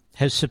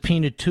has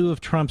subpoenaed 2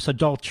 of Trump's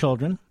adult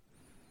children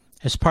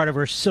as part of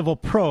her civil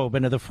probe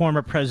into the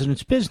former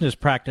president's business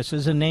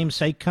practices and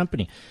namesake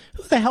company.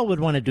 Who the hell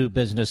would want to do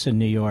business in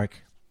New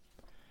York?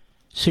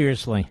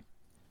 Seriously.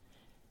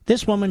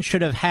 This woman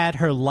should have had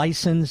her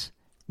license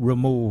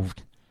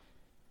removed.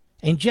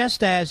 And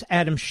just as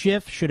Adam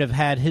Schiff should have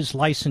had his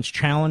license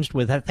challenged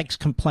with ethics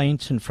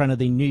complaints in front of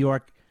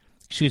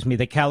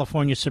the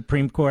California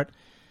Supreme Court,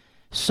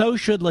 so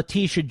should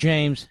Letitia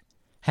James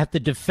have to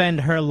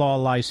defend her law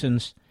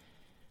license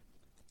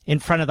in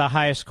front of the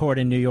highest court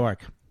in New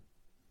York.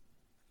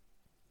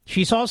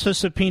 She's also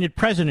subpoenaed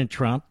President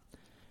Trump.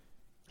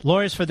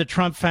 Lawyers for the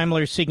Trump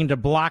family are seeking to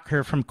block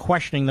her from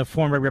questioning the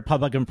former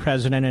Republican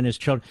president and his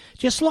children.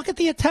 Just look at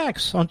the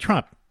attacks on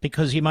Trump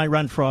because he might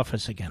run for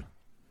office again.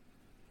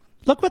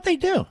 Look what they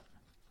do.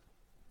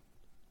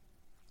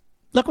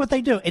 Look what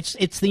they do.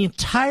 It's the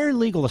entire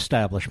legal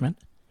establishment,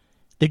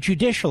 the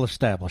judicial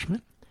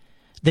establishment,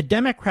 the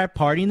Democrat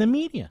Party, and the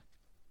media.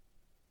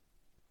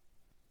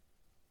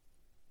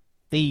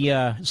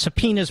 The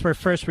subpoenas were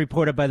first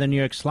reported by the New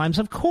York Slimes,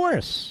 of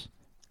course,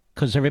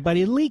 because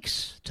everybody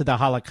leaks to the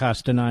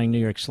Holocaust-denying New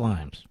York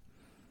Slimes.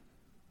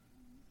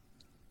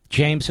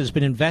 James has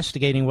been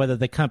investigating whether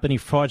the company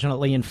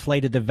fraudulently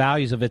inflated the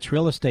values of its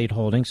real estate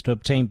holdings to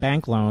obtain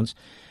bank loans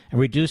and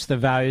reduce the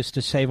values to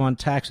save on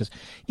taxes.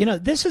 You know,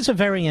 this is a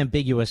very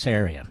ambiguous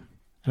area.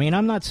 I mean,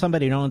 I'm not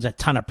somebody who owns a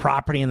ton of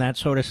property and that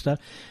sort of stuff,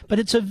 but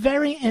it's a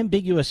very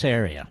ambiguous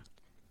area.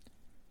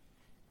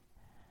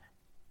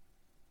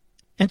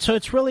 And so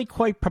it's really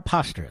quite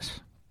preposterous.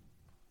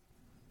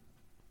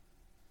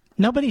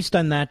 Nobody's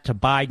done that to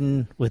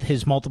Biden with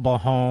his multiple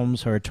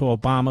homes or to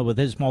Obama with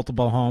his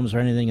multiple homes or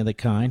anything of the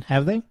kind,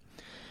 have they?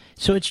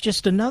 So it's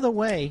just another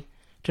way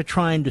to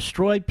try and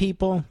destroy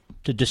people,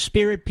 to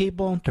dispirit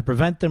people, to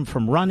prevent them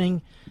from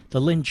running, the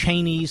Lynn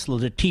Cheneys, the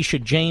Letitia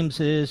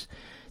Jameses,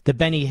 the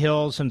Benny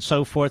Hills, and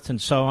so forth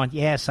and so on.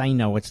 Yes, I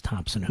know it's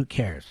Thompson. Who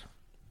cares?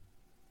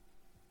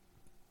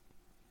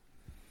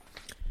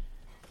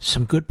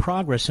 Some good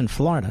progress in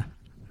Florida.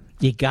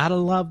 You got to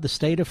love the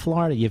state of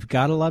Florida. You've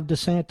got to love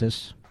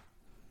DeSantis.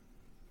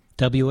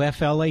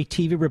 WFLA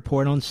TV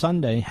report on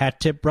Sunday. Hat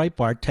tip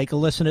Breitbart. Take a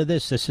listen to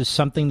this. This is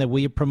something that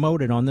we have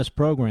promoted on this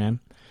program.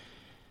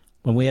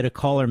 When we had a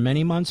caller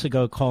many months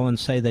ago call and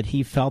say that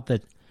he felt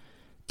that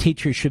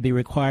teachers should be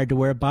required to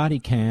wear body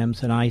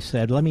cams, and I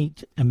said, let me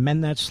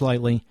amend that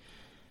slightly,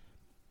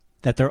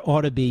 that there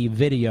ought to be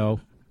video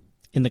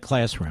in the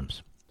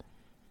classrooms.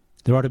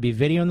 There ought to be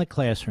video in the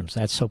classrooms.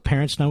 That's so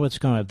parents know what's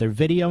going on. If there's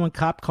video in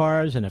cop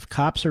cars, and if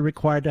cops are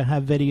required to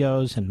have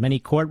videos, and many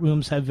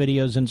courtrooms have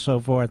videos and so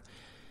forth,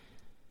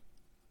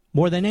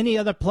 More than any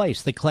other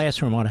place, the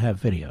classroom ought to have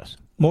videos.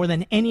 More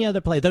than any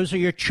other place. Those are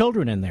your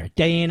children in there,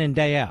 day in and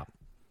day out.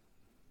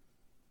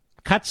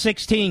 Cut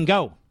 16,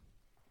 go.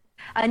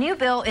 A new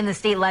bill in the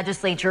state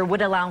legislature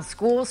would allow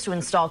schools to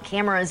install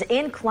cameras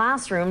in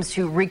classrooms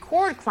to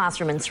record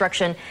classroom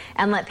instruction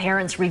and let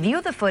parents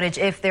review the footage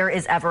if there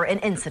is ever an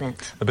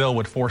incident. The bill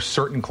would force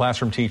certain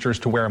classroom teachers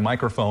to wear a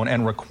microphone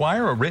and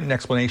require a written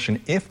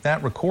explanation if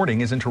that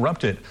recording is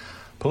interrupted.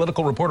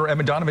 Political reporter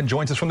Evan Donovan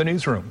joins us from the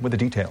newsroom with the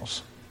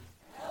details.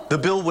 The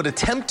bill would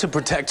attempt to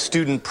protect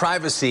student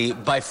privacy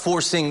by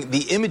forcing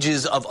the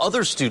images of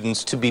other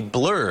students to be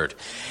blurred,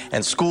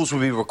 and schools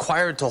would be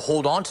required to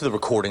hold on to the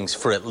recordings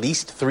for at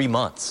least 3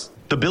 months.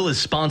 The bill is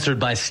sponsored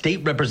by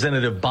State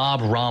Representative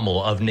Bob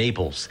Rommel of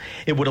Naples.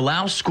 It would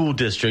allow school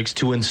districts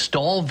to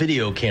install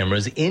video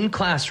cameras in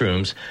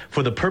classrooms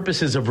for the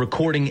purposes of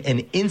recording an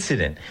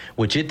incident,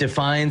 which it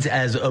defines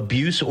as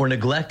abuse or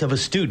neglect of a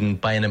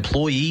student by an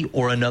employee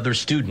or another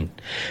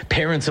student.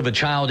 Parents of a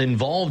child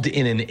involved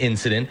in an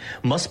incident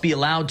must be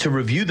allowed to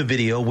review the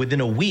video within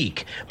a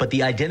week, but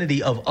the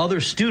identity of other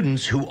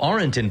students who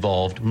aren't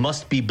involved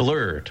must be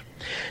blurred.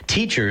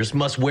 Teachers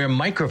must wear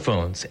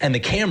microphones, and the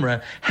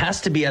camera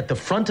has to be at the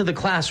front of the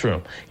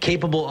classroom,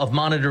 capable of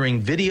monitoring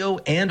video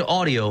and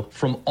audio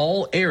from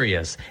all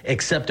areas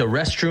except a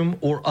restroom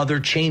or other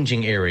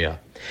changing area.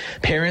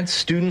 Parents,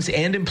 students,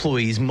 and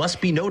employees must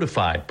be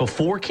notified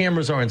before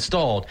cameras are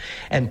installed,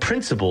 and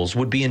principals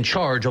would be in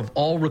charge of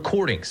all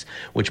recordings,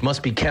 which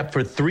must be kept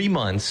for 3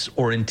 months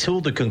or until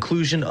the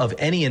conclusion of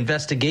any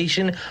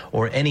investigation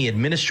or any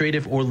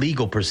administrative or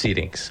legal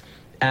proceedings.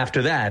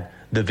 After that,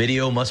 the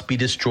video must be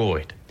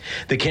destroyed.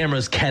 The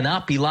cameras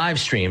cannot be live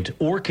streamed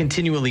or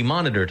continually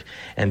monitored,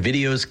 and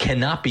videos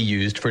cannot be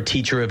used for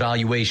teacher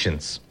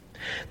evaluations.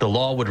 The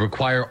law would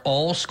require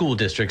all school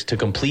districts to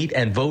complete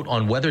and vote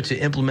on whether to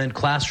implement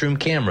classroom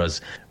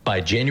cameras by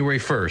January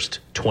 1st,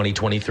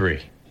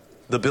 2023.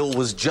 The bill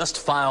was just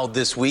filed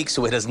this week,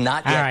 so it has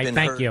not yet been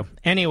heard. Thank you.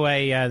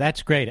 Anyway,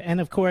 that's great.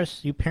 And, of course,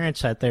 you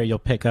parents out there, you'll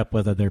pick up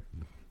whether they're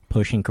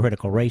pushing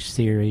critical race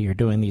theory or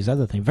doing these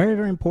other things. Very,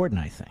 very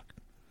important, I think.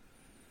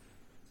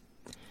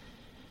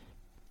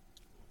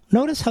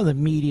 Notice how the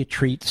media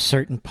treats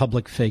certain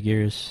public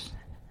figures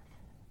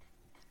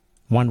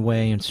one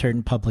way and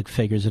certain public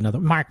figures another.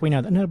 Mark, we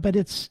know that. No, but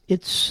it's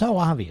so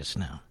obvious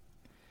now.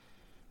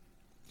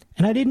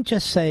 And I didn't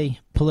just say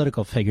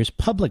political figures,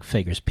 public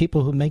figures,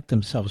 people who make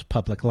themselves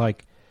public,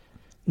 like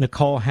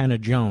Nicole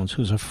Hannah-Jones,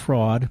 who's a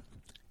fraud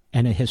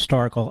and a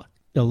historical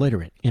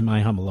illiterate, in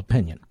my humble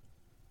opinion.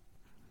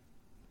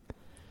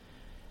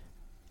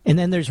 And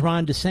then there's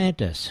Ron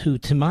DeSantis, who,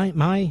 to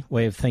my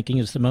way of thinking,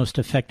 is the most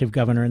effective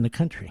governor in the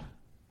country.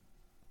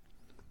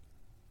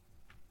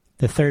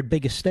 The third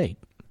biggest state.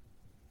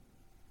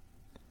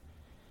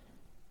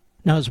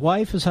 Now, his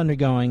wife is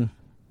undergoing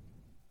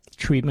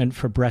treatment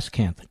for breast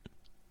cancer,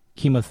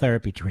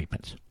 chemotherapy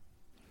treatments.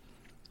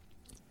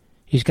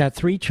 He's got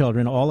 3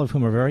 children, all of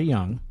whom are very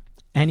young,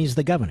 and he's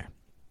the governor.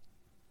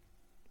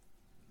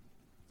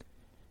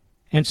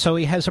 And so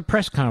he has a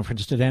press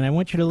conference today, and I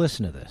want you to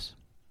listen to this.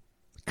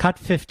 Cut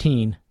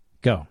 15,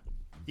 go.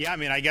 Yeah, I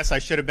mean, I guess I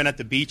should have been at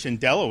the beach in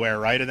Delaware,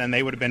 right? And then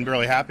they would have been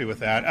really happy with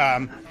that.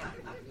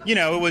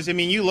 It was,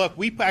 you look,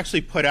 we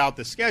actually put out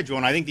the schedule,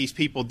 and I think these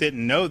people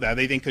didn't know that.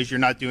 They think because you're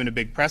not doing a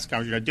big press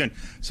conference, you're not doing.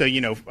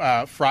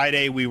 So,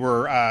 Friday we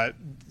were,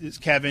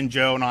 Kevin,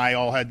 Joe, and I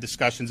all had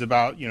discussions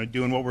about,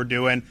 doing what we're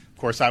doing. Of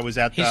course, I was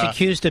at He's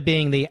accused of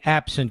being the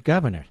absent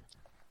governor.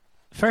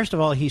 First of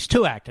all, he's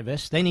too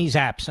activist. Then he's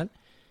absent.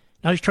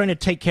 Now he's trying to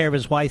take care of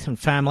his wife and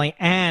family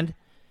and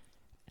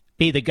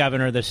be the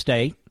governor of the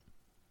state.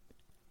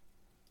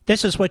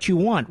 This is what you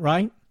want,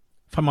 right?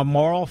 From a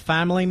moral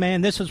family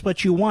man, this is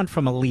what you want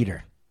from a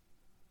leader.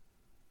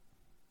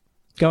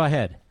 Go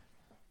ahead.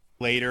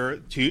 Later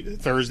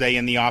Thursday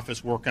in the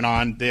office working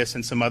on this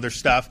and some other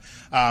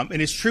stuff.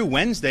 And it's true,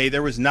 Wednesday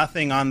there was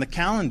nothing on the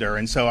calendar.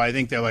 And so I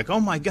think they're like, oh,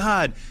 my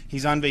God,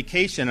 he's on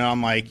vacation. And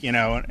I'm like, and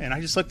I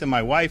just looked at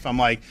my wife. I'm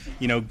like,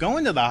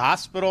 going to the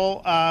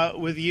hospital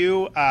with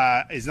you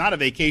is not a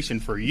vacation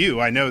for you.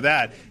 I know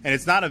that. And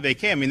it's not a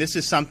vacation. This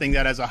is something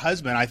that as a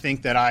husband, I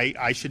think that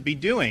I should be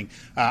doing.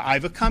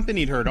 I've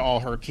accompanied her to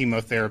all her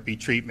chemotherapy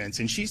treatments,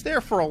 and she's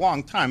there for a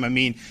long time.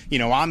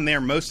 I'm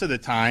there most of the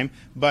time,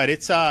 but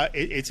it's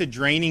a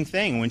draining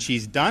thing. When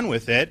she's done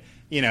with it,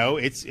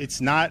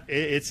 it's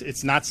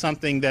not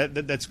something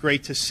that's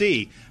great to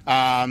see.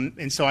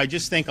 And so I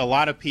just think a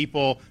lot of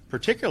people,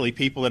 particularly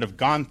people that have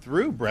gone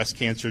through breast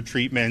cancer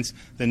treatments,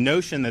 the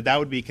notion that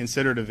would be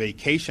considered a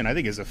vacation, I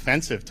think is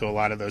offensive to a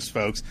lot of those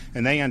folks,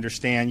 and they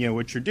understand,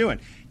 what you're doing.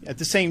 At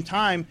the same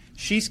time,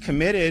 she's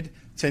committed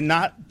to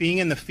not being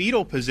in the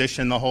fetal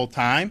position the whole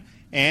time.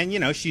 And,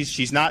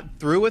 she's not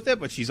through with it,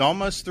 but she's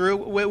almost through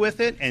with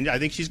it. And I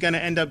think she's going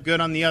to end up good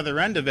on the other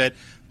end of it.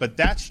 But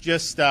that's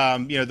just,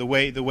 the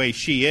way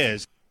she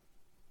is.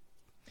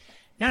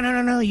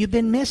 No. You've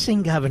been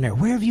missing, Governor.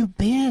 Where have you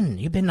been?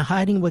 You've been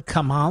hiding with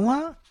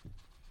Kamala?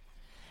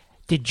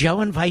 Did Joe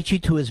invite you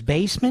to his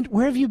basement?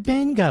 Where have you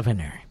been,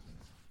 Governor?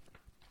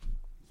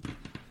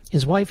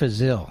 His wife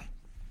is ill.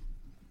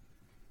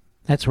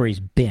 That's where he's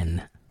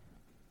been.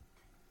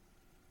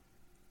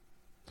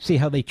 See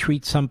how they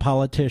treat some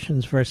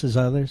politicians versus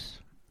others?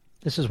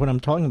 This is what I'm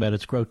talking about.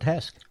 It's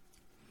grotesque.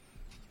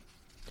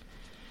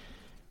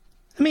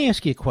 Let me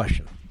ask you a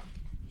question.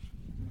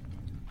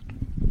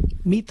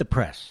 Meet the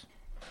press.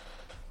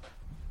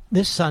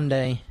 This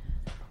Sunday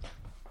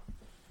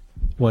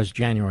was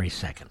January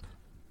 2nd.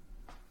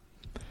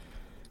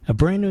 A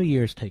brand new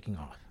year is taking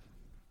off.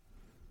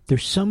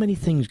 There's so many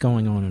things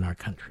going on in our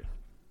country.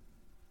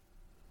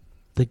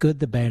 The good,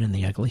 the bad, and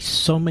the ugly.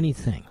 So many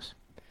things.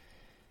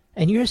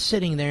 And you're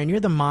sitting there, and you're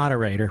the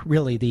moderator,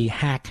 really the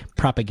hack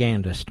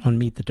propagandist on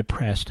Meet the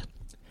Depressed.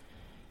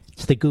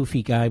 It's the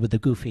goofy guy with the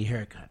goofy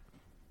haircut.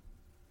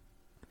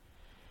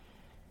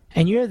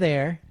 And you're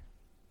there,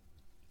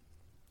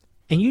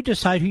 and you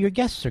decide who your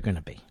guests are going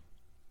to be.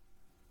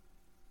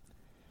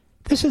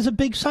 This is a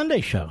big Sunday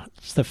show.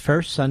 It's the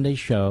first Sunday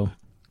show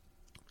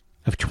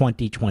of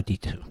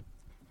 2022.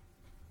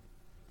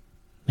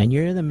 And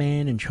you're the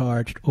man in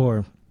charge,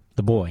 or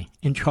the boy,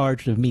 in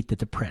charge of Meet the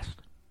Depressed.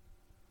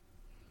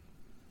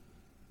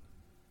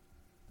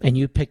 And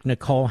you pick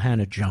Nicole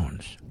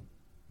Hannah-Jones.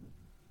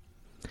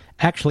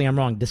 Actually, I'm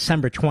wrong.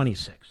 December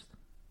 26th.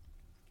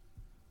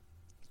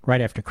 Right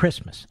after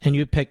Christmas. And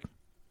you pick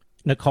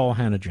Nicole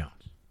Hannah-Jones.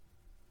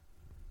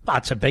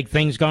 Lots of big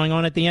things going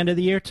on at the end of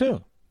the year,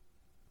 too.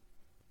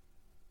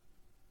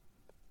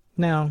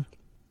 Now,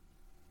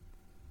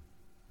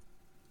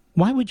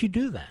 why would you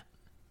do that?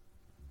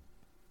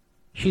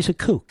 She's a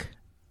kook.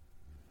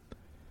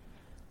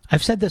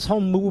 I've said this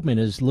whole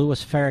movement is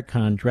Louis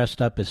Farrakhan dressed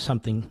up as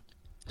something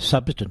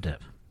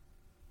substantive.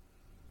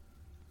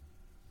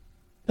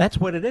 That's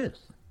what it is.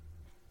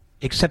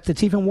 Except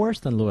it's even worse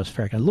than Louis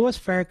Farrakhan. Louis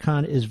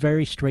Farrakhan is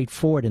very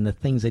straightforward in the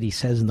things that he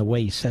says and the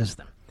way he says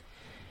them.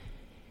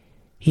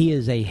 He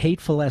is a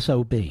hateful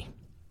SOB.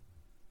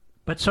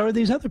 But so are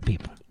these other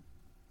people.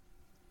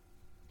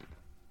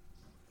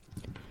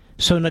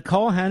 So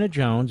Nicole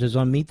Hannah-Jones is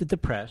on Meet the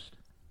Depressed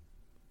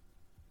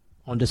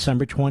on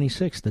December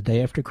 26th, the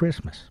day after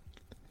Christmas,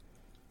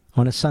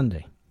 on a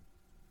Sunday.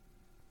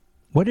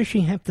 What does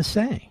she have to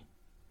say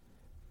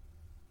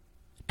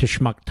to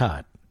Schmuck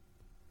Todd?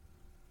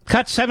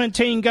 Cut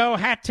 17, go,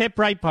 hat tip,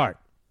 right part.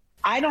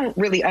 I don't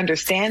really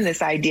understand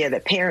this idea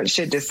that parents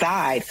should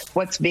decide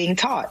what's being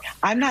taught.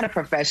 I'm not a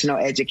professional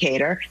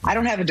educator. I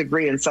don't have a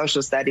degree in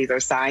social studies or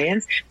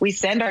science. We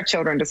send our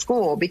children to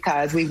school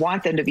because we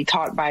want them to be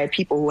taught by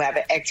people who have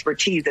an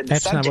expertise in the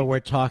subject. That's not what we're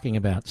talking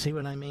about. See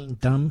what I mean?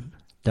 Dumb,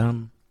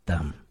 dumb,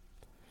 dumb.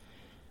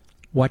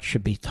 What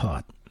should be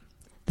taught?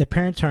 The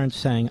parents aren't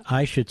saying,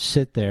 I should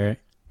sit there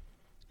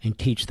and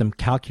teach them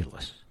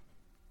calculus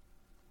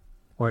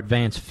or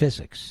advanced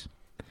physics.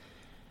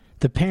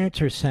 The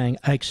parents are saying,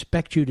 I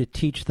expect you to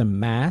teach them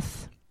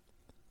math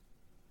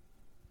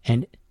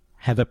and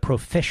have a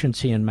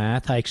proficiency in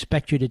math. I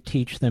expect you to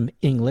teach them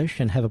English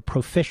and have a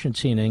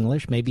proficiency in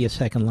English, maybe a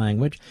second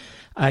language.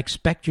 I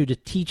expect you to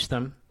teach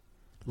them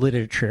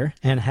literature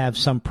and have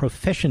some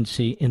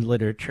proficiency in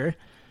literature.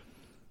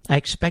 I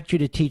expect you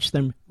to teach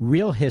them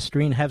real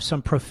history and have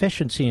some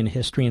proficiency in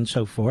history and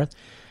so forth.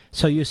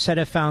 So you set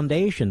a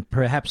foundation.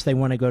 Perhaps they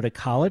want to go to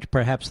college.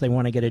 Perhaps they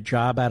want to get a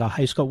job out of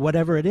high school,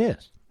 whatever it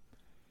is.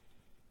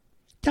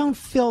 Don't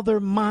fill their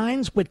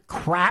minds with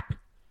crap,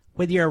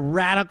 with your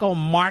radical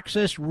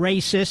Marxist,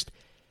 racist,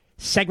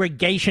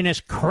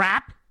 segregationist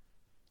crap.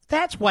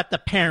 That's what the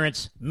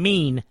parents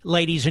mean,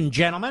 ladies and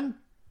gentlemen.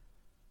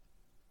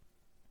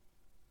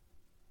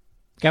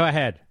 Go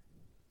ahead.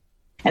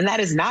 And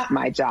that is not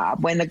my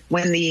job. When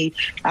the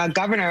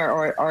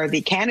governor or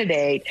the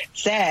candidate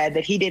said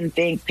that he didn't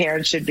think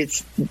parents should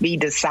be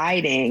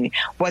deciding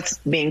what's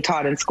being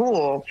taught in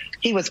school,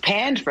 he was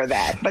panned for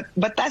that.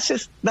 But that's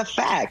just the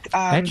fact.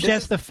 That's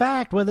just the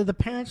fact, whether the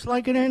parents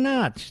like it or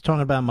not. She's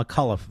talking about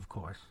McAuliffe, of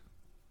course.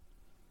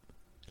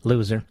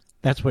 Loser.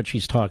 That's what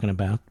she's talking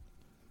about.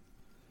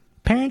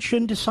 Parents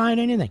shouldn't decide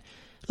anything.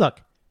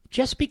 Look,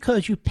 just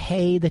because you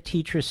pay the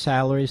teachers'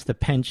 salaries, the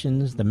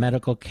pensions, the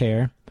medical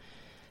care,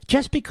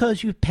 just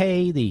because you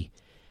pay the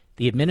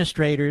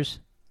administrators'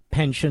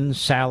 pensions,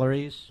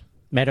 salaries,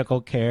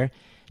 medical care,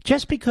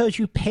 just because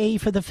you pay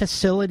for the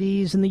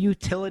facilities and the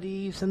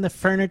utilities and the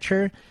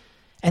furniture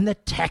and the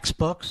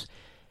textbooks,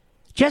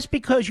 just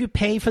because you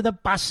pay for the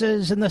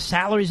buses and the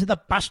salaries of the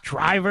bus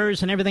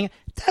drivers and everything,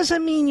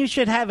 doesn't mean you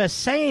should have a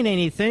say in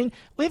anything.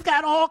 We've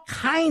got all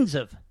kinds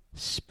of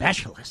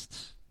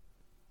specialists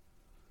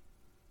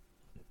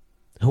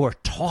who are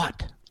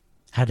taught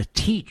how to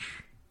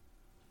teach,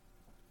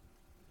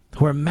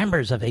 who are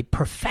members of a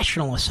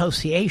professional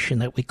association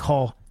that we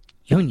call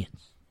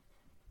unions.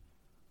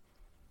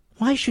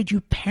 Why should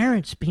you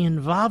parents be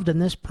involved in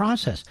this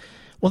process?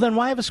 Well, then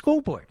why have a school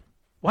board?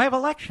 Why have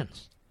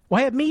elections?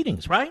 Why have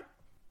meetings, right?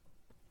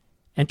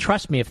 And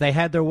trust me, if they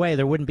had their way,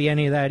 there wouldn't be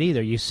any of that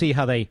either. You see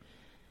how they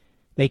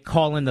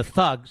call in the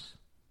thugs.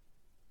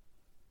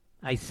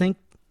 I think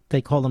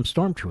they call them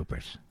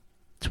stormtroopers.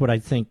 That's what I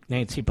think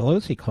Nancy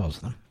Pelosi calls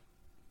them.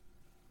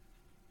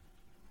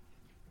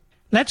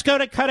 Let's go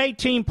to cut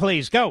 18,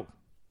 please. Go.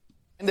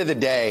 End of the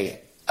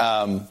day,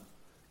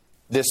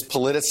 this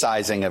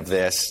politicizing of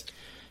this.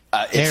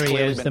 There he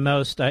is, the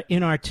most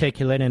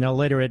inarticulate and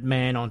illiterate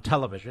man on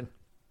television.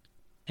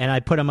 And I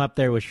put him up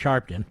there with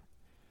Sharpton.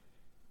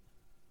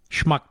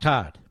 Schmuck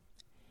Todd.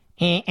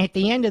 And at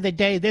the end of the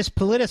day, this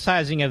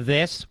politicizing of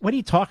this, what are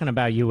you talking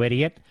about, you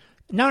idiot?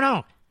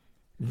 No.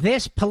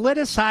 This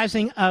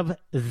politicizing of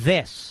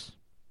this.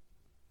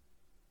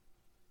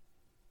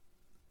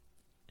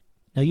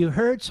 Now, you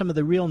heard some of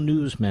the real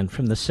newsmen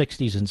from the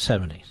 60s and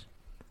 70s,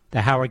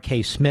 the Howard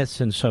K. Smiths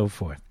and so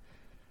forth,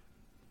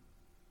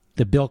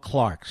 the Bill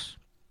Clarks.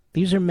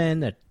 These are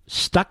men that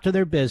stuck to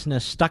their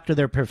business, stuck to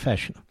their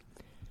profession.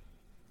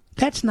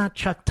 That's not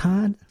Chuck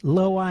Todd,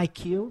 low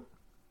IQ,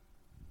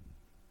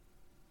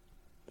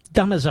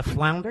 dumb as a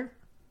flounder.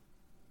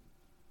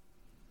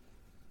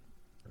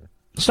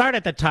 Start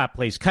at the top,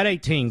 please. Cut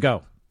 18,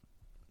 go.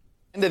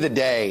 End of the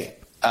day,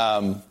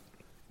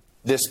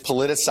 this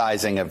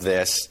politicizing of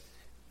this,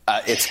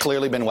 it's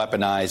clearly been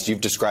weaponized.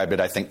 You've described it,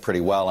 I think,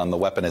 pretty well on the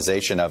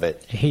weaponization of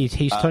it.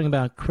 He's talking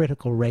about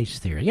critical race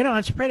theory. You know,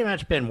 it's pretty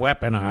much been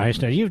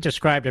weaponized. You've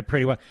described it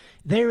pretty well.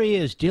 There he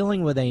is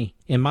dealing with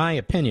in my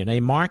opinion, a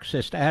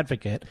Marxist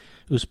advocate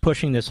who's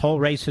pushing this whole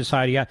race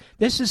society out.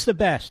 This is the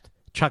best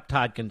Chuck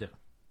Todd can do.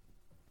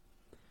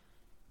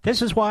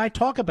 This is why I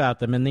talk about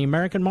them in the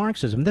American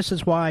Marxism. This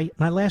is why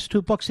my last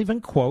two books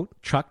even quote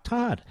Chuck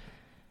Todd.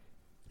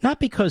 Not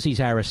because he's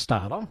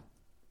Aristotle,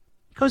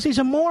 because he's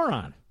a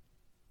moron.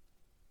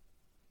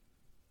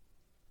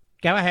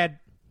 Go ahead.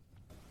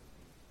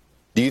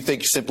 Do you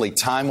think simply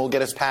time will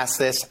get us past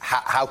this?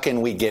 How can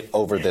we get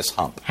over this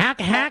hump?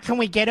 How can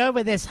we get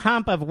over this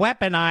hump of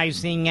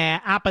weaponizing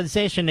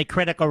opposition to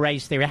critical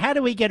race theory? How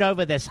do we get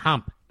over this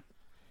hump?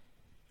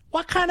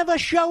 What kind of a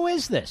show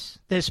is this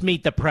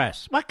Meet the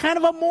Press? What kind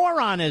of a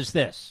moron is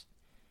this?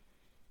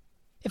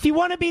 If you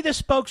want to be the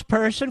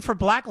spokesperson for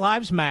Black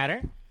Lives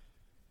Matter,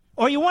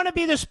 or you want to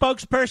be the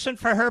spokesperson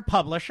for her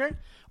publisher,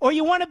 or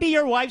you want to be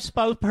your wife's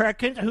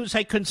spokesperson who's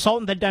a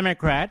consultant to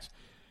Democrats,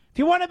 if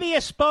you want to be a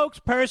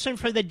spokesperson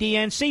for the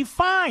DNC,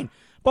 fine.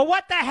 But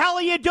what the hell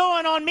are you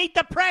doing on Meet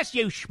the Press,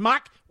 you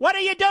schmuck? What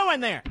are you doing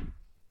there?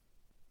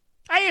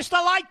 I used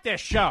to like this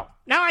show.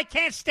 Now I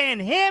can't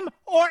stand him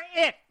or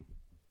it.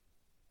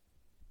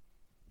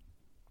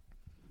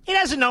 He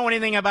doesn't know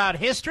anything about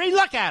history.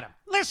 Look at him.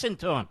 Listen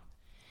to him.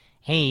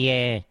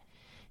 Hey,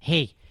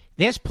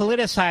 this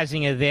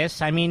politicizing of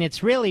this, I mean,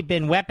 it's really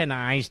been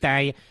weaponized.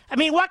 I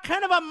mean, what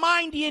kind of a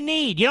mind do you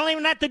need? You don't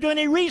even have to do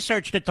any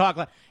research to talk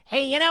like,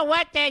 hey, you know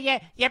what?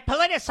 You're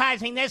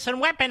politicizing this and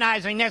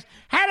weaponizing this.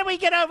 How do we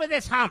get over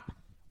this hump?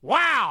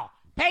 Wow.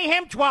 Pay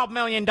him $12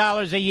 million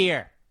a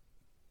year.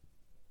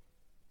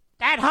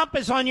 That hump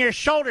is on your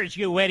shoulders,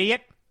 you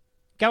idiot.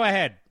 Go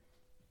ahead.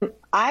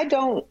 I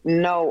don't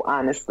know,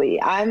 honestly.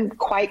 I'm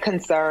quite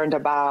concerned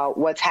about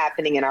what's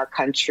happening in our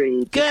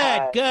country.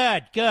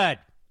 Good.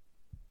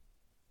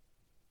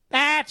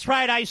 That's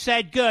right, I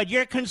said good.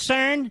 You're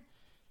concerned?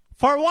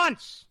 For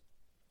once,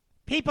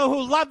 people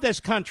who love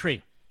this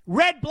country,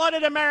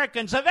 red-blooded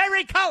Americans of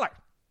every color,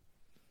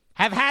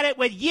 have had it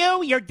with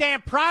you, your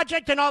damn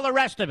project, and all the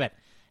rest of it.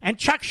 And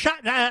Tuck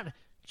Schmuck,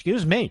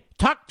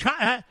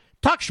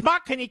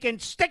 and he can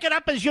stick it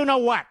up as you know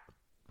what.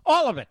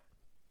 All of it.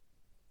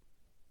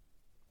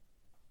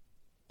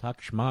 Tuck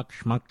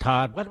Schmuck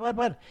Todd.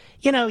 What?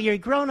 You know, you're a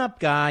grown-up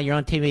guy. You're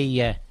on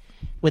TV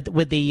with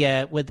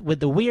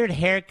the weird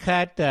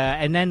haircut,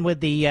 and then with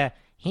the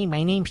hey,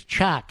 my name's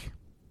Chuck.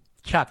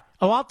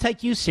 Oh, I'll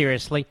take you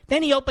seriously.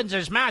 Then he opens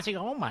his mouth. He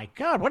goes, oh my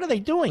God, what are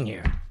they doing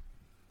here?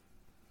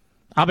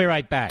 I'll be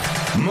right back.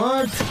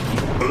 Mark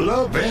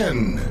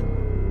Levin.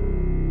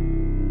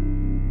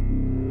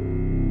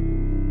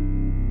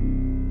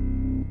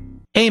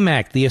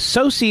 AMAC, the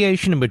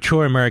Association of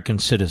Mature American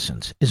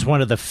Citizens, is one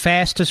of the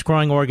fastest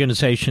growing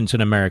organizations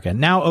in America.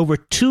 Now over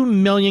 2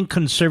 million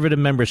conservative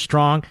members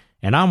strong,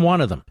 and I'm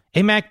one of them.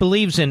 AMAC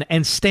believes in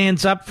and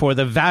stands up for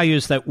the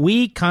values that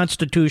we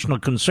constitutional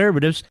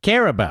conservatives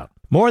care about.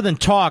 More than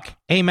talk,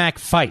 AMAC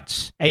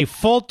fights. A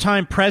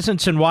full-time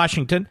presence in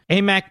Washington,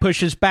 AMAC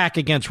pushes back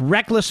against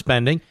reckless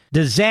spending,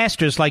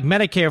 disasters like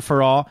Medicare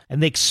for All,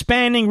 and the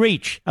expanding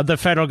reach of the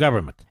federal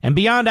government. And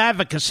beyond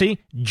advocacy,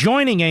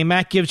 joining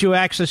AMAC gives you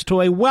access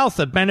to a wealth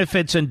of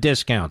benefits and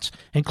discounts,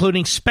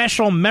 including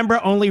special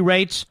member-only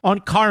rates on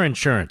car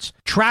insurance,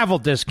 travel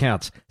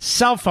discounts,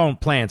 cell phone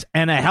plans,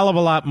 and a hell of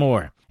a lot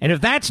more. And if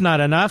that's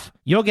not enough,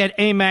 you'll get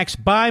AMAC's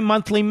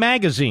bi-monthly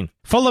magazine,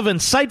 full of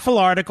insightful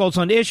articles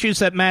on issues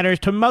that matter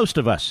to most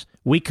of us,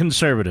 we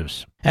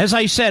conservatives. As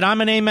I said,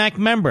 I'm an AMAC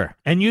member,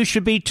 and you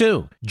should be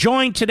too.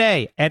 Join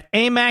today at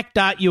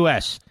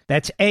amac.us.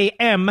 That's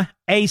AMAC.us.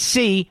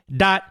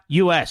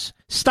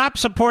 Stop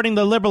supporting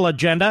the liberal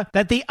agenda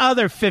that the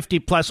other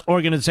 50-plus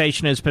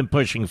organization has been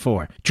pushing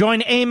for.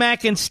 Join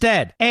AMAC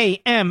instead.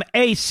 AMAC.us.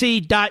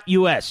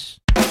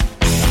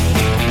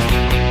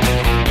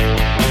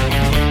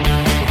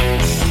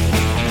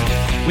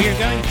 We are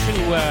going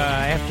to,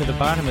 after the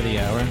bottom of the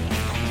hour,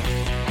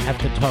 have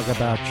to talk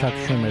about Chuck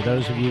Schumer.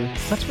 Those of you,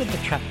 what's with the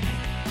Chuck?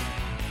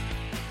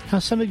 Now,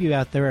 some of you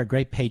out there are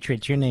great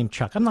patriots. You're named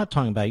Chuck. I'm not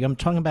talking about you. I'm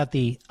talking about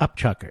the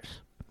upchuckers.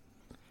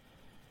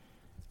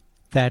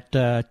 That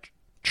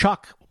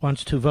Chuck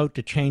wants to vote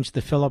to change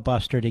the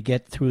filibuster to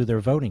get through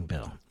their voting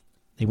bill.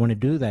 They want to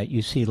do that,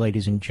 you see,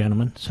 ladies and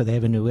gentlemen, so they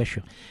have a new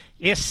issue.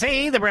 You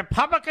see, the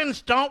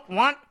Republicans don't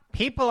want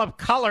people of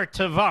color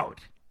to vote.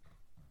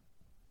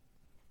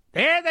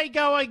 There they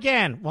go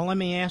again. Well, let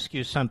me ask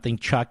you something,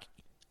 Chuck.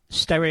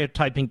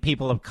 Stereotyping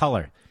people of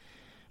color.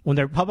 When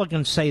the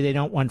Republicans say they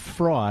don't want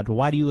fraud,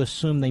 why do you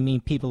assume they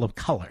mean people of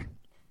color?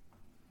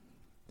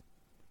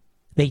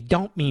 They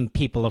don't mean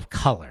people of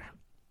color.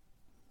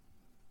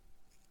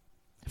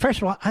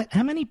 First of all,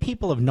 how many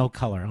people of no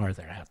color are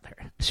there out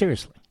there?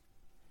 Seriously.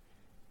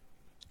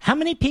 How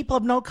many people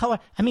of no color?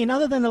 I mean,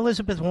 other than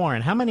Elizabeth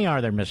Warren, how many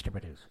are there, Mr.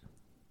 Producer?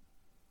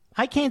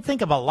 I can't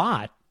think of a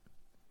lot.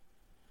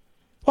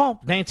 Well,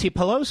 Nancy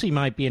Pelosi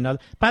might be another.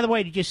 By the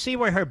way, did you see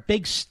where her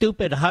big,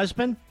 stupid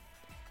husband,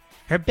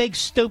 I think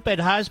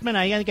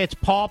it's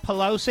Paul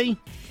Pelosi,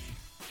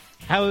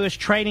 how he was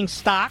trading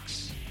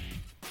stocks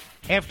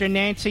after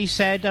Nancy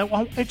said,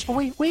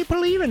 we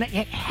believe in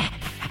it.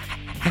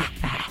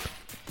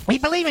 We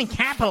believe in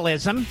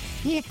capitalism.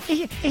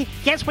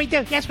 Yes, we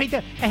do. Yes, we do.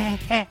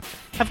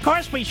 Of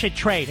course we should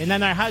trade. And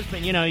then their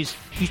husband, he's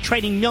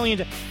trading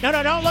millions. No,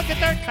 don't look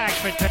at their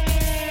tax return.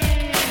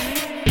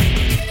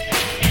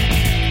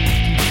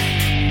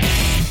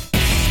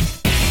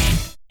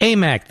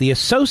 AMAC, the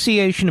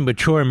Association of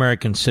Mature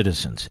American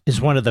Citizens,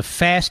 is one of the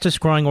fastest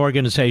growing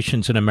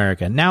organizations in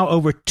America. Now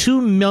over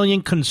 2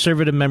 million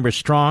conservative members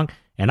strong,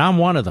 and I'm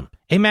one of them.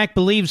 AMAC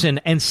believes in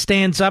and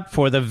stands up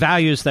for the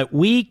values that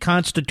we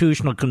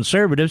constitutional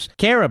conservatives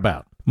care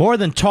about. More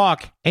than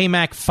talk,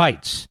 AMAC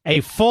fights.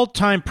 A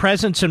full-time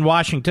presence in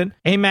Washington,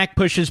 AMAC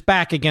pushes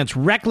back against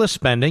reckless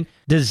spending,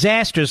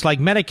 disasters like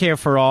Medicare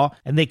for All,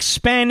 and the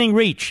expanding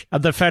reach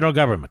of the federal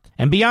government.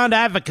 And beyond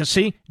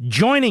advocacy,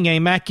 joining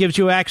AMAC gives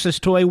you access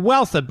to a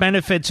wealth of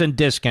benefits and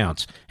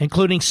discounts,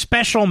 including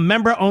special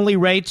member-only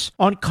rates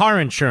on car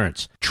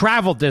insurance,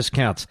 travel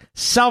discounts,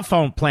 cell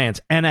phone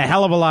plans, and a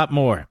hell of a lot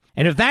more.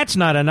 And if that's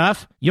not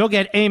enough, you'll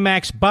get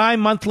AMAC's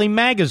bi-monthly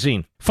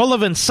magazine, full of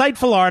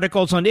insightful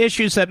articles on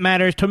issues that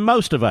matter to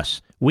most of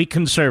us, we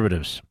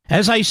conservatives.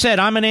 As I said,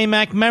 I'm an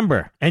AMAC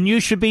member, and you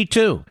should be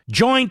too.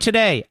 Join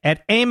today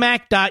at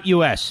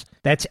amac.us.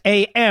 That's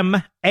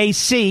AMAC.us.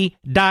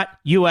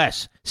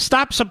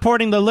 Stop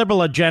supporting the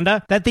liberal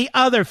agenda that the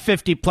other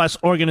 50-plus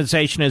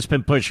organization has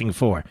been pushing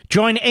for.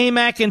 Join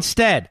AMAC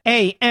instead.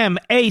 AMAC.us.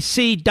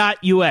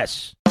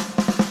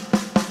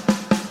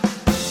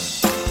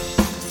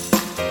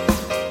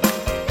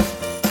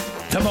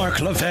 The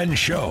Mark Levin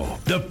Show,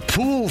 the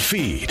pool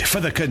feed for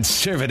the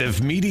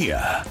conservative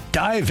media.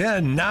 Dive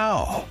in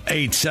now.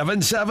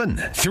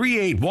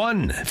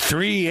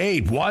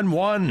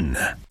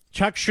 877-381-3811.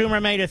 Chuck Schumer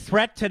made a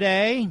threat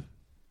today.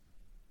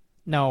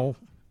 No.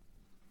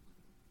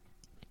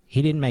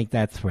 He didn't make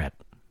that threat.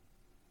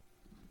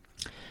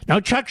 No,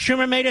 Chuck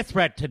Schumer made a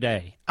threat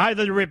today.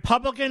 Either the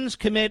Republicans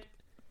commit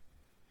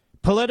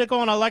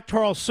political and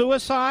electoral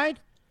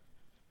suicide,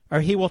 or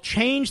he will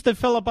change the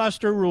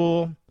filibuster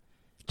rule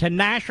to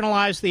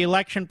nationalize the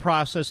election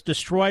process,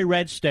 destroy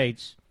red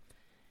states,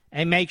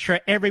 and make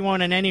sure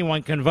everyone and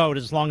anyone can vote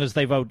as long as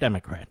they vote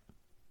Democrat.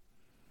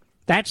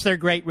 That's their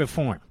great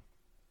reform.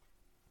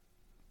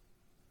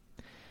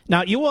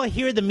 Now, you will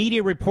hear the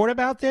media report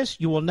about this.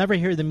 You will never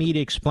hear the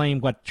media explain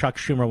what Chuck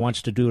Schumer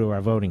wants to do to our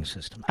voting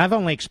system. I've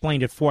only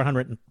explained it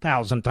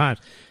 400,000 times,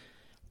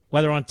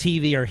 whether on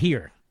TV or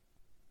here.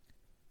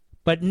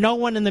 But no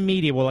one in the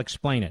media will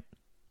explain it.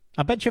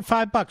 I'll bet you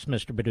 $5,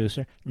 Mr.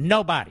 Producer.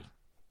 Nobody.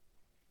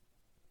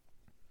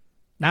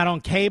 Not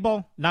on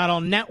cable, not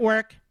on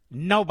network,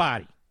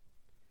 nobody.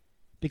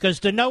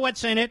 Because to know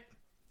what's in it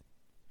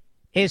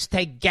is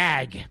to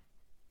gag.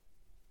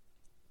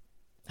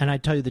 And I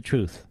tell you the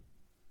truth.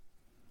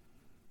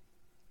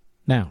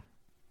 Now,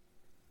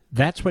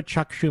 that's what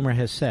Chuck Schumer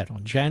has said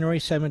on January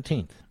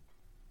 17th.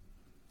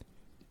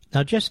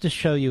 Now, just to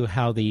show you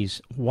how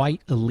these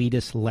white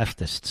elitist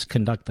leftists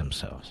conduct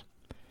themselves.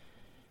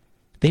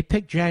 They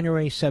picked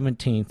January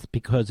 17th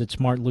because it's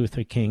Martin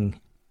Luther King's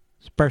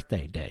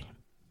birthday day.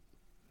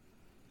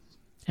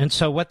 And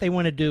so what they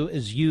want to do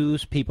is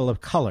use people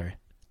of color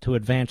to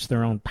advance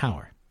their own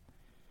power.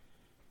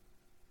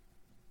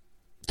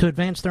 To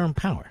advance their own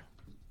power.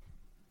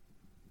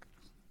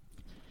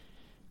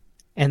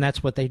 And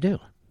that's what they do.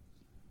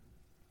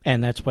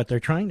 And that's what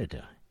they're trying to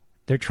do.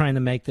 They're trying to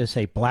make this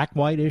a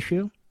black-white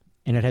issue,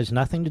 and it has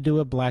nothing to do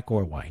with black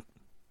or white.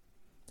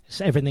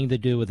 It's everything to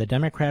do with the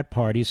Democrat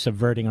Party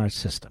subverting our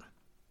system.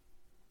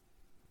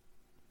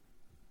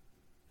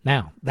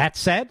 Now, that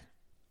said,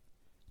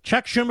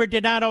 Chuck Schumer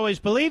did not always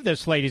believe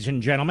this, ladies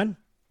and gentlemen.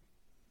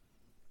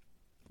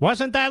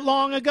 Wasn't that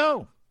long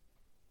ago.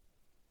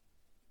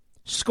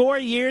 Score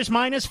years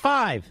minus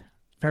 5.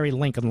 Very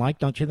Lincoln-like,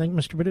 don't you think,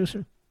 Mr.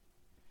 Producer?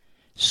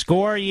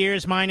 Score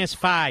years minus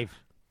 5.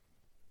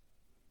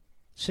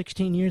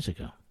 16 years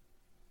ago.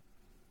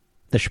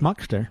 The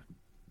schmuckster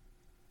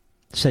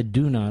said,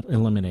 do not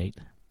eliminate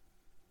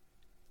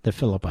the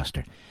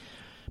filibuster.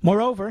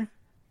 Moreover,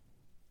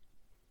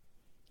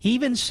 he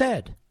even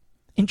said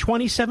in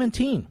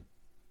 2017,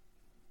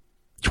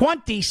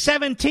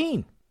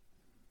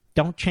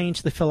 don't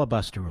change the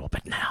filibuster rule.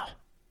 But now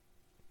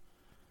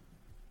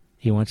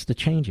he wants to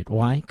change it.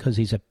 Why? Because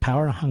he's a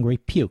power-hungry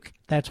puke.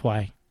 That's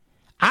why.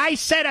 I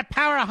said a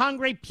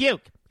power-hungry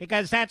puke,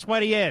 because that's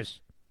what he is.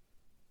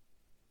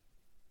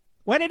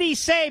 What did he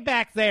say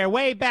back there,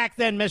 way back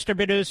then, Mr.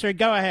 Producer?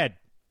 Go ahead.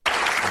 The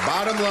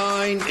bottom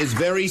line is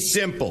very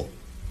simple.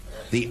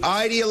 The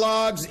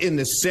ideologues in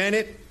the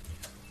Senate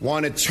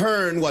want to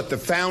turn what the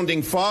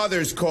Founding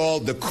Fathers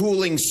called the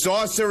cooling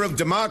saucer of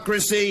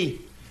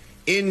democracy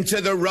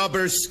into the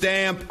rubber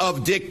stamp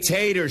of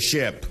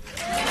dictatorship.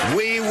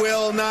 We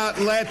will not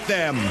let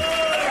them.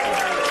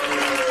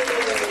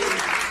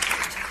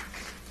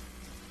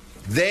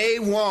 They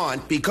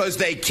want, because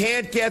they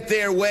can't get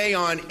their way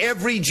on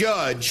every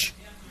judge,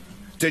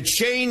 to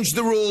change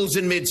the rules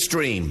in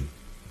midstream,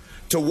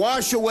 to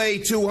wash away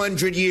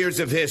 200 years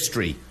of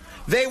history.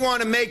 They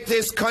want to make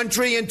this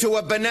country into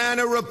a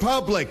banana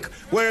republic,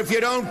 where if you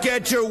don't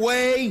get your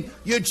way,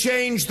 you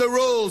change the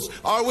rules.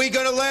 Are we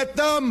going to let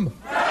them?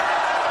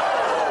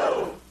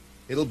 No!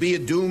 It'll be a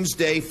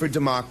doomsday for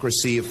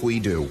democracy if we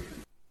do.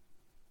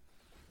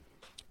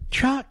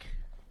 Chuck,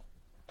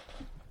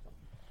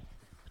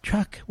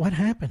 what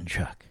happened,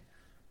 Chuck?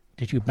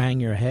 Did you bang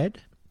your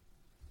head?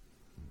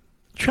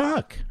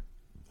 Chuck,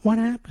 what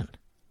happened?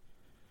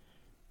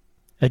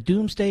 A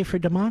doomsday for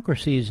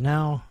democracy is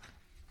now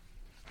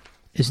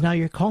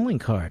your calling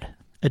card.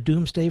 A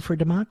doomsday for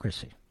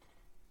democracy.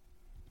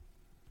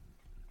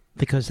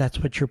 Because that's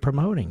what you're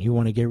promoting. You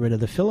want to get rid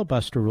of the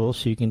filibuster rule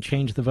so you can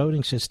change the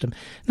voting system.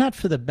 Not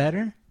for the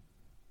better.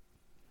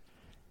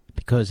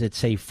 Because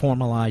it's a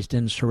formalized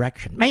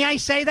insurrection. May I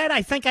say that?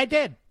 I think I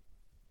did.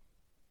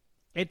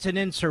 It's an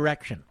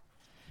insurrection.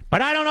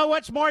 But I don't know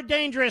what's more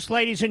dangerous,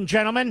 ladies and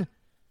gentlemen.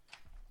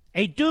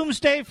 A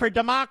doomsday for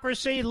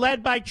democracy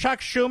led by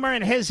Chuck Schumer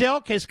and his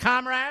ilk, his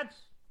comrades,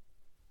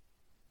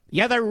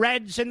 the other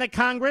Reds in the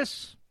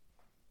Congress,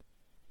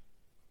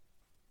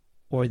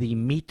 or the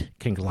meat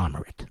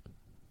conglomerate.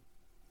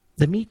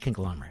 The meat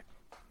conglomerate.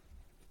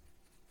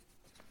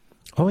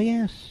 Oh,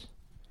 yes.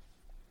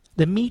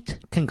 The meat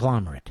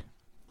conglomerate.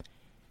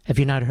 Have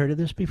you not heard of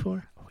this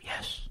before? Oh,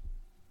 yes.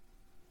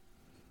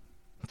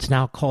 It's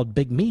now called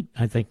Big Meat,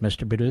 I think,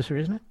 Mr. Producer,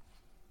 isn't it?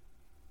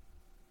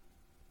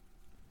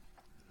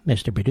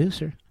 Mr.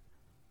 Producer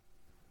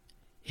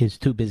is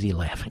too busy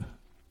laughing.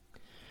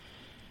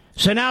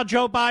 So now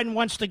Joe Biden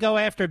wants to go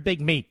after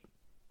Big Meat.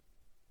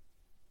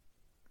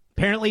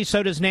 Apparently,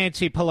 so does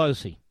Nancy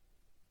Pelosi.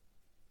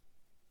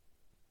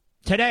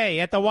 Today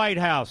at the White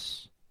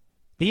House,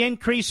 the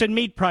increase in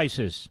meat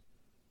prices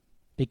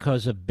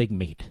because of Big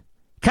Meat.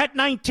 Cut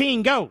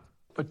 19, go.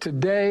 But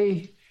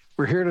today,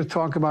 we're here to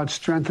talk about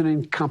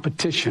strengthening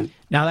competition.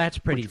 Now, that's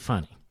pretty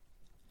funny.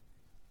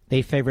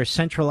 They favor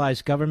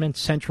centralized government,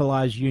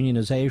 centralized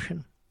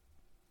unionization,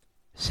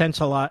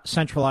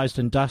 centralized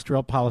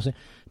industrial policy.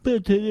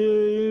 But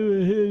today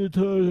we're here to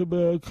talk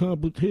about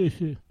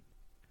competition.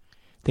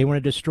 They want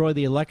to destroy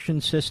the election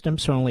system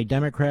so only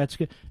Democrats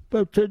get.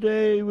 But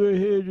today we're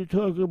here to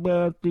talk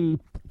about the.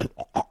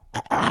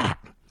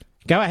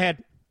 Go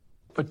ahead.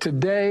 But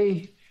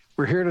today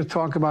we're here to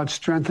talk about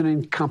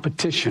strengthening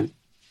competition,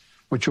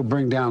 which will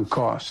bring down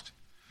cost.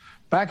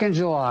 Back in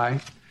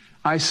July,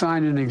 I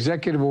signed an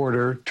executive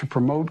order to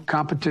promote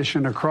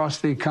competition across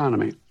the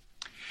economy.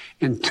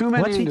 In too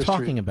many What's he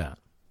talking about?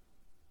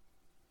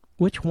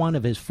 Which one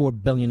of his 4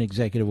 billion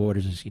executive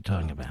orders is he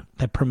talking about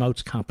that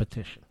promotes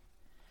competition?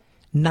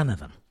 None of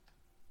them.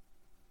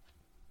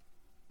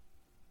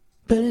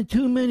 But in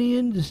too many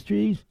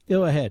industries,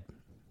 go ahead.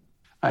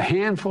 A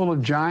handful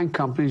of giant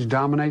companies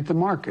dominate the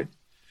market.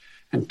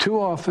 And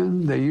too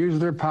often, they use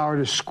their power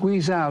to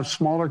squeeze out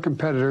smaller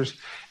competitors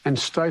and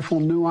stifle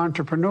new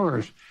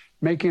entrepreneurs,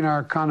 making our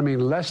economy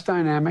less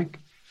dynamic,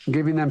 and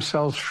giving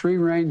themselves free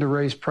rein to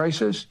raise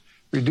prices,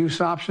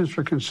 reduce options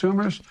for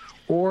consumers,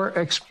 or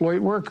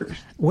exploit workers.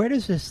 Where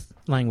does this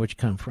language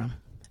come from?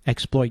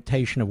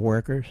 Exploitation of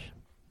workers?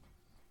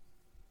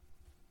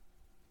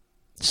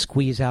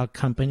 Squeeze out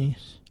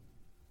companies?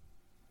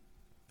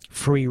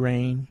 Free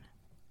rein?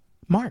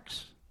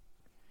 Marx.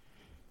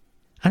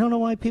 I don't know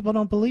why people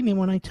don't believe me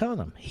when I tell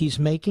them. He's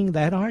making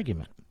that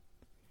argument.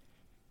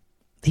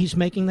 He's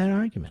making that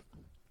argument.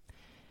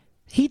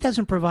 He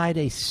doesn't provide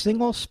a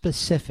single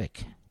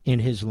specific in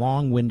his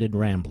long-winded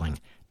rambling.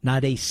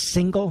 Not a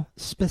single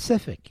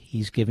specific.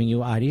 He's giving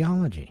you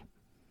ideology.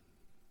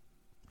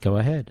 Go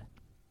ahead.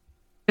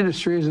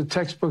 Industry is a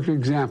textbook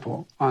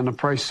example on the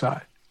price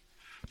side.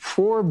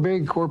 4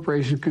 big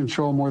corporations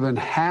control more than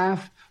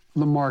half of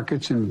the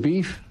markets in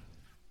beef,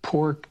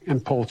 pork,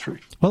 and poultry.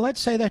 Well,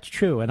 let's say that's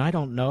true, and I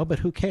don't know, but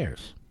who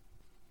cares?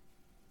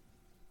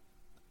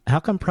 How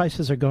come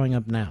prices are going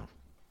up now?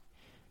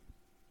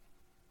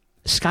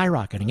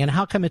 Skyrocketing. And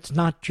how come it's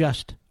not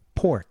just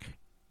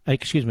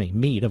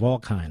meat of all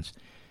kinds?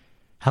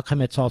 How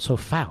come it's also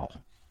fowl?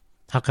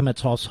 How come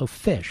it's also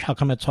fish? How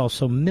come it's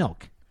also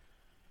milk?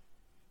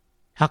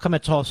 How come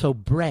it's also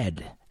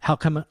bread? How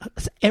come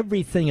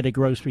everything at a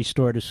grocery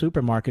store at a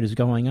supermarket is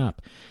going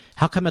up?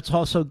 How come it's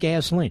also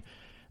gasoline?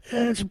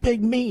 It's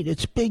big meat.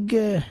 It's big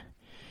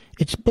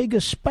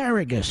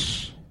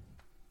asparagus.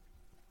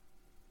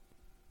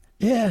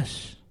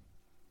 Yes.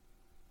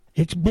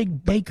 It's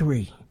big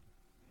bakery.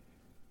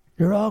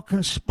 They're all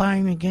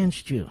conspiring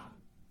against you.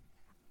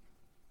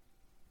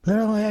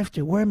 They're all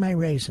after. Where are my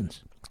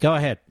raisins? Go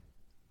ahead.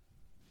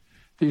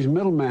 These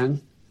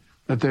middlemen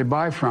that they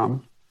buy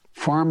from,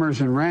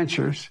 farmers and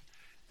ranchers,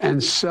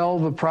 and sell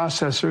the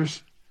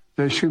processors,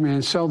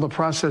 sell the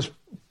processed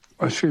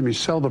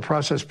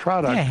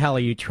product. What the hell are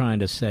you trying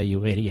to say,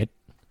 you idiot?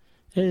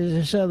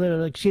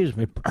 Excuse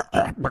me.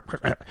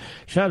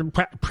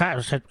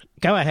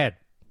 Go ahead.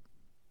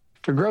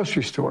 To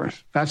grocery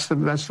stores. That's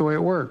the way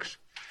it works.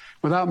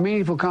 Without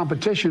meaningful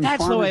competition.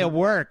 That's the way it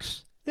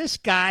works. This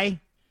guy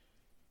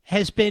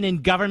has been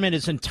in government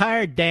his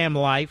entire damn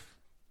life.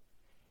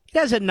 He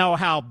doesn't know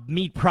how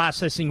meat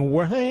processing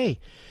works. Hey,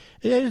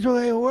 that's the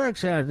way it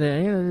works out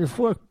there.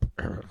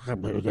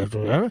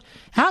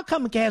 How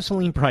come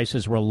gasoline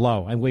prices were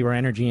low and we were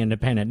energy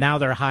independent? Now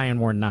they're high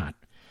and we're not.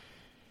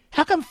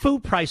 How come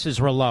food prices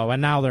were low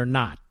and now they're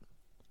not?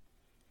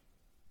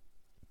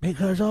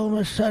 Because all of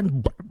a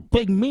sudden,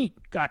 Big Meat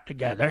got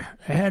together.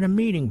 They had a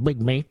meeting,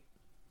 Big Meat.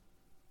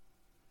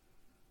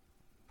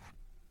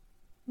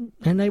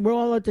 And they were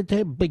all at the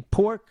table. Big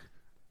pork,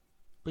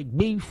 big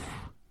beef.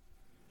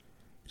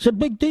 It's a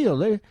big deal.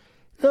 They're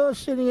all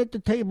sitting at the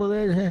table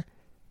there.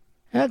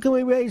 How can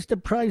we raise the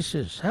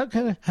prices? How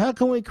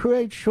can we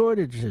create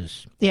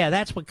shortages? Yeah,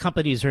 that's what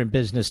companies are in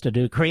business to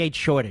do, create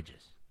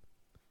shortages.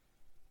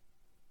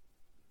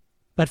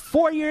 But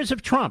 4 years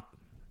of Trump,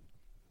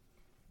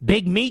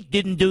 Big Meat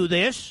didn't do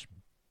this.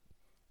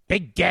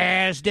 Big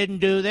Gas didn't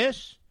do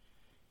this.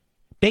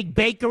 Big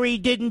Bakery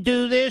didn't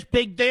do this.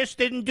 Big this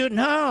didn't do...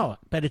 No,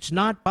 but it's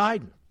not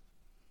Biden.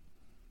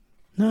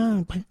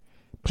 No,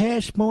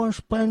 pass more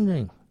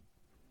spending.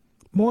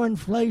 More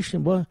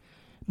inflation. Well,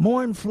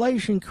 more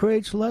inflation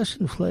creates less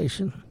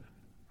inflation.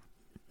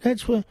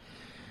 That's what...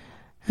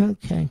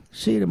 Okay,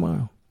 see you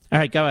tomorrow. All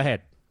right, go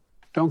ahead.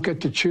 Don't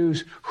get to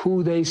choose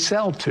who they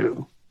sell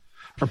to.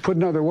 Or put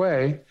another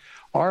way,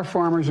 our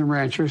farmers and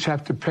ranchers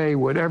have to pay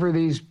whatever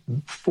these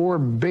four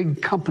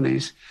big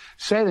companies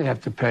say they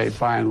have to pay,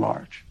 by and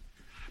large.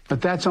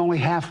 But that's only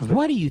half of it.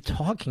 What are you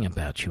talking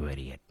about, you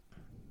idiot?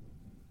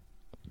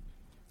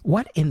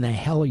 What in the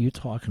hell are you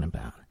talking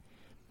about?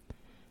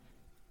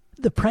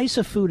 The price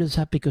of food is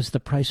up because the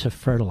price of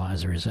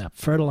fertilizer is up.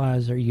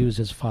 Fertilizer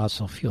uses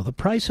fossil fuel. The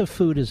price of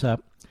food is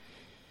up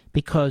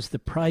because the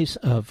price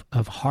of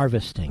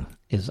harvesting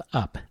is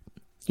up.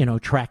 You know,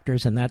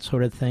 tractors and that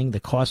sort of thing. The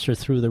costs are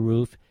through the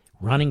roof.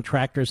 Running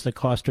tractors, the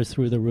costs are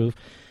through the roof.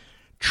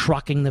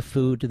 Trucking the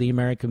food to the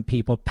American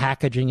people,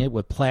 packaging it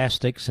with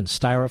plastics and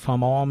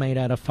styrofoam, all made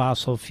out of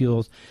fossil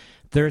fuels.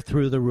 They're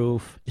through the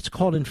roof. It's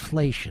called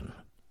inflation.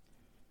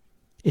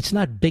 It's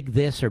not big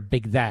this or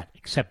big that,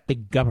 except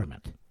big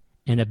government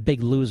and a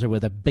big loser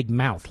with a big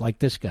mouth like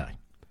this guy.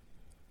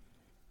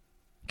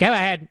 Go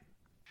ahead.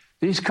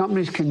 These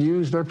companies can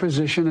use their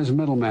position as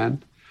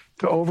middlemen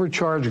to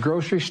overcharge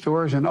grocery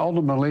stores and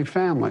ultimately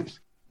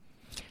families.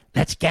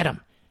 Let's get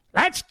them.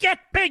 Let's get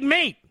Big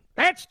Meat.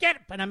 Let's get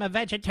it. But I'm a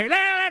vegetarian.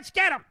 Let's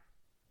get them.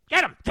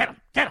 Get them. Get them.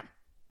 Get them.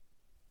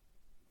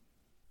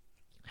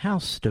 How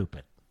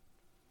stupid.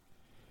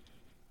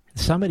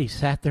 Somebody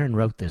sat there and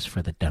wrote this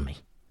for the dummy.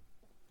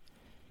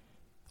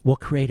 We'll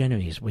create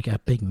enemies. We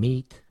got Big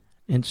Meat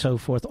and so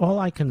forth. All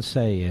I can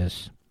say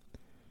is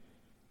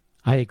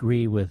I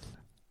agree with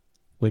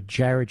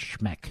Jared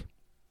Schmeck.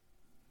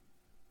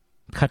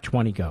 Cut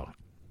 20, go.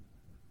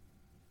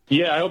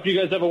 Yeah, I hope you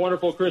guys have a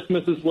wonderful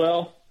Christmas as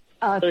well.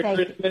 Merry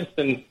Christmas,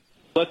 and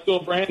let's go,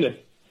 Brandon.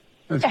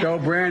 Let's go,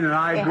 Brandon.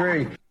 I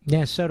agree.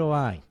 Yeah, so do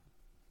I.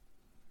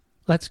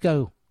 Let's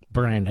go,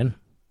 Brandon.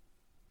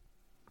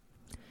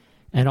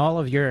 And all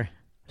of your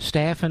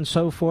staff and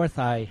so forth,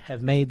 I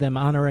have made them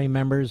honorary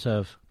members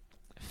of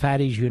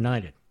Fatties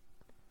United.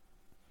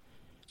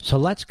 So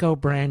let's go,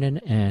 Brandon,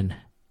 and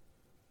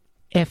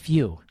F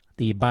you,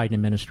 the Biden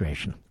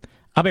administration.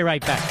 I'll be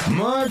right back.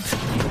 Mark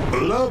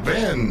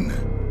Levin.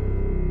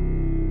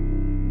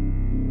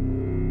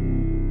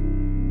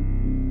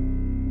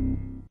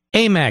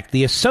 AMAC,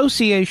 the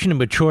Association of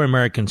Mature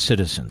American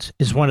Citizens,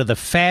 is one of the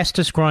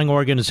fastest growing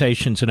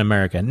organizations in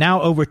America.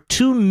 Now over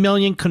 2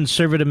 million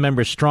conservative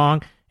members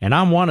strong, and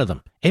I'm one of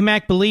them.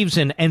 AMAC believes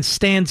in and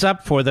stands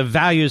up for the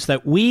values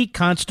that we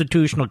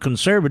constitutional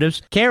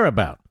conservatives care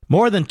about.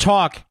 More than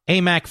talk,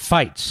 AMAC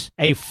fights.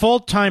 A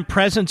full-time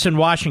presence in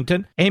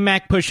Washington,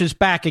 AMAC pushes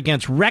back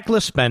against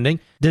reckless spending,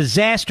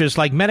 disasters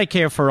like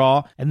Medicare for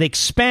All, and the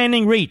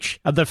expanding reach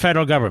of the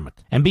federal government.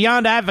 And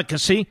beyond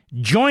advocacy,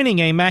 joining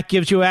AMAC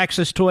gives you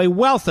access to a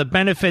wealth of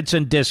benefits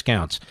and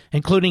discounts,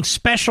 including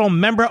special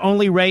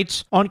member-only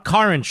rates on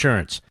car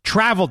insurance,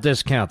 travel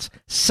discounts,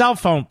 cell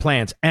phone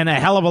plans, and a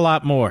hell of a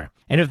lot more.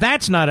 And if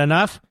that's not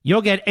enough,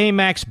 you'll get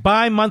AMAC's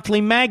bi-monthly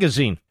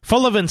magazine,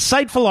 full of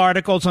insightful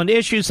articles on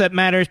issues that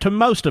matter to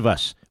most of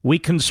us, we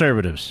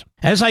conservatives.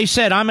 As I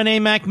said, I'm an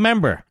AMAC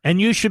member,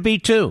 and you should be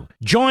too.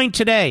 Join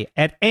today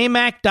at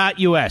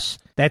amac.us.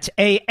 That's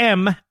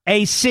AMAC.us.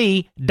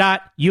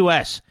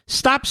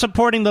 Stop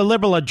supporting the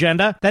liberal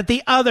agenda that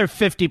the other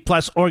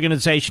 50-plus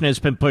organization has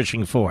been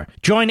pushing for.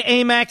 Join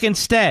AMAC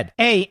instead.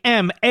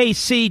 AMAC.us.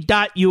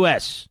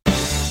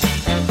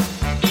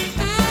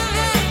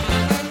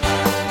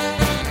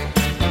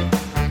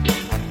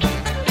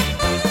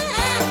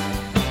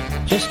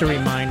 Just a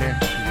reminder,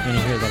 you're going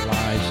to hear the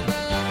lies.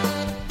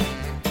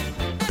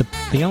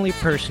 The only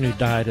person who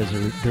died as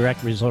a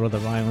direct result of the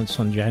violence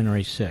on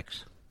January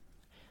 6th,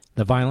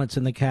 the violence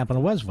in the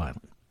Capitol was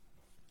violent,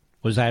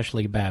 was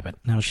Ashley Babbitt.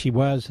 Now, she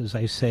was, as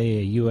I say,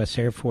 a U.S.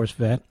 Air Force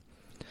vet.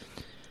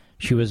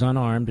 She was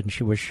unarmed, and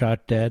she was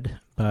shot dead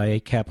by a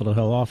Capitol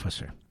Hill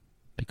officer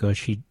because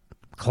she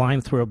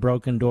climbed through a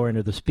broken door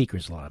into the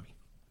Speaker's lobby.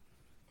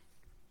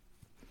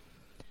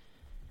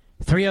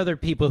 3 other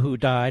people who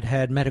died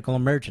had medical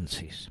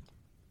emergencies.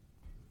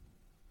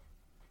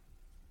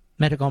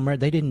 They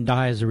didn't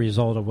die as a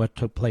result of what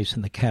took place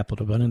in the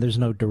Capitol, but there's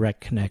no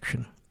direct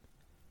connection.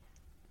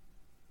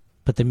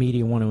 But the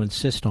media want to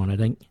insist on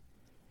it.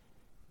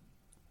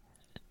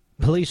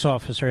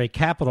 A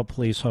Capitol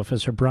police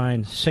officer,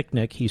 Brian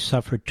Sicknick, he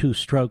suffered 2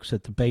 strokes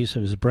at the base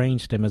of his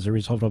brainstem as a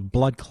result of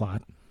blood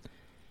clot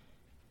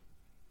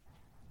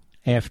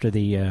after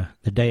the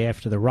day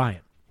after the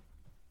riot.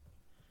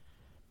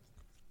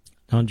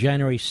 On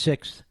January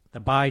 6th,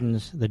 the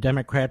Bidens, the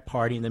Democrat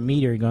Party, and the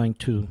media are going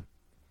to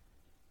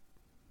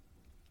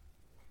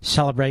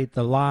celebrate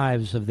the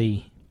lives of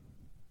the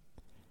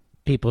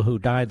people who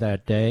died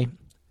that day,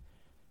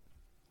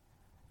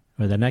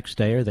 or the next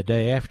day, or the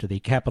day after, the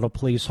Capitol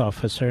police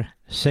officer,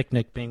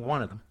 Sicknick being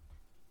one of them.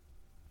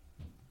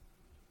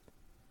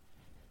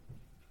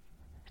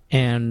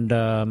 And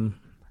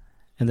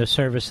in the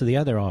service of the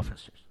other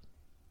officers.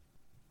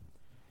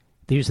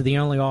 These are the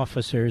only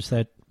officers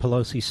that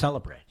Pelosi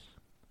celebrates.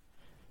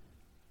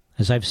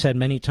 As I've said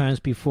many times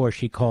before,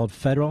 she called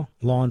federal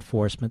law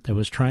enforcement that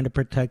was trying to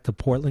protect the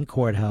Portland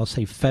courthouse,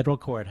 a federal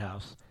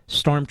courthouse,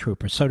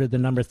 stormtrooper. So did the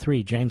number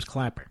 3, James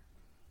Clapper.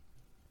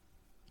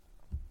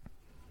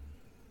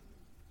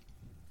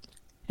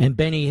 And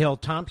Benny Hill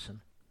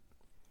Thompson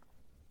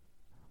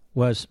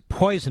was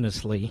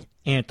poisonously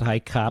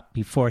anti-cop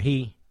before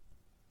he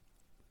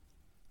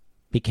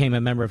became a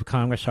member of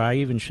Congress, or I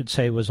even should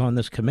say was on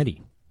this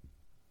committee.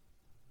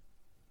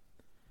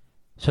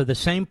 So the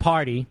same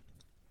party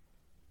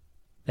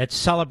that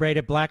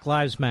celebrated Black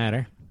Lives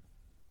Matter,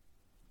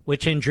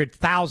 which injured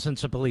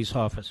thousands of police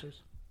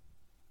officers,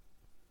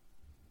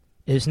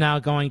 is now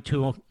going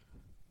to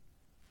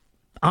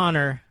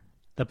honor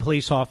the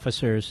police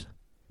officers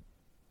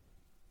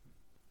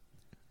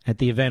at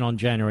the event on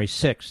January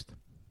 6th.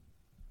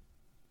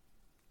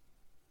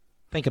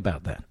 Think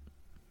about that.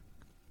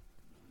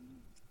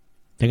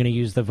 They're going to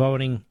use the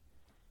voting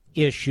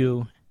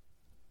issue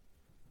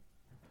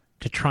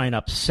to try and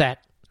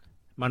upset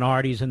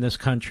minorities in this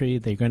country.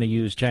 They're going to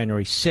use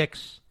January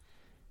 6th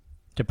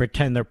to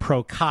pretend they're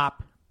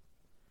pro-cop.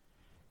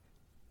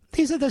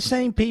 These are the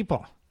same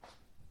people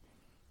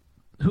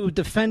who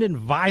defended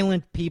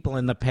violent people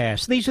in the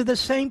past. These are the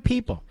same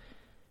people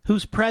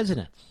whose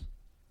presidents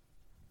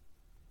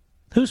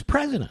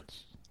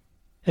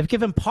have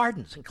given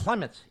pardons and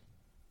clemency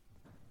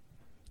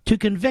to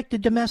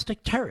convicted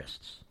domestic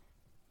terrorists.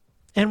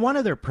 And one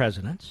of their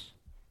presidents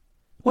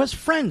was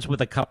friends with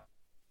a couple.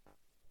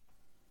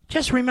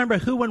 Just remember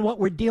who and what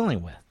we're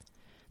dealing with.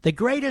 The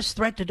greatest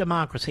threat to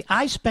democracy.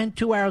 I spent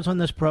 2 hours on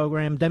this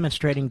program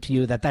demonstrating to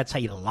you that that's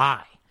a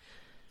lie.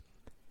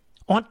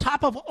 On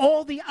top of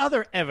all the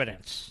other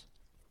evidence,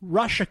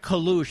 Russia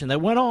collusion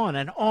that went on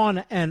and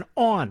on and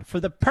on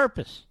for the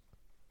purpose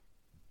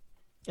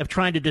of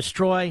trying to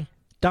destroy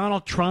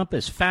Donald Trump,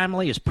 his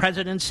family, his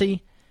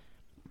presidency,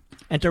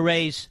 and to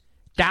raise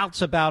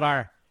doubts about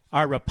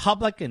our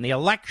republic and the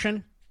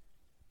election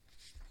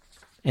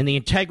and the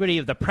integrity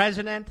of the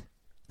president.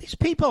 These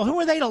people, who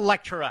are they to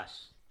lecture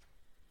us?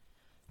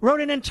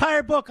 Wrote an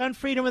entire book on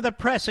freedom of the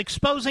press,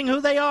 exposing who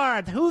they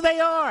are.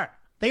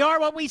 They are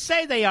what we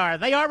say they are.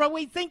 They are what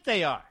we think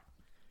they are.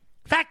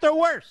 In fact, they're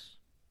worse.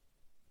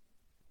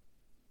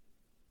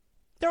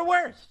 They're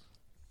worse.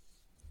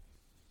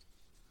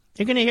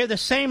 You're going to hear the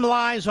same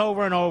lies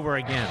over and over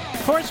again.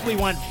 Of course we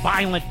want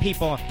violent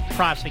people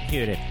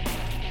prosecuted.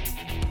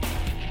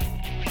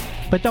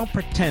 But don't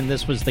pretend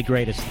this was the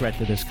greatest threat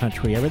to this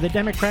country ever. The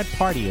Democrat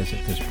Party is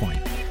at this point.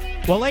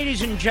 Well,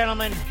 ladies and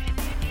gentlemen,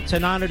 it's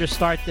an honor to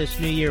start this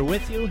new year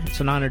with you. It's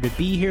an honor to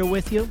be here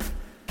with you.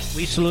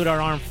 We salute our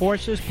armed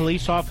forces,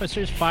 police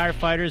officers,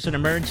 firefighters, and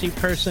emergency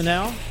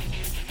personnel.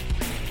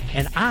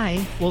 And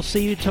I will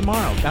see you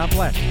tomorrow. God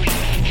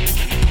bless.